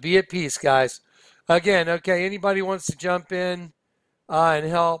 So be at peace, guys. Again, okay, anybody wants to jump in and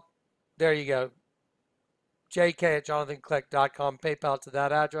help, there you go. jk@jonathankleck.com, PayPal to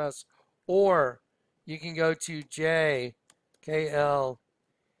that address, or you can go to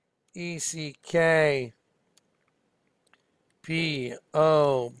JKLECK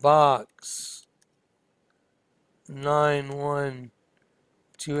P.O. Box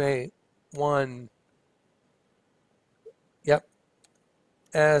 91281. Yep.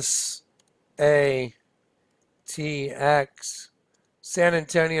 SATX, San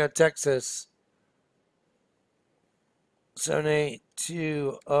Antonio, Texas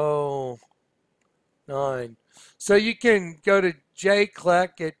 78209. So you can go to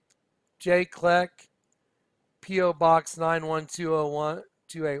Kleck at Kleck, P.O. Box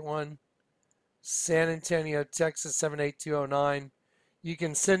 91281, San Antonio, Texas 78209. You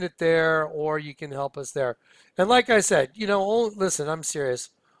can send it there, or you can help us there. And like I said, listen, I'm serious.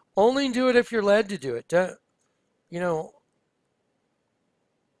 Only do it if you're led to do it.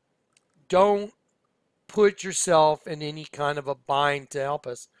 Don't put yourself in any kind of a bind to help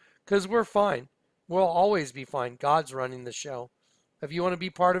us, because we're fine. We'll always be fine. God's running the show. If you want to be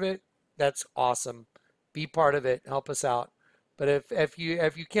part of it, that's awesome. Be part of it. Help us out. But if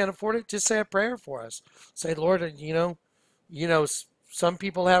you can't afford it, just say a prayer for us. Say, Lord, some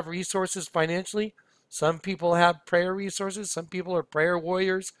people have resources financially. Some people have prayer resources. Some people are prayer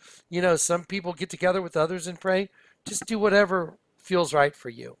warriors. Some people get together with others and pray. Just do whatever feels right for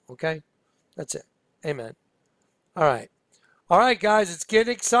you. Okay? That's it. Amen. All right. All right, guys, it's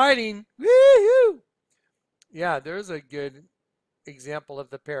getting exciting. Woohoo! Yeah, there's a good example of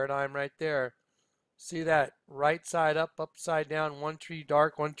the paradigm right there. See that right side up, upside down, one tree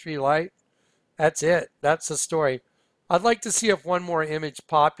dark, one tree light? That's it. That's the story. I'd like to see if one more image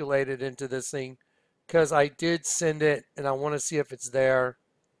populated into this thing because I did send it and I want to see if it's there.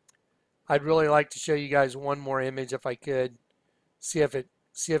 I'd really like to show you guys one more image if I could. See if it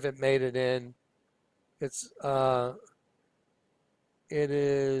made it in. It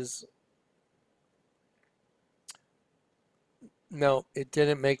is. No, it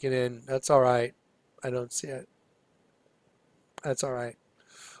didn't make it in. That's all right. I don't see it. That's all right.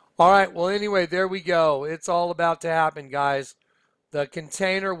 All right. Well, anyway, there we go. It's all about to happen, guys. The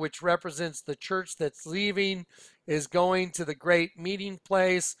container, which represents the church that's leaving, is going to the great meeting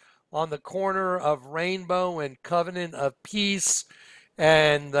place on the corner of Rainbow and Covenant of Peace.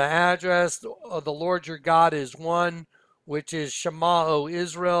 And the address of the Lord your God is one, which is Shema, O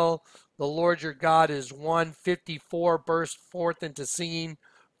Israel. The Lord your God is 154. Burst forth into singing,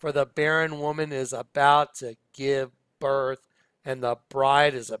 for the barren woman is about to give birth, and the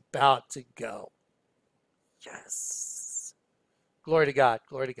bride is about to go. Yes. Glory to God.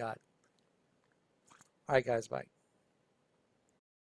 Glory to God. All right, guys, bye.